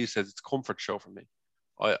to what Steve says. It's a comfort show for me.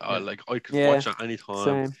 I could watch it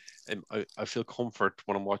anytime. And I feel comfort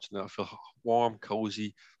when I'm watching it. I feel warm,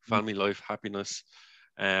 cozy, family life, happiness.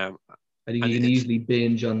 I think you can easily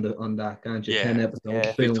binge on that, can't you? 10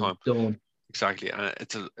 episodes, big time. Done. Exactly, and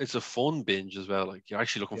it's a fun binge as well. Like, you're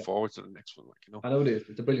actually looking forward to the next one. Like, you know. I know it is.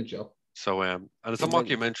 It's a brilliant show. So and it's a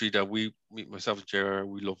mockumentary that myself and Jerry,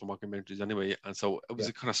 we love the mockumentaries anyway, and so it was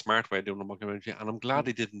a kind of smart way of doing a mockumentary, and I'm glad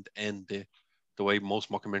they didn't end the way most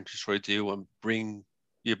mockumentaries try to do and bring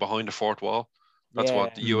you behind the fourth wall. That's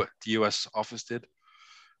what the US Office did,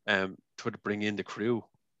 try to bring in the crew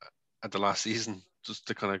at the last season just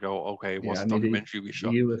to kind of go, okay, what's the documentary we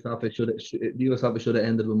shot? The US Office should have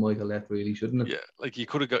ended with Michael left, really, shouldn't it? Yeah, like you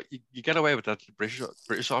could have got you get away with that. The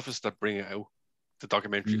British Office that bring it out the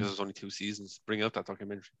documentary because there's only 2 seasons, bring out that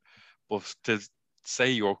documentary, but to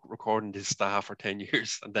say you're recording this staff for 10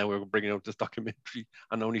 years and then we're bringing out this documentary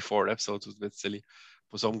and only 4 episodes was a bit silly.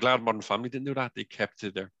 But so I'm glad Modern Family didn't do that. They kept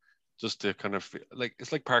it there just to kind of like,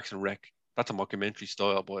 it's like Parks and Rec. That's a mockumentary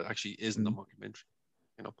style, but it actually isn't a mockumentary,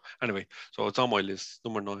 you know. Anyway, so it's on my list,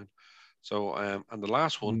 number 9. So and the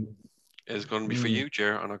last one is going to be for you,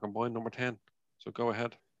 Jer, and I combine number 10. So go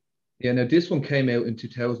ahead. Yeah, now this one came out in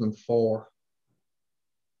 2004.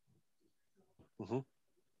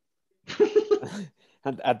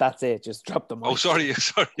 And that's it. Just drop the mic. Oh, sorry.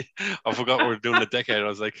 I forgot we were doing a decade. I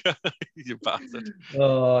was like, you bastard.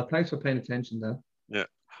 Oh, thanks for paying attention, Dan. Yeah,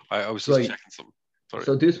 I was just checking something. Sorry.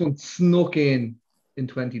 So this one snuck in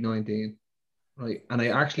 2019, right? And I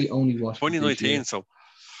actually only watched 2019. So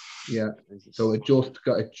yeah, so it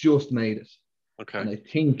just made it. Okay. And I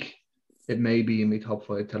think it may be in my top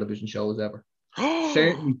 5 television shows ever.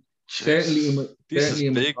 certainly in my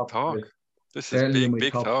big top talk. 5. This is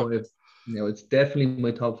big top talk. 5. You know, it's definitely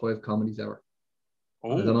my top 5 comedies ever.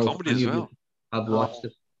 Oh, comedy as well. I've watched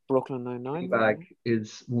it. Brooklyn Nine-Nine. Fleabag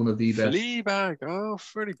is one of the best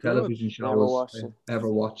very good television shows I've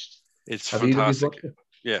ever watched. It's Have fantastic. Watched it?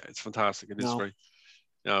 Yeah, it's fantastic. It is great.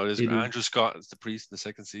 You know, Andrew Scott is the priest in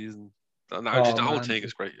the 2nd season. And the whole thing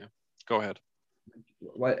is great. Yeah, go ahead.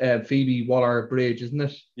 Phoebe Waller-Bridge, isn't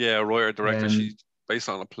it? Yeah, Royer director. She's based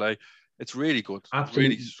on a play. It's really good.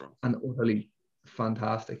 Absolutely really strong and utterly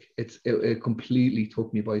fantastic. It completely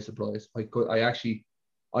took me by surprise. I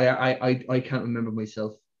can't remember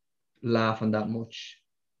myself laughing that much.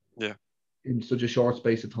 Yeah. In such a short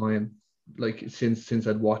space of time, like since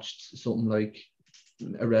I'd watched something like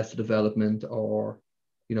Arrested Development or,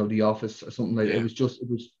 you know, The Office or something like that.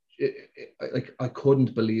 Like I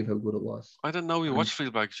couldn't believe how good it was. I didn't know we watched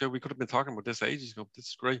Fleabag. Sure, we could have been talking about this ages ago. This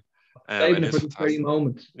is great. Saving it for this very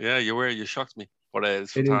moment. Yeah, you shocked me. But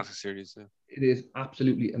it's a fantastic series. Yeah. It is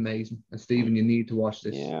absolutely amazing. And Stephen, you need to watch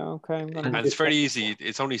this. Yeah, okay. And it's very easy.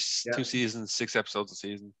 It's only 2 seasons, 6 episodes a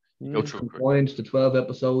season. You go through it. To 12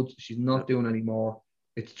 episodes. She's not doing any more.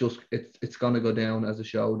 It's just it's gonna go down as a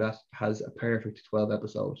show that has a perfect 12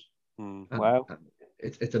 episodes. Wow.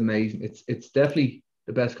 It's amazing. It's definitely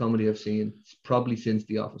the best comedy I've seen. It's probably since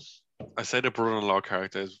The Office. I say the brother-in-law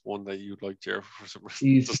character is one that you'd like, Jer, for some reason.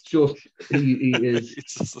 He is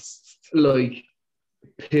just like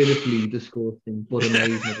pitifully disgusting, but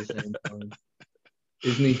amazing at the same time,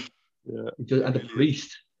 isn't he? Yeah. And the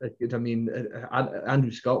priest. I mean, Andrew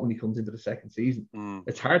Scott, when he comes into the 2nd season,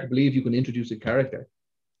 it's hard to believe you can introduce a character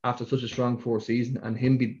after such a strong 4th season and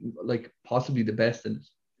him be like possibly the best in it.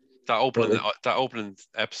 That opening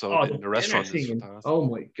episode in the restaurant is fantastic. Oh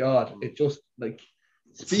my God! It just like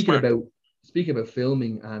speaking about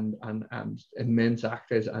filming and immense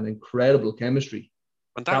actors and incredible chemistry.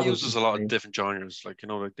 And that uses a lot of different genres, like, you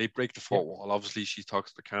know, like they break the fourth wall. Obviously, she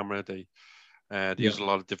talks to the camera. They They use a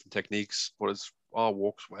lot of different techniques, but it's all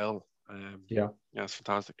works well. Yeah, it's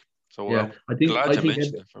fantastic. So yeah, glad you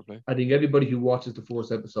mentioned it. Fair play. I think everybody who watches the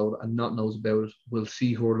first episode and not knows about it will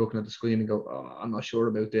see her looking at the screen and go, "Oh, I'm not sure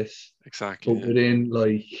about this." Exactly. But within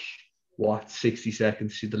 60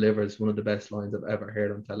 seconds, she delivers one of the best lines I've ever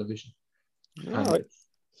heard on television. And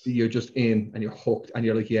you're just in and you're hooked and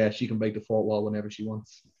you're like, yeah, she can break the fourth wall whenever she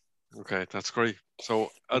wants. Okay, that's great. So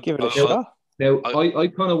give it a shot. Now I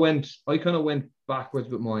kind of went backwards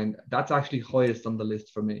with mine. That's actually highest on the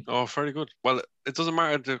list for me. Oh, very good. Well, it doesn't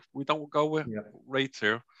matter. We don't go with rates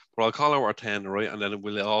here, but I'll call out our 10, right? And then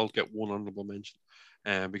we'll all get one honorable mention.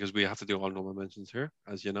 Because we have to do honorable mentions here,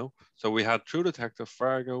 as you know. So we had True Detective,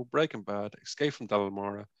 Fargo, Breaking Bad, Escape from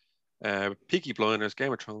Delmora, Peaky Blinders,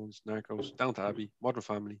 Game of Thrones, Narcos, Downton Abbey, Modern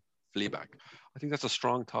Family, Fleabag. I think that's a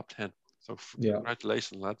strong top 10. So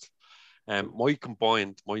congratulations, lads. My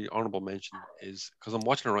honorable mention is, because I'm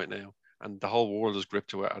watching it right now, and the whole world is gripped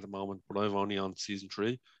to it at the moment, but I'm only on season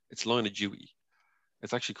 3. It's Line of Duty.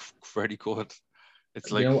 It's actually very good. It's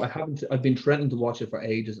like, I've been threatening to watch it for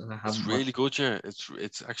ages, and I haven't. It's really good, yeah.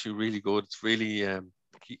 It's actually really good. It's really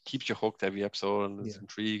keeps you hooked every episode, and it's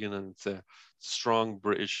intriguing, and it's a strong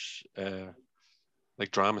British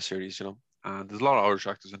drama series, you know. And there's a lot of Irish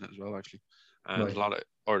actors in it as well, actually, and a lot of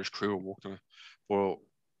Irish crew worked on it. But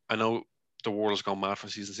I know the world has gone mad for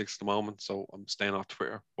season 6 at the moment, so I'm staying off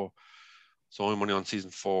Twitter. So I'm only on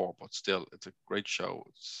season 4, but still, it's a great show.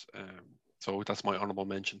 It's so that's my honorable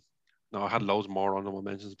mention. Now, I had loads more honorable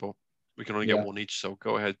mentions, but we can only get one each. So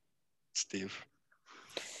go ahead, Steve.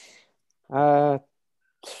 I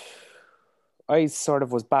sort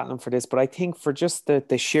of was battling for this, but I think for just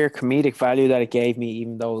the sheer comedic value that it gave me,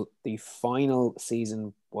 even though the final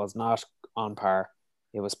season was not on par,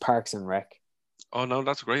 it was Parks and Rec. Oh, no,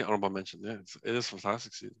 that's a great honorable mention. Yeah, it is a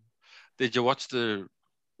fantastic season. Did you watch the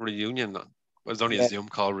reunion? It was only a Zoom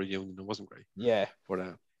call reunion. It wasn't great. Yeah.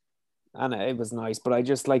 But and it was nice, but I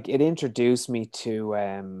just it introduced me to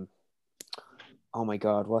oh my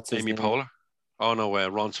god, what's his Amy name? Poehler? Oh no,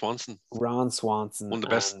 Ron Swanson. Ron Swanson, one of the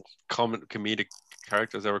best comedic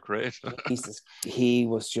characters ever created. He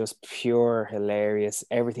was just pure hilarious.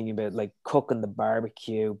 Everything about cooking the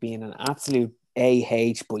barbecue, being an absolute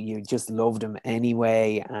AH, but you just loved him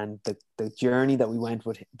anyway, and the journey that we went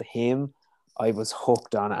with him, I was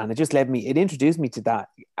hooked on it, and it introduced me to that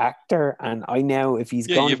actor, and I know if he's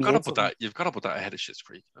going you've got to put that ahead of Schitt's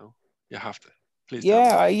Creek, you know? You have to. Please.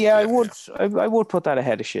 I would put that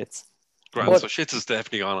ahead of Schitt's. Grand, so Schitt's is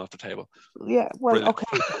definitely gone off the table. Yeah, well, brilliant.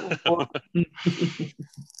 Okay.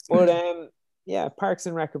 But Parks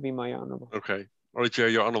and Rec would be my honourable. Okay. All right,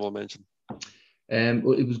 Jerry, your honourable mention.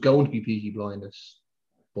 Well, it was going to be Peaky Blinders,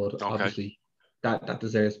 but obviously that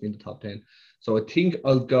deserves to be in the top 10. So I think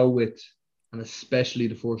I'll go with, and especially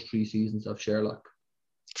the first 3 seasons of Sherlock.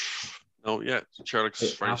 Oh yeah,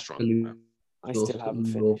 Sherlock's very strong. I still haven't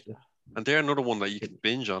finished it. And they're another one that you can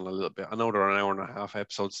binge on a little bit. I know they're an hour and a half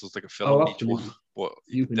episodes, so it's like a film each one. But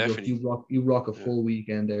you can definitely you rock a full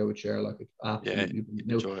weekend there with Sherlock. Absolutely.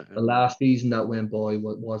 Yeah, enjoy it. The last season that went by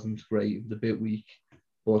wasn't great. It was a bit weak.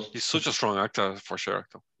 But he's such a strong actor for Sherlock,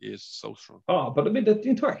 though. He is so strong. Oh, but I mean the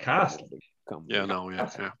entire cast. I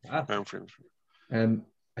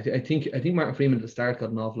think Martin Freeman at the start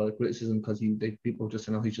got an awful lot of criticism because people just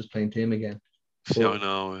saying, he's just playing Tim again. Yeah, I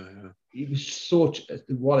know. Yeah. He was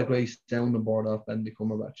what a great sounding board off Benedict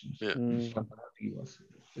Cumberbatch. He was.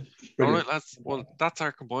 All right, lads. Well, that's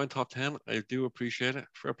our combined top 10. I do appreciate it.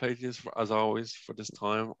 Fair play to you as always for this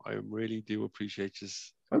time. I really do appreciate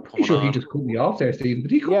this. I'm pretty sure he just cut me off there, Stephen.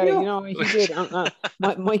 But he cut me off. He did.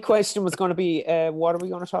 My question was going to be, what are we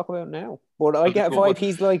going to talk about now? But I get a vibe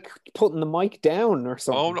he's putting the mic down or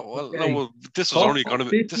something. Oh no! Well, this was only going to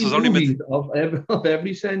be. This was only meant of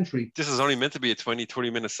every century. This is only meant to be a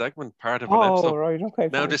 20-30 minute segment, part of an episode. Oh right, okay.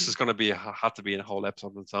 Now this is going to have to be a whole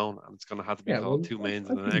episode on its own, and it's going to have to be called Two Mains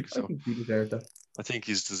and an Egg. So I think he deserves that. I think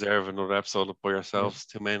he's deserved another episode by ourselves.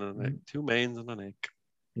 Two Mains and an Egg. 2 Mains and an Egg.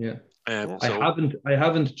 Yeah. I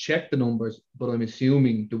haven't checked the numbers, but I'm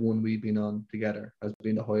assuming the one we've been on together has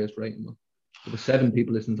been the highest rating one. There were 7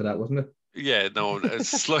 people listening to that, wasn't it? Yeah, no, it's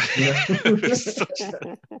slightly.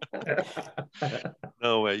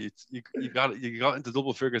 No way, you got into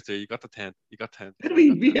double figures there. You got the 10. You got 10.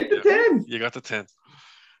 We hit the 10. You got the 10.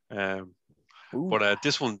 But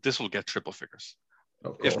this will get triple figures,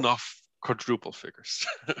 if not quadruple figures.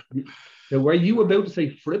 Now, were you about to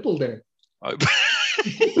say triple there? I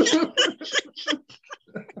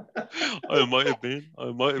might have been.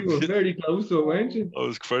 You were very close to it, weren't you? I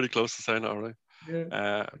was very close to saying that, right?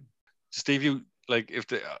 Yeah. Steve, you if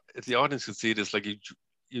the audience could see this, you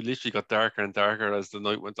literally got darker and darker as the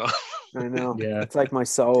night went on. I know. Yeah. It's like my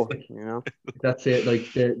soul, you know. That's it.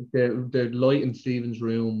 Like the light in Stephen's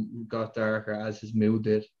room got darker as his mood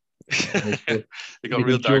did. It got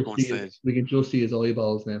real dark on stage. We can just see his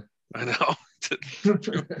eyeballs now. I know.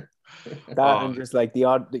 That and just like the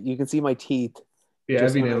odd, you can see my teeth. Yeah,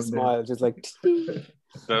 just every when now I and smile, just like. The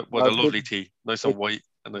lovely tea, nice and white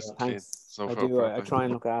and nice and clean. Thanks. So I do. I try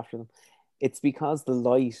and look after them. It's because the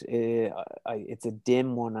light, it's a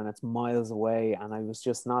dim one and it's miles away, and I was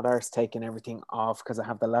just not arse taking everything off because I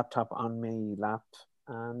have the laptop on my lap,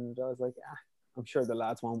 and I was like, I'm sure the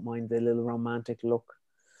lads won't mind the little romantic look.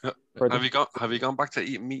 Have you gone back to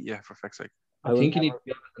eating meat yet, for fuck's sake? I think you need to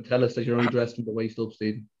be honest and tell us that you're only dressed from the waist up,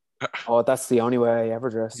 Stephen. Oh, that's the only way I ever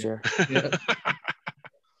dressed here. Yeah.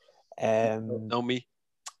 No me.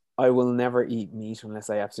 I will never eat meat unless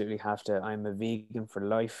I absolutely have to. I'm a vegan for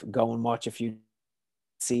life. Go and watch a few,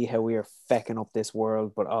 see how we are fecking up this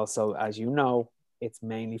world. But also, as you know, it's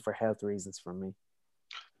mainly for health reasons for me.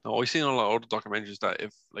 No, I've seen a lot of other documentaries that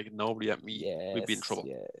if like nobody ate meat, we'd be in trouble.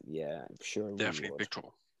 Yeah, I'm sure. Definitely big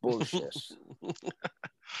trouble. Bullshit.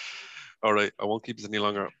 All right, I won't keep this any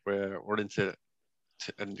longer. We're into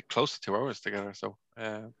and close to 2 hours together, so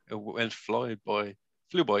it flew by.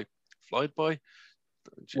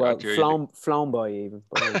 Well, flown by even.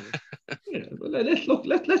 Yeah, well,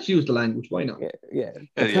 let's use the language. Why not? Yeah.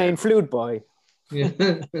 The plane flew by. Yeah.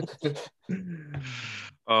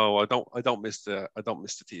 Oh, I don't miss the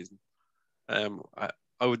teasing. I'm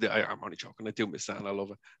only joking. I do miss that, and I love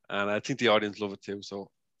it, and I think the audience love it too. So,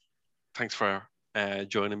 thanks for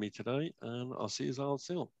joining me today, and I'll see you all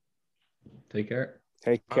soon. Take care.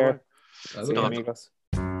 Take care. Bye. See you, amigos.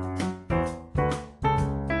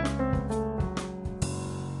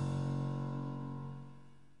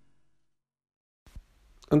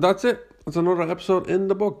 And that's it. It's another episode in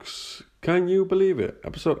the books. Can you believe it?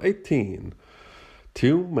 Episode 18.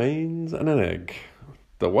 2 mains and an egg.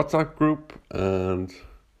 The WhatsApp group and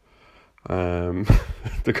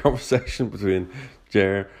the conversation between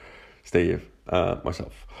Jer, Steve, and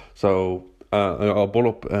myself. So I'll pull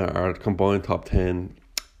up our combined top 10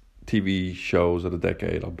 TV shows of the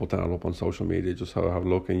decade. I'll put that up on social media just so I have a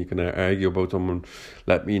look, and you can argue about them and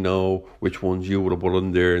let me know which ones you would have put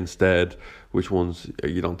in there instead, which ones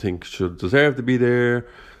you don't think should deserve to be there,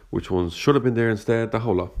 which ones should have been there instead, the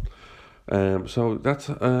whole lot. So that's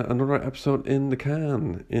another episode in the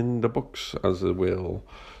can, in the books, as it will.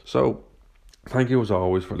 So thank you as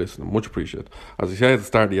always for listening, much appreciated. As I said at the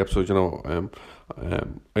start of the episode, you know,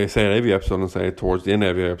 I say at every episode and say towards the end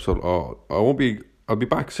of every episode, I'll be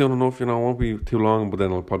back soon enough, you know, it won't be too long, but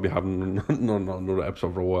then I'll probably have another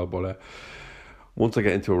episode for a while. But once I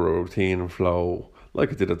get into a routine and flow,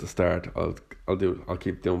 like I did at the start, I'll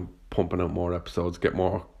keep pumping out more episodes, get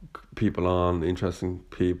more people on, interesting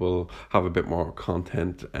people, have a bit more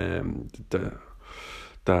content. I'll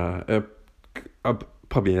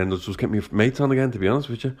probably end up just getting me mates on again, to be honest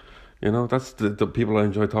with you. You know, that's the people I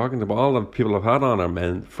enjoy talking to. But all the people I've had on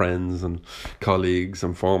are friends and colleagues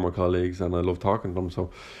and former colleagues, and I love talking to them. So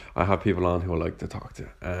I have people on who I like to talk to.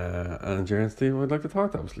 And Jerry and Steve I'd like to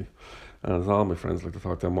talk to, obviously. And as all my friends like to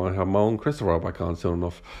talk to them. I have my own Christopher back on soon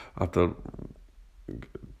enough. I have to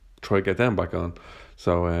try to get them back on.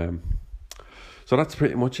 So that's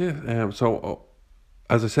pretty much it.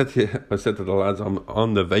 As I said to the lads, I'm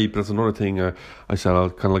on the vape. That's another thing. I said I'll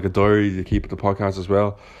kind of like a diary to keep the podcast as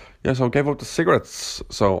well. Yeah, so I gave up the cigarettes.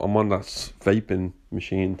 So I'm on that vaping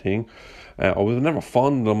machine thing. I was never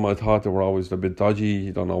fond of them. I thought they were always a bit dodgy.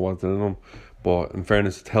 You don't know what's in them. But in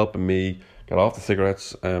fairness, it's helping me get off the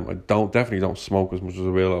cigarettes. I definitely don't smoke as much as I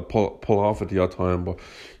will. I'll pull off at the odd time. But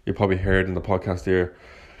you probably heard in the podcast here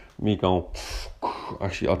me going.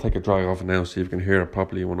 Actually, I'll take a drag off it now, so you can hear it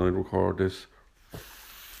properly when I record this.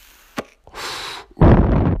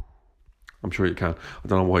 I'm sure you can. I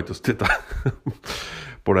don't know why I just did that.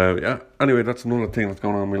 But yeah, anyway, that's another thing that's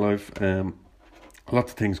going on in my life.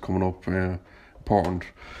 Lots of things coming up, important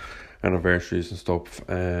anniversaries and stuff.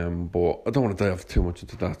 But I don't want to dive too much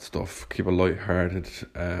into that stuff. Keep it light-hearted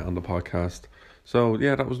on the podcast. So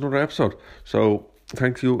yeah, that was another episode. So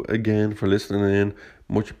thank you again for listening in.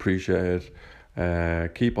 Much appreciated.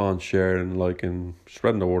 Keep on sharing, liking,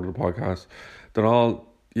 spreading the word of the podcast.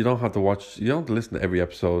 You don't have to listen to every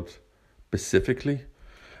episode specifically,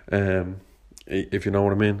 if you know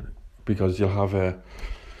what I mean, because you'll have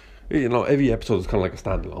every episode is kind of like a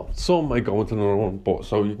standalone. Some might go into another one, but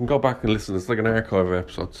so you can go back and listen. It's like an archive of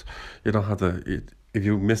episodes. You don't have to, if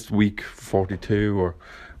you missed week 42 or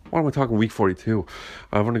what am I talking, week 42,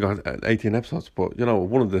 I've only got 18 episodes, but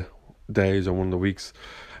one of the days or one of the weeks.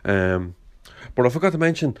 But I forgot to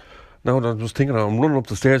mention, Now that I was thinking, I'm running up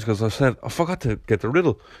the stairs because I said I forgot to get the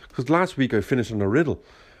riddle. Because last week I finished on a riddle,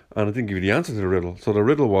 and I didn't give you the answer to the riddle. So the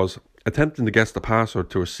riddle was, attempting to guess the password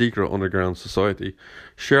to a secret underground society,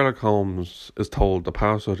 Sherlock Holmes is told the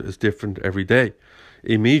password is different every day.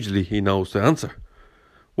 Immediately he knows the answer.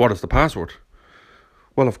 What is the password?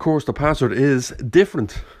 Well, of course, the password is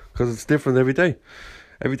different, because it's different every day.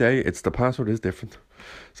 Every day, the password is different.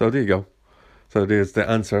 So there you go. So there's the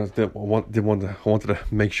answer. I wanted to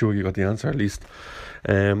make sure you got the answer at least.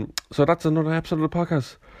 So that's another episode of the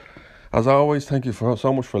podcast. As always, thank you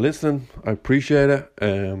so much for listening. I appreciate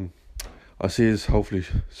it. I'll see you hopefully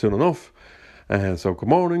soon enough. So good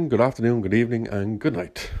morning, good afternoon, good evening, and good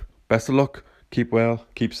night. Best of luck. Keep well,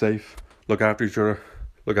 keep safe, look after each other,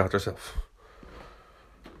 look after yourself.